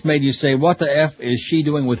couple who most made you say, "What the F is she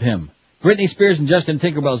doing with him?" Britney Spears and Justin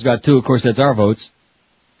Tinkerbell's got 2. Of course, that's our votes.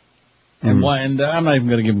 And I'm not even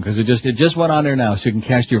going to give them because it just went on there now, so you can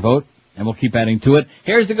cast your vote, and we'll keep adding to it.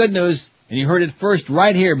 Here's the good news. And you heard it first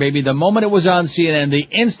right here, baby. The moment it was on CNN, the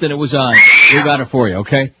instant it was on, we got it for you,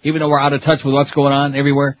 okay? Even though we're out of touch with what's going on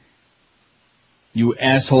everywhere. You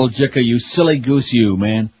asshole Jicka, you silly goose you,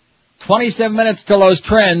 man. 27 minutes till those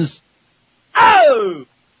trends. Oh!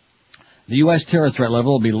 The U.S. terror threat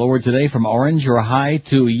level will be lowered today from orange or high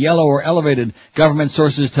to yellow or elevated. Government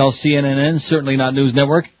sources tell CNN, certainly not News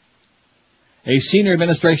Network. A senior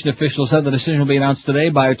administration official said the decision will be announced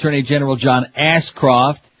today by Attorney General John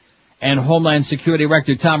Ashcroft and Homeland Security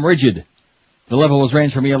Director Tom Ridgid. The level was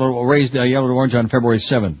raised to orange on February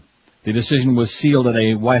 7th. The decision was sealed at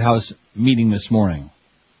a White House meeting this morning.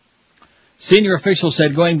 Senior officials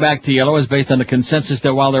said going back to yellow is based on the consensus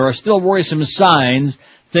that while there are still worrisome signs,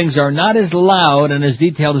 things are not as loud and as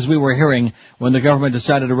detailed as we were hearing when the government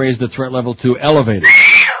decided to raise the threat level to elevated.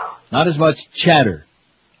 Not as much chatter.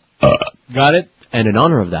 Got it? And in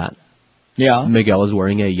honor of that, yeah, Miguel is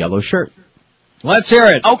wearing a yellow shirt. Let's hear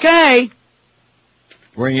it. Okay.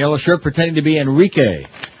 Wearing a yellow shirt pretending to be Enrique.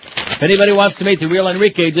 If anybody wants to meet the real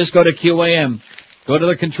Enrique, just go to QAM. Go to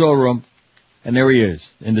the control room. And there he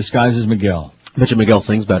is, in disguise as Miguel. I bet you Miguel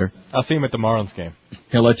sings better. I'll see him at the Marlins game.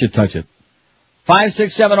 He'll let you touch it.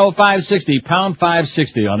 5670560, pound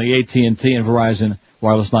 560 on the AT&T and Verizon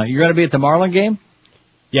wireless line. You're going to be at the Marlin game?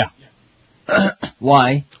 Yeah.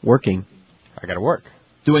 Why? Working. I gotta work.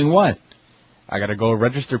 Doing what? I gotta go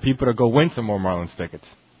register people to go win some more Marlins tickets.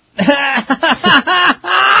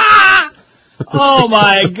 Oh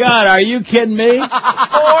my God, are you kidding me?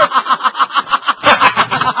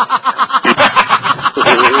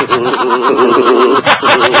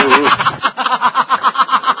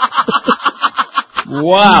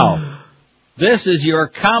 Wow. This is your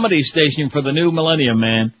comedy station for the new millennium,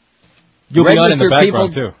 man. You'll be on in the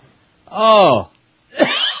background, people... too. Oh.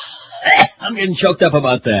 I'm getting choked up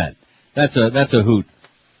about that. That's a hoot.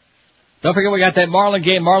 Don't forget we got that Marlin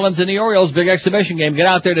game, Marlins and the Orioles, big exhibition game. Get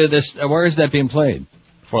out there to this, where is that being played?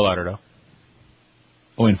 Fort Lauderdale.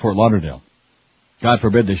 Oh, in Fort Lauderdale. God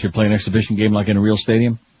forbid they should play an exhibition game like in a real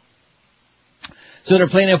stadium. So they're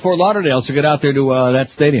playing in Fort Lauderdale, so get out there to, that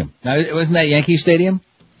stadium. Now, wasn't that Yankee Stadium?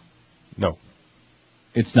 No.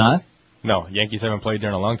 It's not? No, Yankees haven't played there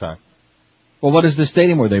in a long time. Well, what is the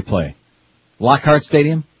stadium where they play? Lockhart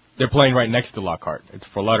Stadium? They're playing right next to Lockhart. It's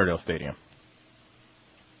Fort Lauderdale Stadium.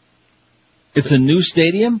 It's a new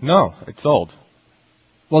stadium? No, it's old.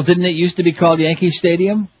 Well, didn't it used to be called Yankee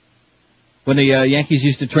Stadium? When the Yankees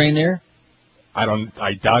used to train there? I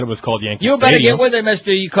doubt it was called Yankee You Stadium. better get with it,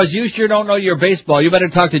 mister, because you sure don't know your baseball. You better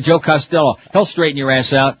talk to Joe Costello. He'll straighten your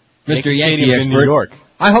ass out, Mr. Yankee expert. In New York.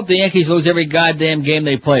 I hope the Yankees lose every goddamn game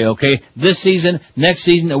they play, okay? This season, next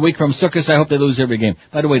season, a week from Sukkot, I hope they lose every game.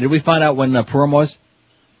 By the way, did we find out when Purim was?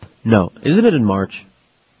 No. Isn't it in March?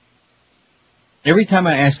 Every time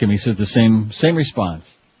I ask him, he says the same response.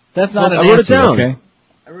 That's not an I wrote answer, it down. okay?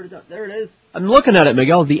 I wrote it down. There it is. I'm looking at it,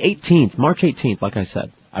 Miguel. The 18th, March 18th, like I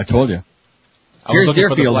said. I told you. Here's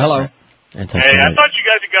Deerfield. Hello. Hey, I thought you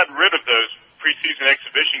guys had gotten rid of those preseason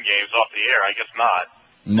exhibition games off the air. I guess not.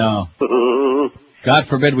 No. God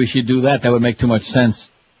forbid we should do that. That would make too much sense.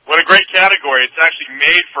 What a great category. It's actually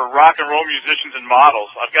made for rock and roll musicians and models.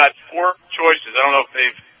 I've got 4 choices. I don't know if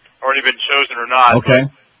they've already been chosen or not. Okay.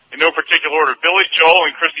 In no particular order. Billy Joel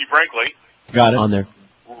and Christy Brinkley. Got it. On there.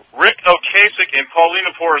 Rick Ocasek and Paulina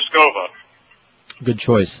Poroskova. Good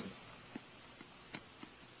choice.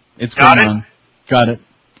 It's going on. Got it.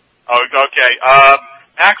 Oh, okay.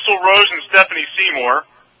 Axl Rose and Stephanie Seymour.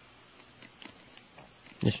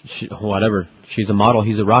 Whatever. She's a model.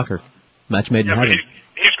 He's a rocker. Match made in heaven.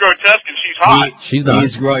 He's grotesque and she's hot. She's not.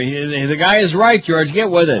 The guy is right, George. Get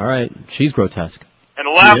with it. All right. She's grotesque. And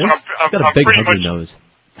the last one, She's got a big pretty much nose.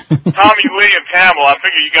 Tommy Lee and Pamela. I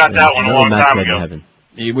figure you got that one a long time ago.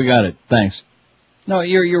 Yeah, we got it. Thanks. No,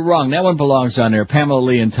 you're wrong. That one belongs on there. Pamela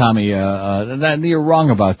Lee and Tommy. You're wrong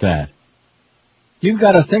about that. You've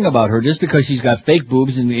got a thing about her just because she's got fake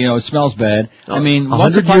boobs and, it smells bad. I mean,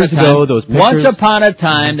 once upon a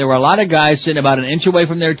time, there were a lot of guys sitting about an inch away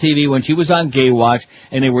from their TV when she was on Gay Watch,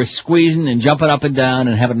 and they were squeezing and jumping up and down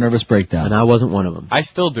and having a nervous breakdown. And I wasn't one of them. I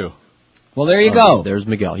still do. Well, there you go. There's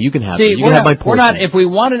Miguel. You can have it. You can have my portion. If we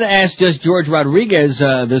wanted to ask just George Rodriguez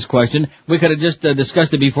this question, we could have just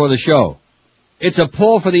discussed it before the show. It's a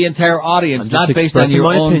poll for the entire audience, not based on your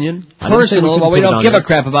own opinion. Personal. Well, we don't give a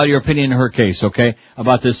crap about your opinion in her case, okay?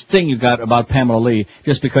 About this thing you got about Pamela Lee,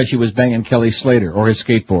 just because she was banging Kelly Slater or his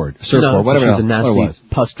skateboard, surfboard, whatever she's a nasty, it was.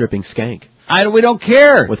 pus-dripping skank. We don't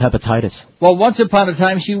care. With hepatitis. Well, once upon a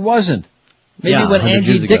time she wasn't. Maybe when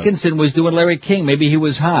Angie Dickinson was doing Larry King, maybe he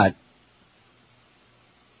was hot.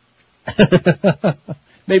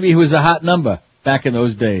 Maybe he was a hot number back in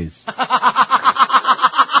those days.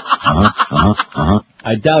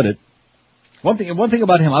 I doubt it. One thing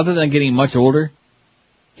about him, other than getting much older,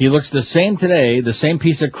 he looks the same today, the same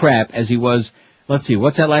piece of crap as he was. Let's see,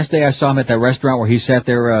 what's that last day I saw him at that restaurant where he sat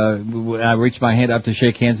there, I reached my hand up to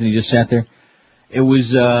shake hands and he just sat there? It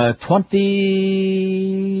was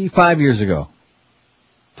 25 years ago.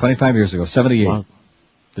 25 years ago, 78. Wow.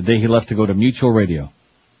 The day he left to go to Mutual Radio.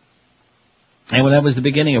 And that was the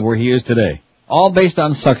beginning of where he is today. All based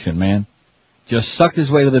on suction, man. Just sucked his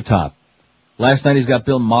way to the top. Last night he's got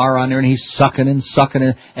Bill Maher on there and he's sucking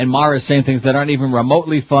and Maher is saying things that aren't even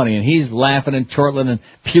remotely funny and he's laughing and chortling and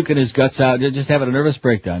puking his guts out, just having a nervous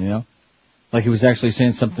breakdown, Like he was actually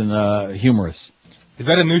saying something, humorous. Is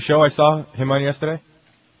that a new show I saw him on yesterday?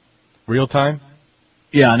 Real Time?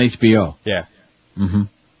 Yeah, on HBO. Yeah. Mm-hmm.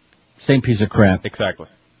 Same piece of crap. Exactly.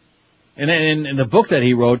 And in the book that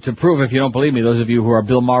he wrote, to prove if you don't believe me, those of you who are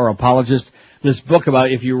Bill Maher apologists, this book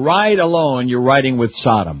about if you ride alone, you're riding with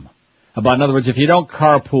Sodom. In other words, if you don't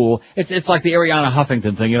carpool, it's like the Ariana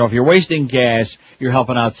Huffington thing. If you're wasting gas, you're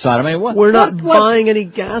helping out Sodom. I mean, we're not buying any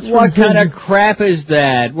gas. What kind of crap is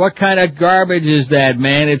that? What kind of garbage is that,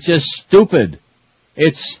 man? It's just stupid.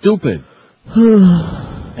 It's stupid.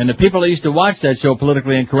 And the people that used to watch that show,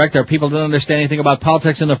 Politically Incorrect, are people that don't understand anything about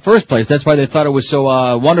politics in the first place. That's why they thought it was so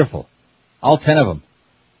wonderful. All 10 of them.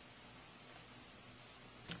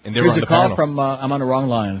 And here's a call from, I'm on the wrong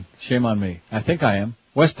line. Shame on me. I think I am.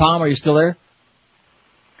 West Palm, are you still there?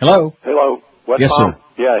 Hello? Hello. What, Yes, Tom? sir.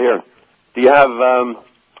 Yeah, here. Do you have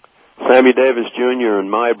Sammy Davis Jr. and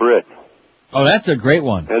My Brit? Oh, that's a great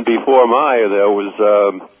one. And before there was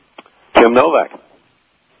Tim Novak.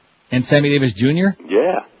 And Sammy Davis Jr.?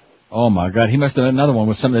 Yeah. Oh, my God. He must have had another one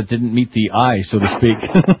with something that didn't meet the eye, so to speak.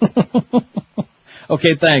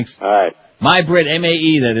 Okay, thanks. All right. My Brit,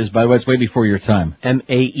 M-A-E, that is, by the way, it's way before your time.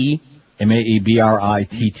 M-A-E?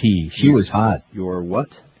 M-A-E-B-R-I-T-T. She was hot. Your what?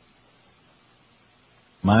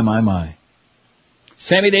 My.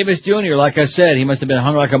 Sammy Davis Jr., like I said, he must have been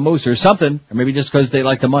hung like a moose or something, or maybe just because they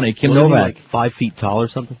like the money. Kim Wasn't he Novak. like 5 feet tall or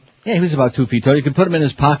something? Yeah, he was about 2 feet tall. You could put him in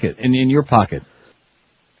his pocket, in your pocket.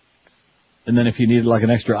 And then if you needed like an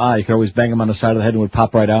extra eye, you could always bang him on the side of the head and it would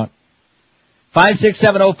pop right out.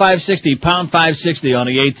 5670560, pound 560 on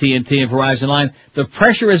the AT&T and Verizon line. The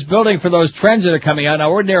pressure is building for those trends that are coming out.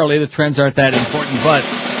 Now, ordinarily, the trends aren't that important, but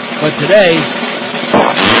today...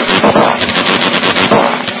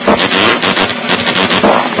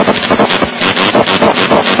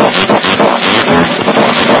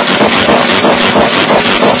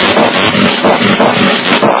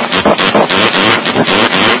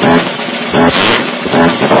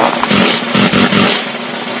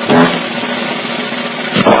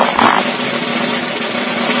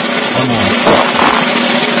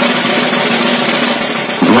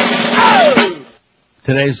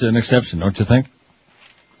 Today's an exception, don't you think?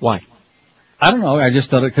 Why? I don't know. I just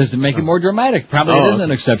thought it because to make it more dramatic. Probably it isn't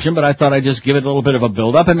an exception, but I thought I'd just give it a little bit of a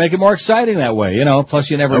build-up and make it more exciting that way. You know, plus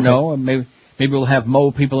you never know. Maybe we'll have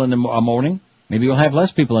more people in the morning. Maybe we'll have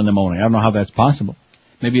less people in the morning. I don't know how that's possible.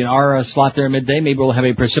 Maybe in our slot there midday, maybe we'll have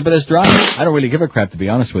a precipitous drop. I don't really give a crap, to be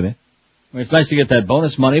honest with you. I mean, it's nice to get that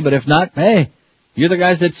bonus money, but if not, hey, you're the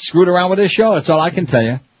guys that screwed around with this show. That's all I can tell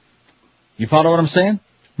you. You follow what I'm saying?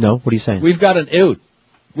 No, what are you saying? We've got an out.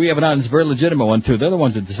 We have an out, and it's a very legitimate one, too. They're the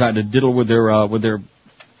ones that decided to diddle with their what do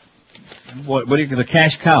you call the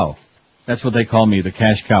cash cow? That's what they call me, the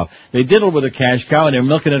cash cow. They diddle with the cash cow, and they're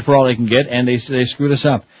milking it for all they can get, and they screwed us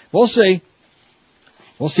up. We'll see.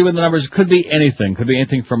 We'll see what the numbers could be. Anything could be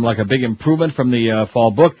anything from like a big improvement from the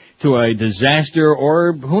fall book to a disaster,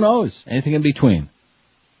 or who knows, anything in between.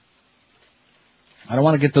 I don't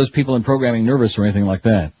want to get those people in programming nervous or anything like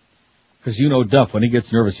that, because you know Duff, when he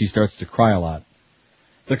gets nervous, he starts to cry a lot.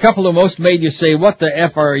 The couple who most made you say, "What the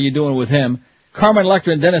F are you doing with him?" Carmen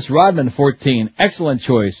Electra and Dennis Rodman, 14. Excellent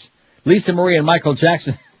choice. Lisa Marie and Michael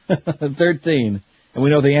Jackson, 13. And we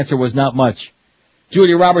know the answer was not much.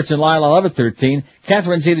 Julia Roberts and Lyle Lovett, 13.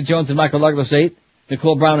 Catherine Zeta-Jones and Michael Douglas, 8.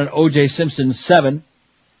 Nicole Brown and O.J. Simpson, 7.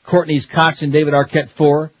 Courtney's Cox and David Arquette,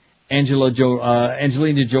 4.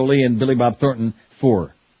 Angelina Jolie and Billy Bob Thornton,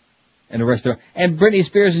 4. And the rest of and Britney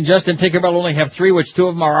Spears and Justin Tinkerbell only have 3, which 2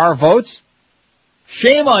 of them are our votes.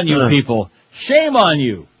 Shame on you, people. Shame on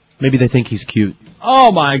you. Maybe they think he's cute.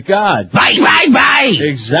 Oh, my God. Bye.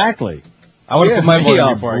 Exactly. I want to put my vote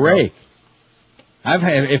in before break.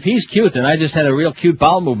 If he's cute, then I just had a real cute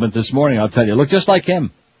bowel movement this morning, I'll tell you. Look just like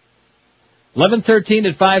him. 11:13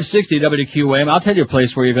 at 560 WQAM. I'll tell you a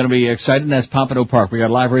place where you're going to be excited, and that's Pompano Park. We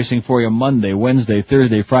got live racing for you Monday, Wednesday,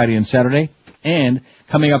 Thursday, Friday, and Saturday. And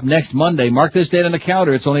coming up next Monday, mark this date on the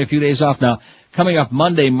calendar. It's only a few days off now. Coming up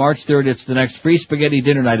Monday, March 3rd, it's the next free spaghetti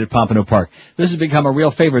dinner night at Pompano Park. This has become a real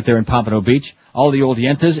favorite there in Pompano Beach. All the old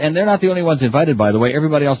Yentas, and they're not the only ones invited, by the way.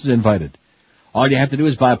 Everybody else is invited. All you have to do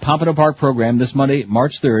is buy a Pompano Park program this Monday,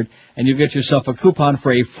 March 3rd, and you get yourself a coupon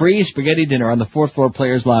for a free spaghetti dinner on the 4th floor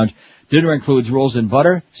Players Lounge. Dinner includes rolls and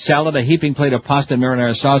butter, salad, a heaping plate of pasta and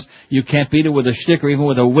marinara sauce. You can't beat it with a stick or even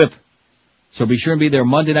with a whip. So be sure and be there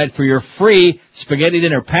Monday night for your free spaghetti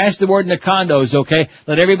dinner. Pass the word in the condos, okay?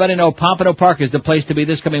 Let everybody know Pompano Park is the place to be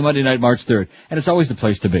this coming Monday night, March 3rd. And it's always the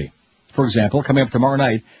place to be. For example, coming up tomorrow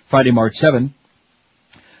night, Friday, March 7th,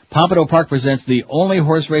 Pompano Park presents the only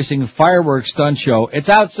horse racing fireworks stunt show. It's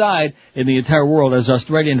outside in the entire world as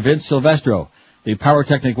Australian Vince Silvestro, the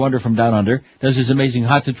pyrotechnic wonder from Down Under, does his amazing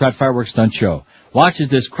hot-to-trot fireworks stunt show. Watch as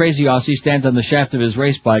this crazy Aussie stands on the shaft of his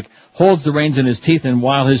race bike, holds the reins in his teeth, and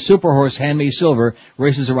while his super horse, Hand Me Silver,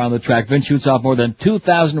 races around the track, Vince shoots off more than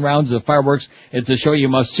 2,000 rounds of fireworks. It's a show you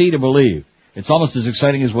must see to believe. It's almost as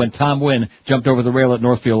exciting as when Tom Wynn jumped over the rail at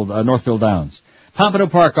Northfield Downs. Pompano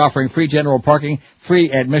Park offering free general parking,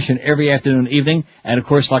 free admission every afternoon and evening, and of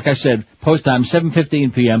course, like I said, post time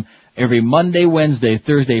 7:15 p.m. every Monday, Wednesday,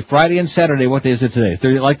 Thursday, Friday, and Saturday. What day is it today?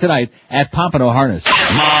 Thursday, like tonight, at Pompano Harness.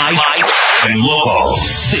 Live and local.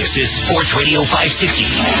 This is Sports Radio 560.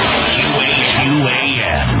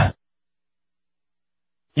 QAQAM.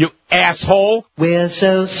 You asshole. We're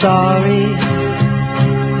so sorry,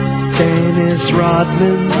 Dennis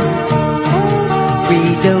Rodman.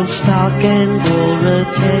 We don't stock Angora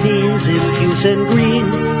teddies in puce and green.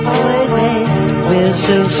 Oy vey, we're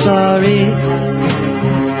so sorry.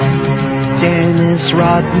 Dennis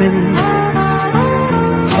Rodman.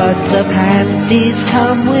 But the panties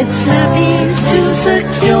come with snappies to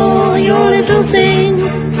secure your little thing.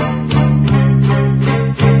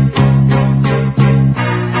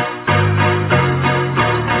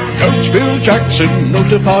 Phil Jackson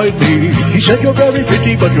notified me. He said you're very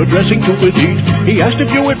pretty, but you're dressing too petite. He asked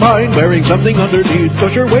if you would mind wearing something underneath,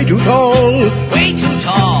 'cause you're way too tall. Way too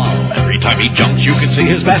tall. Every time he jumps, you can see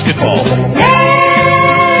his basketball.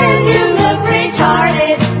 Man, you look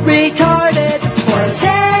retarded, retarded for a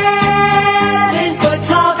 7-foot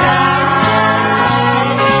tall guy.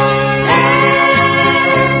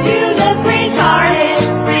 Man, you look retarded,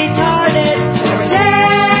 retarded for a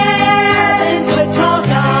 7-foot tall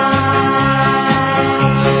guy.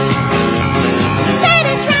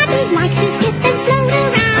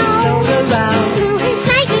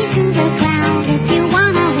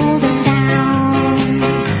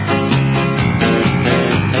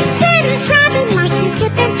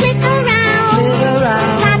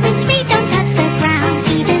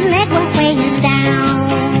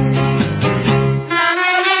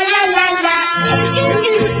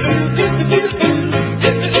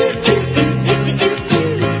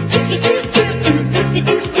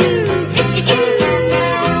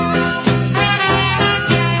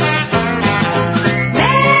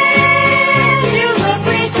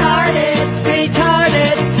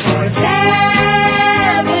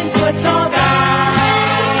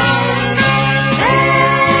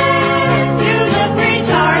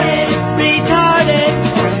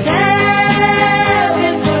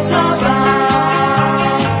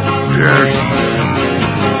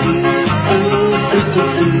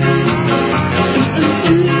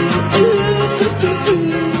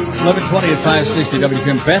 At 560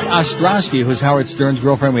 WQAM. Beth Ostrowski, who's Howard Stern's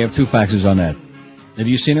girlfriend. We have 2 faxes on that. Have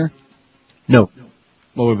you seen her? No.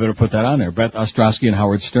 Well, we better put that on there. Beth Ostrowski and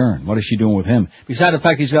Howard Stern. What is she doing with him? Besides the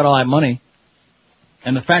fact he's got all that money.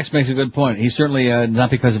 And the fax makes a good point. He's certainly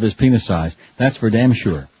not because of his penis size. That's for damn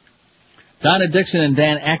sure. Donna Dixon and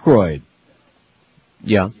Dan Aykroyd.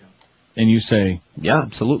 Yeah. And you say? Yeah,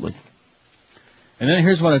 absolutely. And then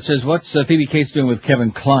here's one that says, what's Phoebe Cates doing with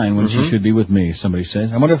Kevin Kline when she should be with me? Somebody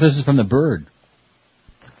says. I wonder if this is from the Bird.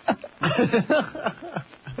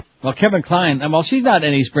 Well, Kevin Kline, well, she's not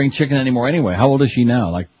any spring chicken anymore anyway. How old is she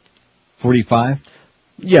now? Like 45?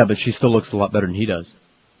 Yeah, but she still looks a lot better than he does.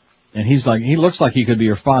 And he looks like he could be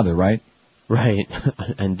your father, right? Right.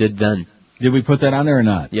 And did then. Did we put that on there or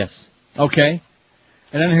not? Yes. Okay.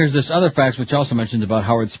 And then here's this other fact which also mentions about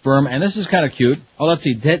Howard's sperm, and this is kind of cute. Oh, let's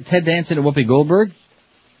see, Ted Danson and Whoopi Goldberg?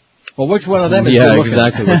 Well, which one of them is good looking?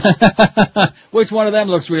 Exactly. Which one of them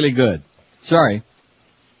looks really good? Sorry.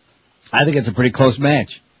 I think it's a pretty close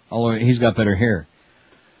match, although he's got better hair.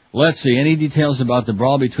 Let's see, any details about the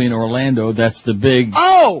brawl between Orlando, that's the big,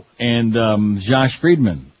 and Josh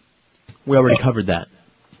Friedman? We already covered that.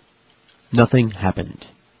 Nothing happened.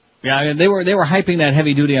 Yeah, I mean, they were hyping that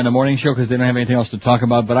heavy duty on the morning show because they don't have anything else to talk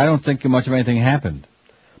about, but I don't think much of anything happened.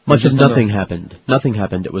 Much of nothing happened. Nothing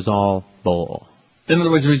happened. It was all bull. In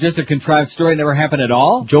other words, it was just a contrived story, never happened at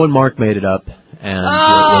all? Joe and Mark made it up, and it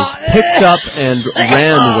was picked up and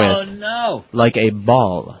ran with like a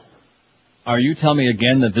ball. Are you telling me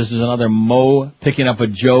again that this is another Mo picking up a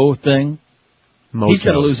Joe thing? Mojo. He's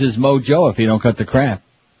going to lose his mojo if he don't cut the crap.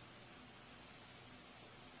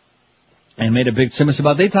 And made a big simus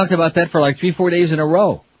about. They talked about that for like 3-4 days in a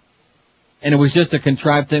row. And it was just a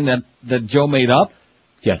contrived thing that Joe made up?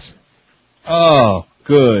 Yes. Oh,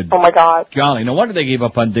 good. Oh my God. Golly, no wonder they gave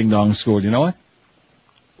up on Ding Dong School, you know what?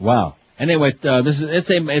 Wow. Anyway,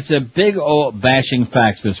 it's a big old bashing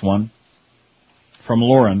fax, this one. From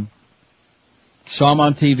Lauren. Saw him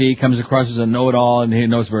on TV, comes across as a know-it-all, and he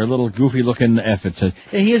knows very little, goofy-looking F, it says.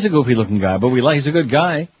 Yeah, he is a goofy-looking guy, but he's a good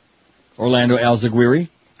guy. Orlando Alzaguiri.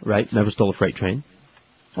 Right, never stole a freight train.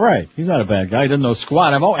 Right, he's not a bad guy. He doesn't know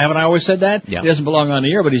squat. Haven't I always said that? Yeah. He doesn't belong on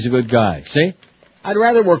the air, but he's a good guy. See? I'd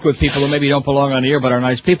rather work with people who maybe don't belong on the air but are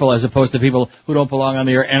nice people as opposed to people who don't belong on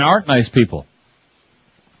the air and aren't nice people.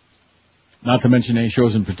 Not to mention any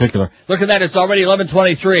shows in particular. Look at that, it's already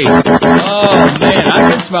 11:23. Oh, man, I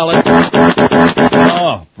can smell it.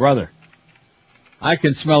 Oh, brother. I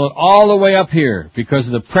can smell it all the way up here because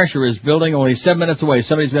the pressure is building only 7 minutes away.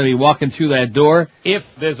 Somebody's going to be walking through that door.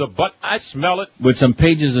 If there's a but, I smell it. With some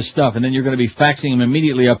pages of stuff, and then you're going to be faxing them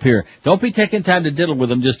immediately up here. Don't be taking time to diddle with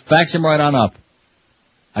them. Just fax them right on up.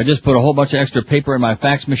 I just put a whole bunch of extra paper in my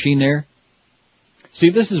fax machine there.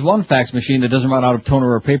 See, this is one fax machine that doesn't run out of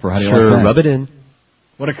toner or paper. How do you like that? Rub it in.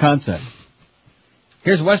 What a concept.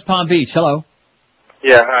 Here's West Palm Beach. Hello.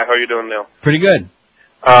 Yeah, hi. How are you doing, Neil? Pretty good.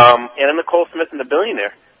 Anna Nicole Smith and the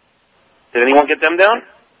Billionaire. Did anyone get them down?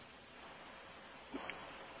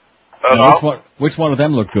 Which one of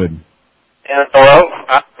them look good?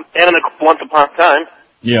 Anna Nicole Once Upon a Time.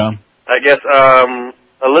 Yeah. I guess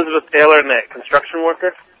Elizabeth Taylor and that construction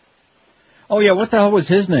worker. Oh, yeah, what the hell was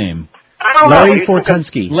his name? I don't know. Larry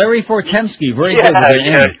Fortemsky. Larry Fortemsky, very good.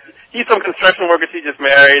 Yeah. He's some construction worker she just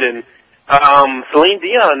married, and Celine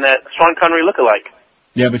Dion, that Sean Connery lookalike.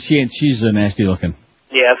 Yeah, but she's nasty looking.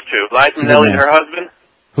 Yeah, that's true. Liza Minnelli and her husband.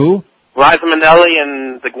 Who? Liza Minnelli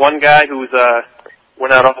and the one guy who's, we're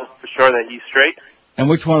not all for sure that he's straight. And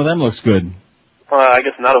which one of them looks good? I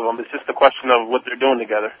guess none of them. It's just a question of what they're doing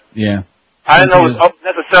together. Yeah. I don't know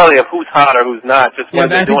necessarily of who's hot or who's not, just what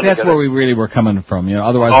they're doing together. I think that's where we really were coming from,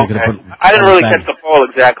 otherwise we could have put... I didn't really catch the poll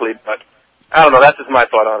exactly, but I don't know, that's just my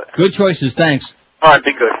thought on it. Good choices, thanks. Alright,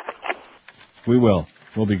 be good. We will.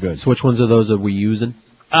 We'll be good. So which ones of those are we using?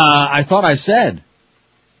 I thought I said.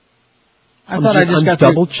 I'm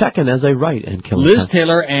double checking as I write and kill Liz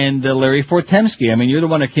Taylor and Larry Fortemsky. I mean, you're the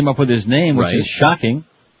one that came up with his name, which is shocking.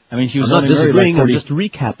 I mean, she was only married like 40, I'm just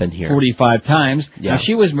recapping here. 45 times. Yeah. Now,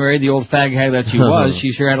 she was married, the old fag hag that she was.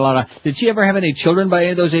 She sure had a lot of... Did she ever have any children by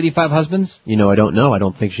any of those 85 husbands? I don't know. I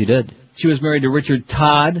don't think she did. She was married to Richard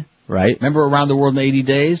Todd. Right. Remember Around the World in 80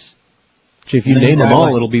 Days? Gee, if you name them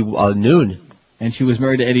all, it'll be noon. And she was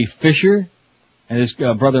married to Eddie Fisher and his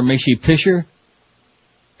brother Macy Fisher.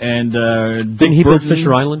 And didn't he build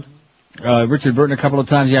Fisher Island? Richard Burton a couple of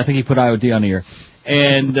times. Yeah, I think he put IOD on the air.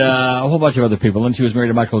 And a whole bunch of other people. Then she was married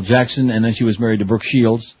to Michael Jackson, and then she was married to Brooke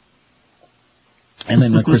Shields. And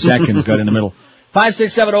then Chris Atkins got in the middle.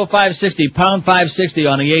 5670560, pound 560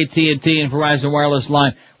 on the AT&T and Verizon wireless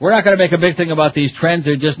line. We're not going to make a big thing about these trends.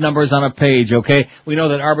 They're just numbers on a page, okay? We know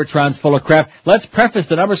that Arbitron's full of crap. Let's preface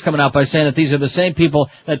the numbers coming out by saying that these are the same people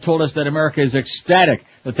that told us that America is ecstatic,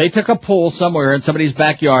 that they took a poll somewhere in somebody's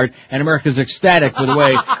backyard, and America's ecstatic with the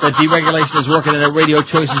way that deregulation is working and that radio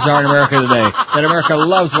choices are in America today. That America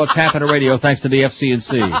loves what's happened to radio thanks to the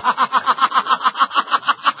FCC.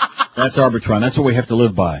 That's Arbitron. That's what we have to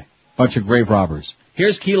live by. Bunch of grave robbers.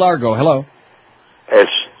 Here's Key Largo. Hello. It's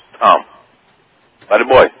Tom. Buddy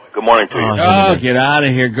boy, good morning to you. Oh, get out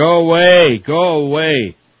of here. Go away. Go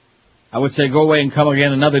away. I would say go away and come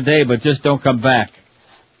again another day, but just don't come back.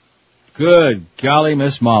 Good golly,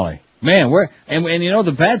 Miss Molly. Man, and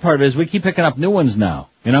the bad part is we keep picking up new ones now,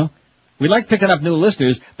 We like picking up new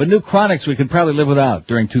listeners, but new chronics we could probably live without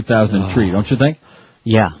during 2003, don't you think?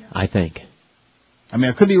 Yeah, I think. I mean,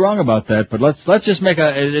 I could be wrong about that, but let's just make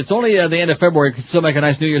it's only the end of February, we could still make a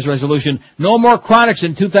nice New Year's resolution. No more chronics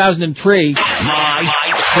in 2003. My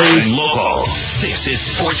please. Local. This is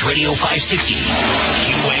Sports Radio 560.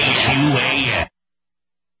 QAQAM.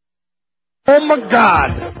 Oh my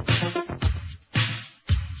God.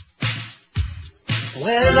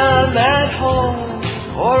 When I'm at home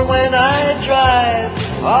or when I drive,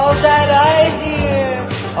 all that I hear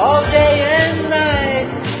all day and night,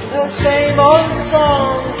 the same old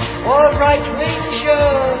songs or right-wing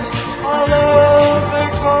shows all over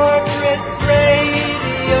corporate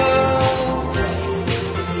radio.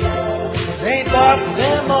 They bought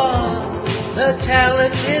them all, the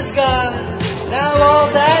talent is gone. Now all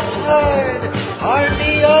that's heard are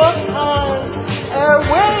neocons, their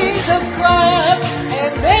ways of crime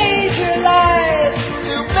and major lies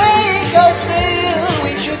to make us feel we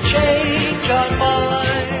should change our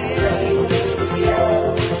minds.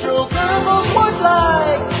 True girls would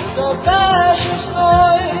like the fascist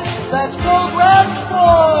noise that's programmed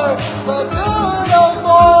for the good old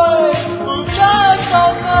boys who just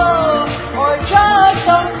don't know or just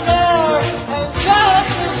don't care and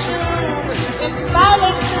just assume it's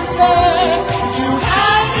valid to there. You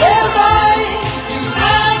have their rights, you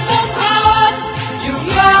have the power, you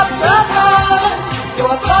got the power,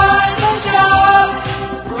 your final job,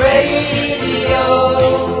 radio.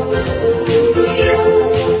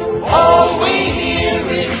 All we hear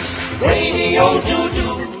is radio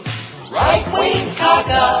doo-doo, right-wing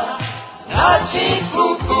caca, Nazi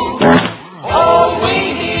poo-poo. All we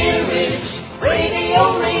hear is radio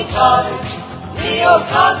retards,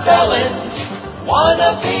 neocon felons,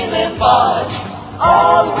 wannabe limbas.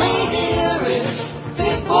 All we hear is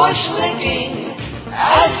big bush licking,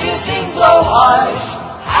 ass-kissing blowhards,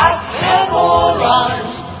 hacks and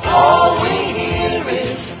morons. All we hear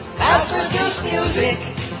is mass-produced music,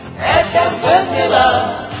 FM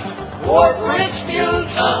vanilla, corporate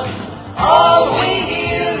sputum. All we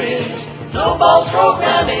hear is no-ball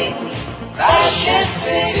programming, fascist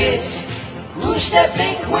bigots,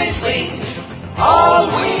 goose-stepping quislings. All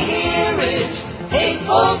we hear is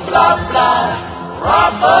hateful blah-blah,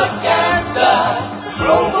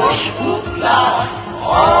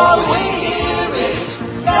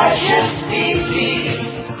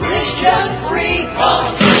 Nation free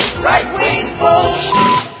from right-wing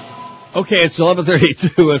bullshit. Okay, it's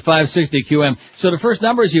 11:32 at 560 QM. So the first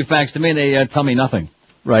numbers you faxed to me, they tell me nothing.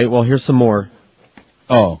 Right, well, here's some more.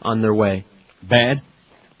 Oh. On their way. Bad?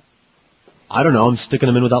 I don't know, I'm sticking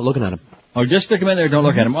them in without looking at them. Oh, just stick them in there, don't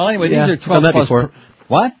look at them. Well, anyway, Yeah, these are 12 done that plus. before.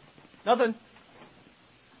 What? Nothing.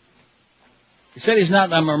 He said he's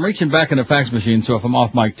not, I'm reaching back in the fax machine, so if I'm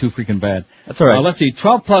off mic, too freaking bad. That's all right. Let's see,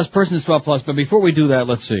 12 plus, person's 12 plus, but before we do that,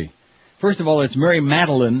 let's see. First of all, it's Mary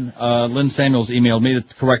Madeline. Lynn Samuels emailed me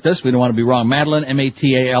to correct us. We don't want to be wrong. Madeline,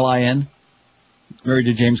 M-A-T-A-L-I-N. Married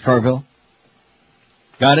to James Carville.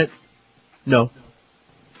 Got it? No.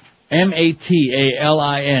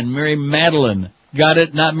 M-A-T-A-L-I-N. Mary Madeline. Got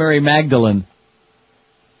it? Not Mary Magdalene.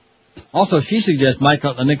 Also, she suggests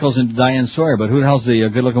Michael Nichols and Diane Sawyer, but who the hell's the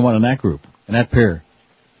good-looking one in that group? In that pair?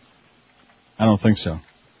 I don't think so.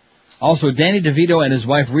 Also, Danny DeVito and his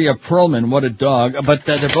wife Rhea Perlman, what a dog. But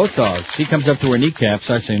they're both dogs. He comes up to her kneecaps,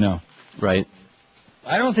 I say no. Right.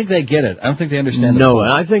 I don't think they get it. I don't think they understand No,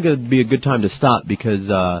 and I think it'd be a good time to stop because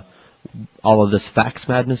all of this fax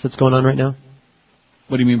madness that's going on right now.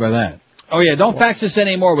 What do you mean by that? Oh yeah, don't fax us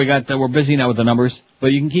anymore. We're busy now with the numbers, but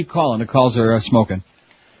you can keep calling. The calls are smoking.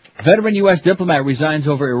 Veteran U.S. diplomat resigns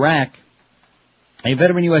over Iraq. A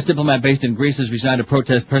veteran U.S. diplomat based in Greece has resigned to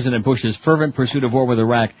protest President Bush's fervent pursuit of war with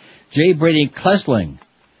Iraq. J. Brady Klesling,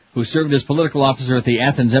 who served as political officer at the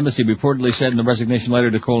Athens embassy, reportedly said in the resignation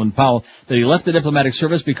letter to Colin Powell that he left the diplomatic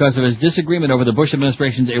service because of his disagreement over the Bush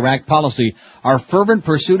administration's Iraq policy. Our fervent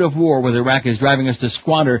pursuit of war with Iraq is driving us to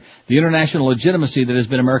squander the international legitimacy that has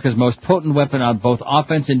been America's most potent weapon on both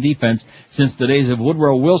offense and defense since the days of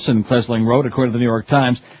Woodrow Wilson, Klesling wrote, according to the New York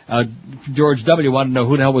Times. George W. wanted to know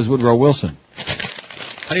who the hell was Woodrow Wilson.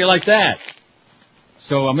 How do you like that?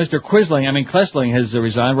 So Mr. Klesling has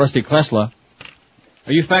resigned, Rusty Klesla.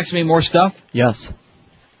 Are you faxing me more stuff? Yes.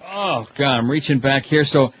 Oh, God, I'm reaching back here.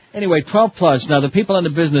 So, anyway, 12 plus. Now, the people in the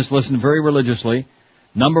business listen very religiously.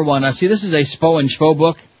 Number one, now see, this is a SPO and SPO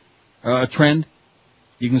book, trend.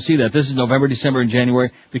 You can see that. This is November, December, and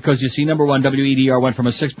January, because you see, number one, WEDR went from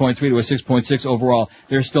a 6.3 to a 6.6 overall.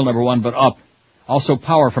 They're still number one, but up. Also,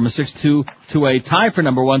 Power from a 6.2 to a tie for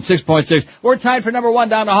number one, 6.6. We're tied for number one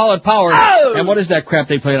down the hall at Power. Oh! And what is that crap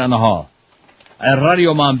they played on the hall?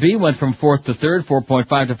 Radio Mambi went from 4th to 3rd,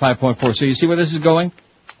 4.5 to 5.4. So you see where this is going?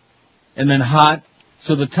 And then Hot.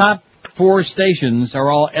 So the top four stations are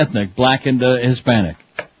all ethnic, black and Hispanic.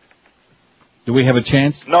 Do we have a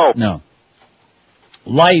chance? No. No.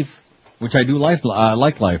 Life, which I do like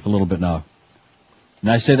Life a little bit now.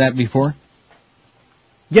 Did I say that before?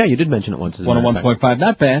 Yeah, you did mention it once. 101.5.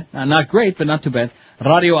 Not bad. Not great, but not too bad.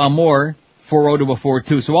 Radio Amor. 4.0 to a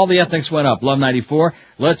 4.2. So all the ethnics went up. Love 94.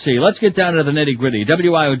 Let's see. Let's get down to the nitty gritty.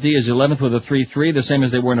 WIOD is 11th with a 3.3, the same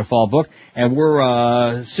as they were in the fall book. And we're,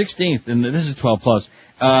 16th, and this is 12 plus,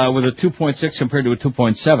 with a 2.6 compared to a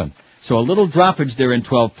 2.7. So a little droppage there in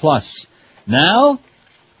 12 plus. Now,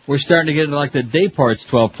 we're starting to get into like the day parts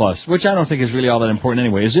 12 plus, which I don't think is really all that important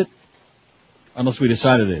anyway, is it? Unless we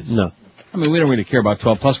decide it is. No. I mean, we don't really care about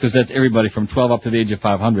 12 plus because that's everybody from 12 up to the age of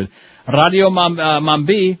 500. Radio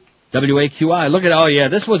Mambi. WAQI. Look at, oh yeah,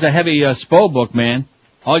 this was a heavy SPO book, man.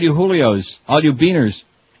 All you Julios, all you Beaners.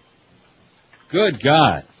 Good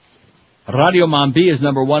God. Radio Mambi is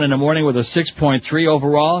number one in the morning with a 6.3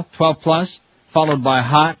 overall, 12 plus, followed by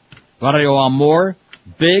Hot, Radio Amor,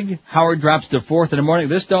 Big. Howard drops to 4th in the morning.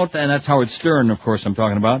 This don't, and that's Howard Stern, of course, I'm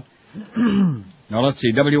talking about. Now let's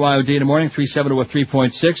see, WIOD in the morning, 3.7 to a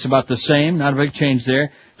 3.6, about the same, not a big change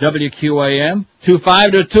there. WQAM,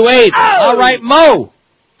 2.5 to a 2.8. Oh! All right, Mo!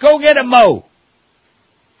 Go get him, Mo!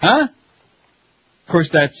 Huh? Of course,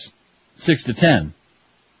 that's 6 to 10.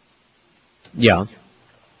 Yeah.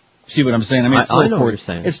 See what I'm saying? I mean, I know what you're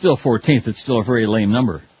saying. It's still 14th. It's still a very lame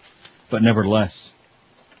number. But nevertheless.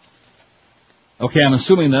 Okay, I'm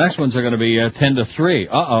assuming the next ones are going to be 10 to 3.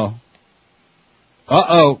 Uh-oh.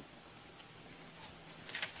 Uh-oh.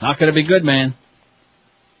 Not going to be good, man.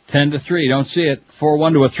 10 to 3. Don't see it.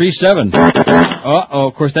 4-1 to a 3-7. Uh-oh.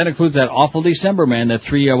 Of course, that includes that awful December, man. That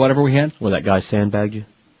 3, whatever we had. Where that guy sandbagged you?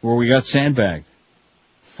 Where we got sandbagged.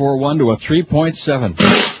 4-1 to a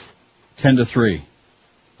 3.7. 10 to 3.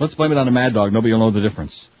 Let's blame it on the Mad Dog. Nobody will know the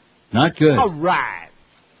difference. Not good. All right.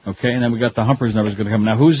 Okay, and then we got the Humpers numbers going to come.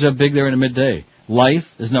 Now, who's big there in the midday?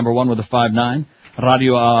 Life is number one with a 5.9.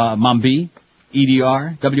 Radio Mambi,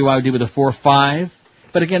 EDR, WIOD with a 4.5.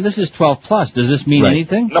 But again, this is 12 plus. Does this mean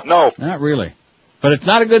anything? No. Not really. But it's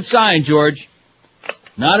not a good sign, George.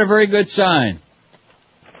 Not a very good sign.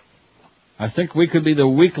 I think we could be the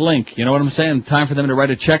weak link. You know what I'm saying? Time for them to write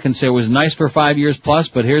a check and say it was nice for 5 years plus,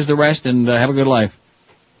 but here's the rest and have a good life.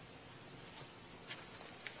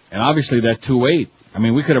 And obviously that 2.8, I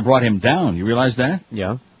mean, we could have brought him down. You realize that?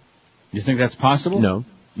 Yeah. You think that's possible? No.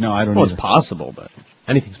 No, I don't Well, either. it's possible, but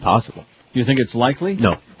anything's possible. You think it's likely?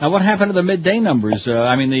 No. Now, what happened to the midday numbers?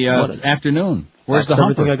 The afternoon. Where's the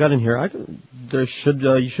humper? Everything I got in here. You should have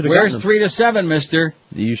gotten them. Where's 3 to 7, mister?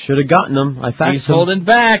 You should have gotten them. I faxed He's them. holding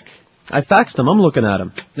back. I faxed them. I'm looking at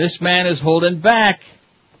them. This man is holding back.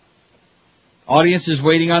 Audience is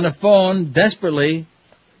waiting on the phone desperately.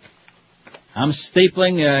 I'm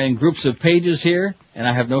stapling in groups of pages here, and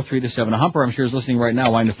I have no 3 to 7. A humper, I'm sure, is listening right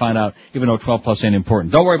now, wanting to find out, even though 12 plus ain't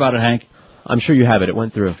important. Don't worry about it, Hank. I'm sure you have it. It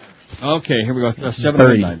went through. Okay, here we go. 7 to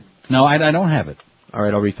midnight. No, I don't have it. All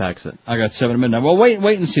right, I'll refax it. I got 7 to midnight. Well, wait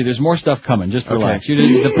and see. There's more stuff coming. Just relax.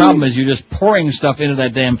 Okay. The problem is you're just pouring stuff into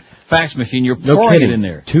that damn fax machine. You're No pouring kidding. it in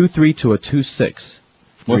there. 2-3 to a 2-6.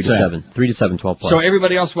 What's 3 to that? 7. 3 to 7, 12 plus. So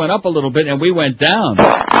everybody else went up a little bit, and we went down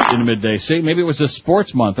in the midday. See, maybe it was a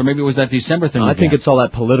sports month, or maybe it was that December thing. I think again. it's all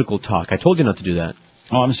that political talk. I told you not to do that.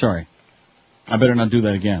 Oh, I'm sorry. I better not do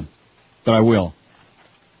that again. But I will.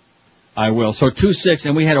 So 2-6,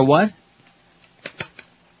 and we had a what?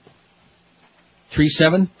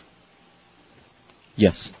 3-7?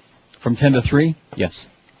 Yes. From 10 to 3? Yes.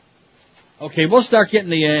 Okay, we'll start getting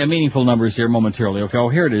the meaningful numbers here momentarily. Okay,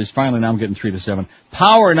 here it is. Finally, now I'm getting 3 to 7.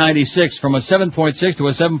 Power 96 from a 7.6 to a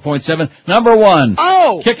 7.7. Number 1.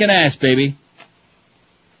 Oh! Kicking ass, baby.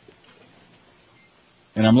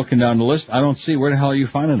 And I'm looking down the list. I don't see. Where the hell are you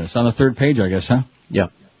finding this? On the 3rd page, I guess, huh? Yeah.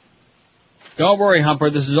 Don't worry, Humper.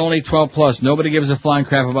 This is only 12 plus. Nobody gives a flying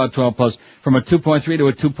crap about 12 plus. From a 2.3 to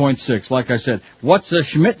a 2.6. Like I said. What's the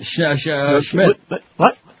Schmidt? Schmidt.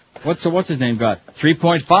 What? What's his name got?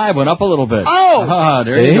 3.5 went up a little bit. Oh!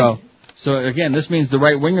 There you go. So again, this means the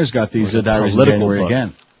right wingers got these diaries in January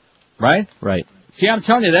again. Right? Right. See, I'm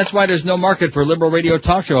telling you, that's why there's no market for liberal radio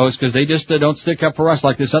talk show hosts, because they just don't stick up for us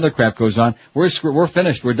like this other crap goes on. We're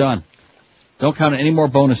finished. We're done. Don't count any more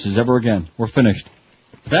bonuses ever again. We're finished.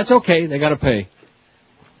 But that's okay. They gotta pay.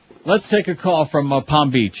 Let's take a call from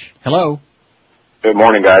Palm Beach. Hello? Good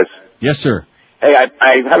morning, guys. Yes, sir. Hey,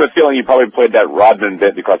 I have a feeling you probably played that Rodman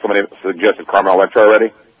bit because somebody suggested Carmel Electra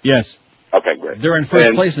already. Yes. Okay, great. They're in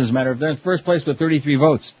first place, as a matter of fact. They're in first place with 33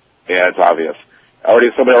 votes. Yeah, it's obvious.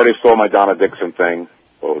 Somebody already stole my Donna Dixon thing.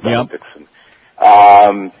 What was Donna Dixon?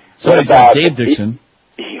 Somebody's got Dave Dixon.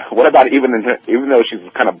 What about even though she's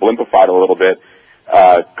kind of blimpified a little bit,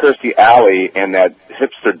 Kirstie Alley and that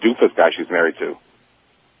hipster doofus guy she's married to?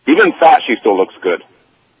 Even fat, she still looks good.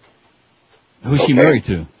 Who's she married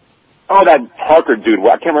to? Oh, that Parker dude. Well,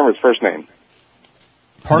 I can't remember his first name.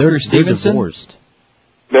 Parker Stevenson? They're divorced.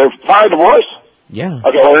 They're finally divorced? Yeah.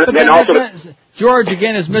 Okay, well, then also... George,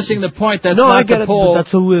 again, is missing the point. That's no, not I get the it. poll.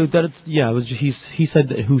 That's it was he said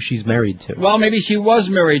that who she's married to. Well, maybe she was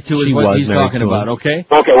married to is what he's talking about, okay?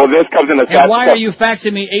 Okay, well, this comes in the... And why are you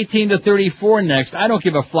faxing me 18 to 34 next? I don't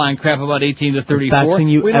give a flying crap about 18 to 34.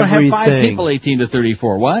 Faxing you we don't everything. have 5 people 18 to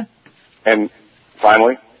 34. What? And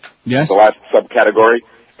finally, yes, the last subcategory,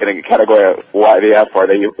 in a category of why they asked for,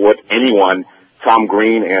 they would anyone, Tom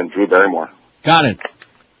Green and Drew Barrymore. Got it.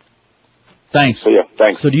 Thanks. So yeah,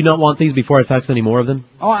 thanks. So do you not want these before I fax any more of them?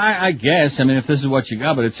 Oh, I guess. I mean, if this is what you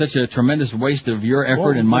got, but it's such a tremendous waste of your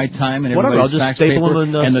effort and my time and whatever, everybody's I'll fax just staple paper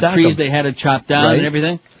them and and the stack trees them. they had to chop down and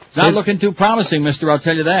everything. Not looking too promising, mister, I'll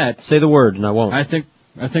tell you that. Say the word and I won't. I think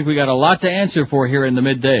we got a lot to answer for here in the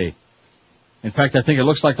midday. In fact, I think it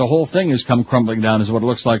looks like the whole thing has come crumbling down is what it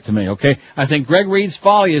looks like to me, okay? I think Greg Reed's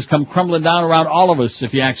folly has come crumbling down around all of us,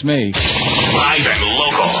 if you ask me. Live and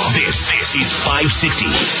local. This is 560.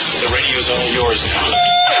 The radio's all yours now.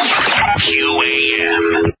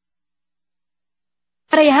 QAM.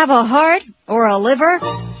 Do you have a heart or a liver?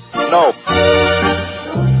 No.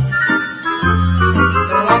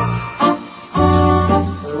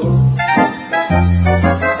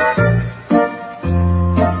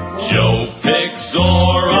 Joe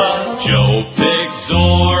Pixora,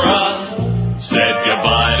 said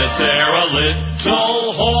goodbye to Sarah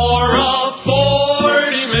Little Hora.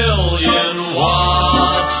 40 million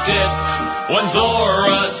watched it when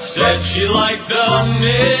Zora said she liked the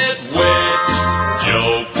nitwit.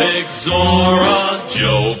 Joe Pixora,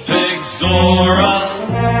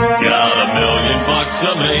 got $1 million,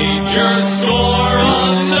 a major score.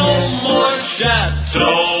 No more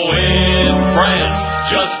chateau in France.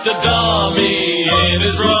 Just a dummy in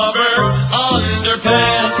his rubber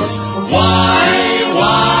underpants. Why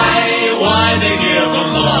they give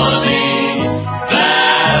him money?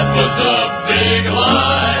 That was the big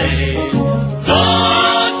lie. The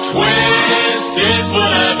twist, it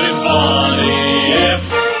would have been fun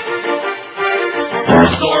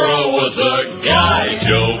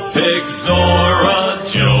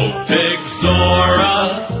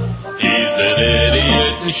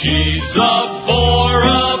she's a bore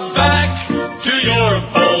back to your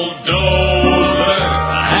bulldozer.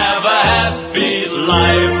 Have a happy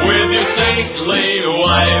life with your saintly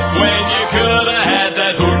wife when you could have had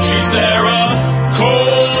that hoochie Sarah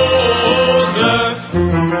Kozer.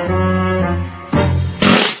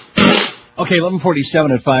 Okay,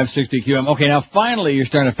 11:47 at 560 QM. Okay, now finally you're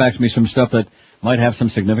starting to fax me some stuff that might have some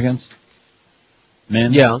significance.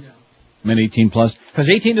 Men? Yeah. Men 18 plus.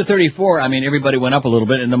 Because 18 to 34, I mean, everybody went up a little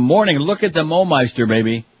bit. In the morning, look at the Momeister,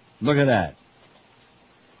 baby. Look at that.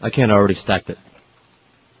 I can't already stacked it.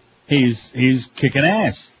 He's kicking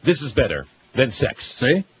ass. This is better than sex.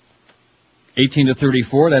 See? 18 to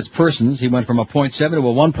 34, that's persons. He went from a 0.7 to a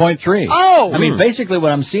 1.3. Oh! I mean, basically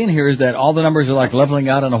what I'm seeing here is that all the numbers are like leveling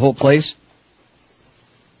out on the whole place.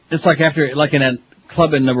 It's like like in a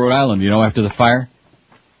club in Rhode Island, you know, after the fire.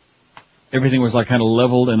 Everything was like kind of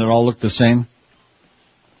leveled and it all looked the same.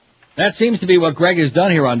 That seems to be what Greg has done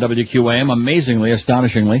here on WQAM, amazingly,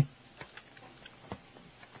 astonishingly.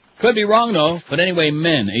 Could be wrong though, but anyway,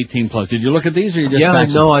 men 18 plus. Did you look at these or you just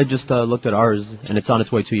faxed no, them? I just looked at ours and it's on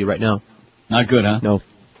its way to you right now. Not good, huh? No.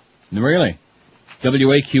 Really?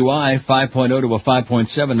 WAQI 5.0 to a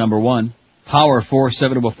 5.7, number 1. Power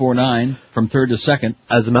 4.7 to a 4.9 from 3rd to 2nd.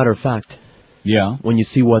 As a matter of fact. Yeah. When you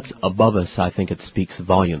see what's above us, I think it speaks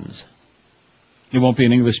volumes. It won't be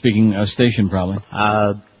an English-speaking station, probably.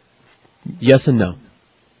 Yes and no.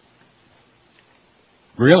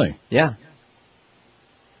 Really? Yeah.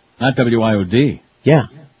 Not WIOD. Yeah.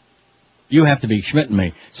 You have to be Schmitting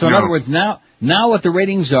me. So in other words, now what the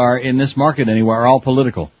ratings are in this market anywhere are all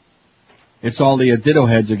political. It's all the ditto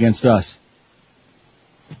heads against us.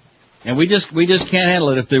 And we just can't handle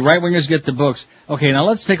it if the right-wingers get the books. Okay, now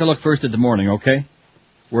let's take a look first at the morning, okay?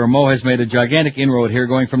 Where Mo has made a gigantic inroad here,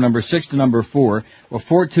 going from number 6 to number 4, a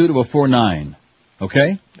 4.2 to a 4.9.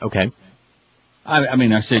 Okay? Okay. I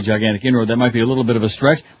mean, I say gigantic inroad, that might be a little bit of a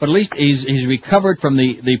stretch, but at least he's recovered from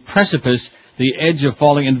the precipice, the edge of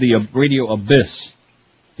falling into the radio abyss.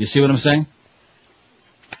 You see what I'm saying?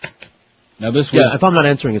 Now this was... Yeah, if I'm not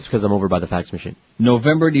answering, it's because I'm over by the fax machine.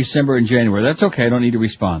 November, December, and January. That's okay, I don't need a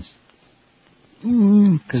response.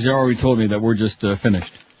 Because you already told me that we're just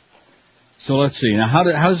finished. So let's see. Now,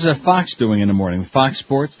 how's Fox doing in the morning? Fox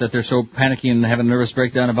Sports, that they're so panicky and have a nervous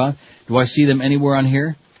breakdown about? Do I see them anywhere on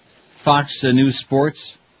here? Fox News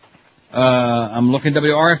Sports. I'm looking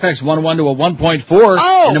WRFX 1.1 to a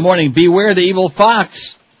 1.4 in the morning. Beware the evil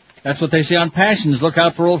fox. That's what they say on Passions. Look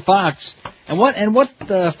out for old Fox. And what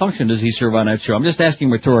function does he serve on that show? I'm just asking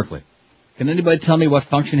rhetorically. Can anybody tell me what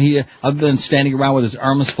function he, other than standing around with his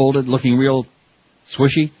arms folded, looking real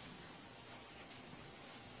swishy?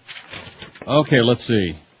 Okay, let's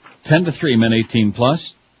see. 10 to 3, men 18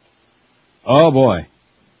 plus. Oh boy.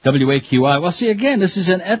 WAQI. Well, see, again, this is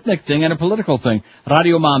an ethnic thing and a political thing.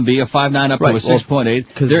 Radio Mambi, a 5.9 up to a 6.8.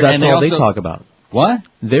 Because that's all they talk about. What?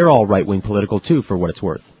 They're all right-wing political, too, for what it's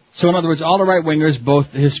worth. So, in other words, all the right-wingers,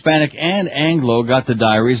 both Hispanic and Anglo, got the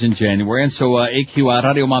diaries in January, and so AQI,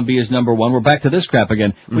 Radio Mambi is number 1. We're back to this crap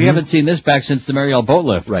again. We haven't seen this back since the Mariel boat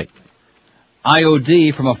lift. Right.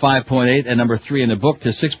 IOD from a 5.8 and number 3 in the book to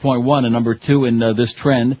 6.1 and number 2 in this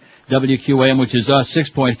trend. WQAM, which is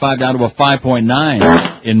 6.5 down to a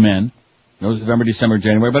 5.9 in men. November, December,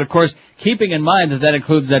 January. But of course, keeping in mind that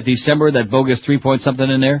includes that December, that bogus 3 point something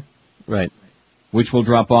in there. Right. Which will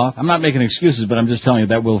drop off. I'm not making excuses, but I'm just telling you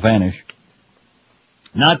that will vanish.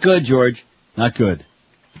 Not good, George. Not good.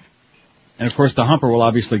 And of course, the humper will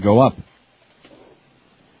obviously go up.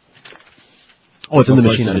 Oh, it's in the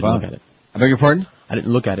machine. I didn't look at it. I beg your pardon? I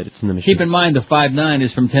didn't look at it. It's in the machine. Keep in mind the 5.9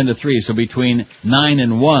 is from 10 to 3, so between 9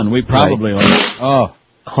 and 1, we probably humper went up.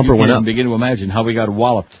 You can't begin to imagine how we got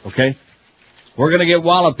walloped, okay? We're gonna get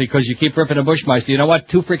walloped because you keep ripping a Bushmeister. You know what?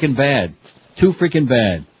 Too freaking bad. Too freaking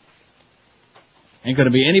bad. Ain't gonna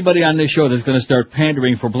be anybody on this show that's gonna start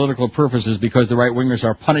pandering for political purposes because the right-wingers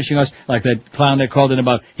are punishing us, like that clown that called in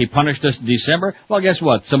about he punished us in December. Well, guess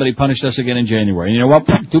what? Somebody punished us again in January. And you know what?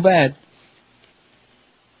 Too bad.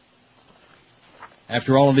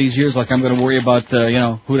 After all of these years, like I'm going to worry about,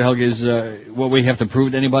 who the hell is, what we have to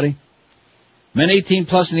prove to anybody? Men 18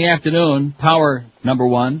 plus in the afternoon, power number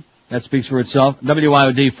 1. That speaks for itself.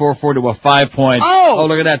 WIOD 4.4 to a 5 point. Oh,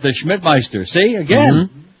 look at that. The Schmidtmeister. See? Again.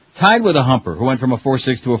 Tied with a humper who went from a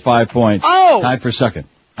 4.6 to a 5 point. Tied for second.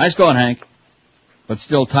 Nice going, Hank. But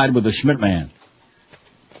still tied with the Schmidt man.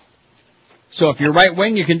 So if you're right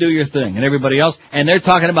wing, you can do your thing, and everybody else, and they're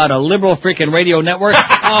talking about a liberal freaking radio network.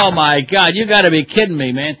 Oh my God, you gotta be kidding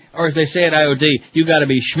me, man. Or as they say at IOD, you gotta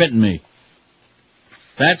be Schmitting me.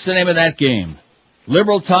 That's the name of that game.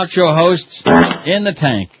 Liberal talk show hosts in the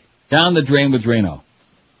tank, down the drain with Drano.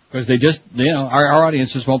 Because they just, our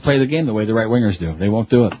audience just won't play the game the way the right wingers do. They won't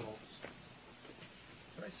do it.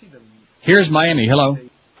 Here's Miami. Hello.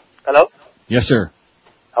 Hello? Yes, sir.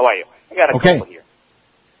 How are you? I got a couple here.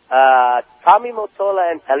 Tommy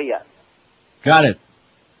Mottola and Elias. Got it.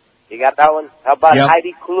 You got that one? How about Yep.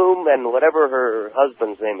 Heidi Klum and whatever her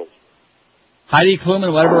husband's name is? Heidi Klum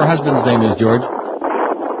and whatever her husband's name is, George.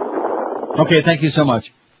 Okay, thank you so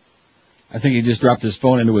much. I think he just dropped his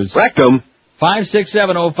phone into his rectum.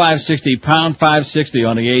 5670560, pound 560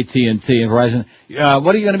 on the AT&T and Verizon.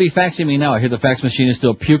 What are you going to be faxing me now? I hear the fax machine is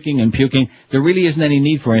still puking and puking. There really isn't any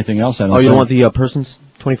need for anything else, I don't think. You don't want the persons?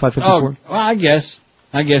 2554? Oh, well, I guess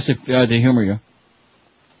if, to humor you.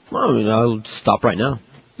 Well, I'll stop right now.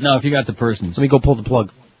 No, if you got the persons. Let me go pull the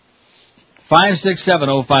plug.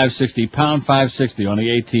 5670560, pound 560 on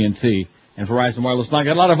the AT&T and Verizon Wireless line.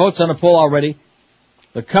 Got a lot of votes on the poll already.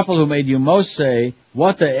 The couple who made you most say,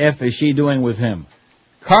 what the F is she doing with him?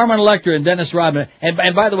 Carmen Electra and Dennis Rodman.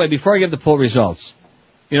 And by the way, before I give the poll results,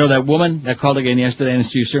 you know that woman that called again yesterday,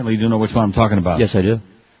 and you certainly do know which one I'm talking about. Yes, I do.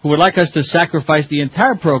 Who would like us to sacrifice the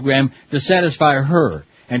entire program to satisfy her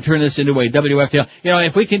and turn this into a WFTL. You know,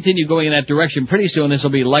 if we continue going in that direction, pretty soon this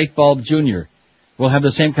will be Light Bulb Junior. We'll have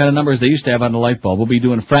the same kind of numbers they used to have on the light bulb. We'll be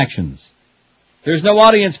doing fractions. There's no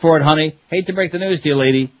audience for it, honey. Hate to break the news to you,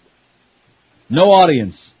 lady. No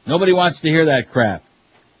audience. Nobody wants to hear that crap.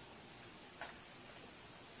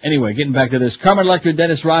 Anyway, getting back to this. Carmen Electra,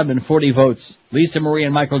 Dennis Rodman, 40 votes. Lisa Marie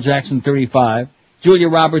and Michael Jackson, 35. Julia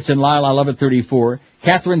Roberts and Lyle I Love It, 34.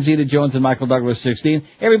 Catherine Zeta-Jones and Michael Douglas, 16.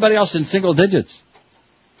 Everybody else in single digits.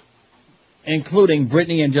 Including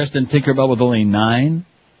Britney and Justin Tinkerbell with only 9.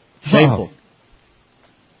 Shameful. Oh.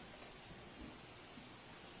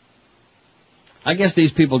 I guess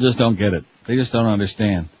these people just don't get it. They just don't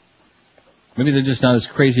understand. Maybe they're just not as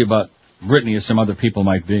crazy about Britney as some other people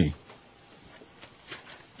might be.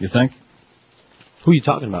 You think? Who are you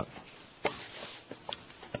talking about?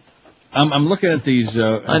 I'm looking at these, I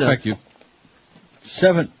know. in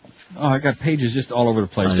fact, I got pages just all over the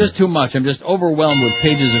place. Just too much. I'm just overwhelmed with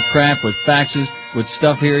pages of crap, with faxes, with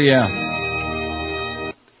stuff here,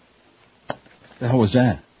 yeah. The hell was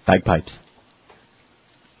that? Bagpipes.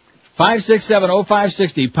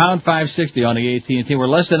 5670560, pound 560 on the AT&T. We're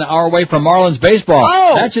less than an hour away from Marlins baseball.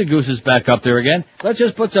 Oh! That should goose us back up there again. Let's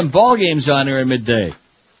just put some ball games on here at midday.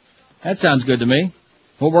 That sounds good to me.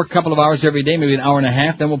 We'll work a couple of hours every day, maybe an hour and a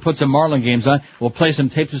half, then we'll put some Marlin games on. We'll play some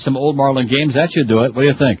tapes of some old Marlin games. That should do it. What do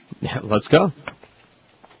you think? Yeah, let's go.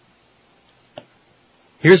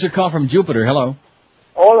 Here's a call from Jupiter. Hello.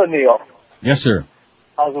 Hola, Neil. Yes, sir.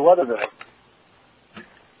 How's the weather today?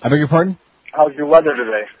 I beg your pardon? How's your weather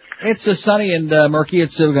today? It's sunny and murky.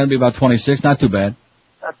 It's going to be about 26. Not too bad.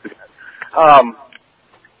 Not too bad.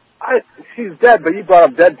 She's dead, but you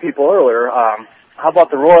brought up dead people earlier. How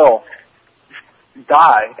about the royal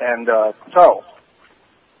Di and Charles?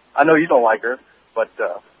 I know you don't like her, but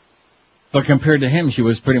compared to him, she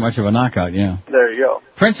was pretty much of a knockout, yeah. There you go.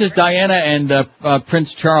 Princess Diana and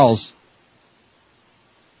Prince Charles.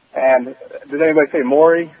 And did anybody say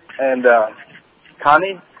Maury and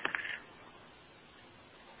Connie?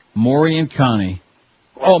 Maury and Connie.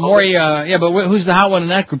 Oh, Maury, yeah, but who's the hot one in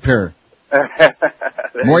that pair?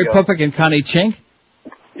 Maury Pupik and Connie Chink?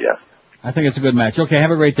 Yes. I think it's a good match. Okay,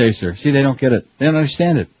 have a great day, sir. See, they don't get it. They don't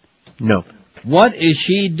understand it. No. What is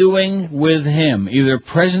she doing with him, either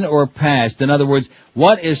present or past? In other words,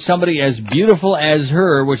 what is somebody as beautiful as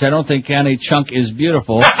her, which I don't think Connie Chunk is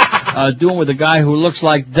beautiful, doing with a guy who looks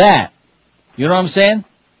like that? You know what I'm saying?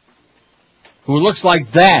 Who looks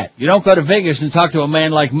like that. You don't go to Vegas and talk to a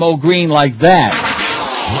man like Mo Green like that.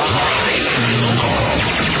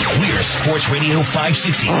 We're Sports Radio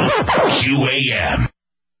 560 QAM.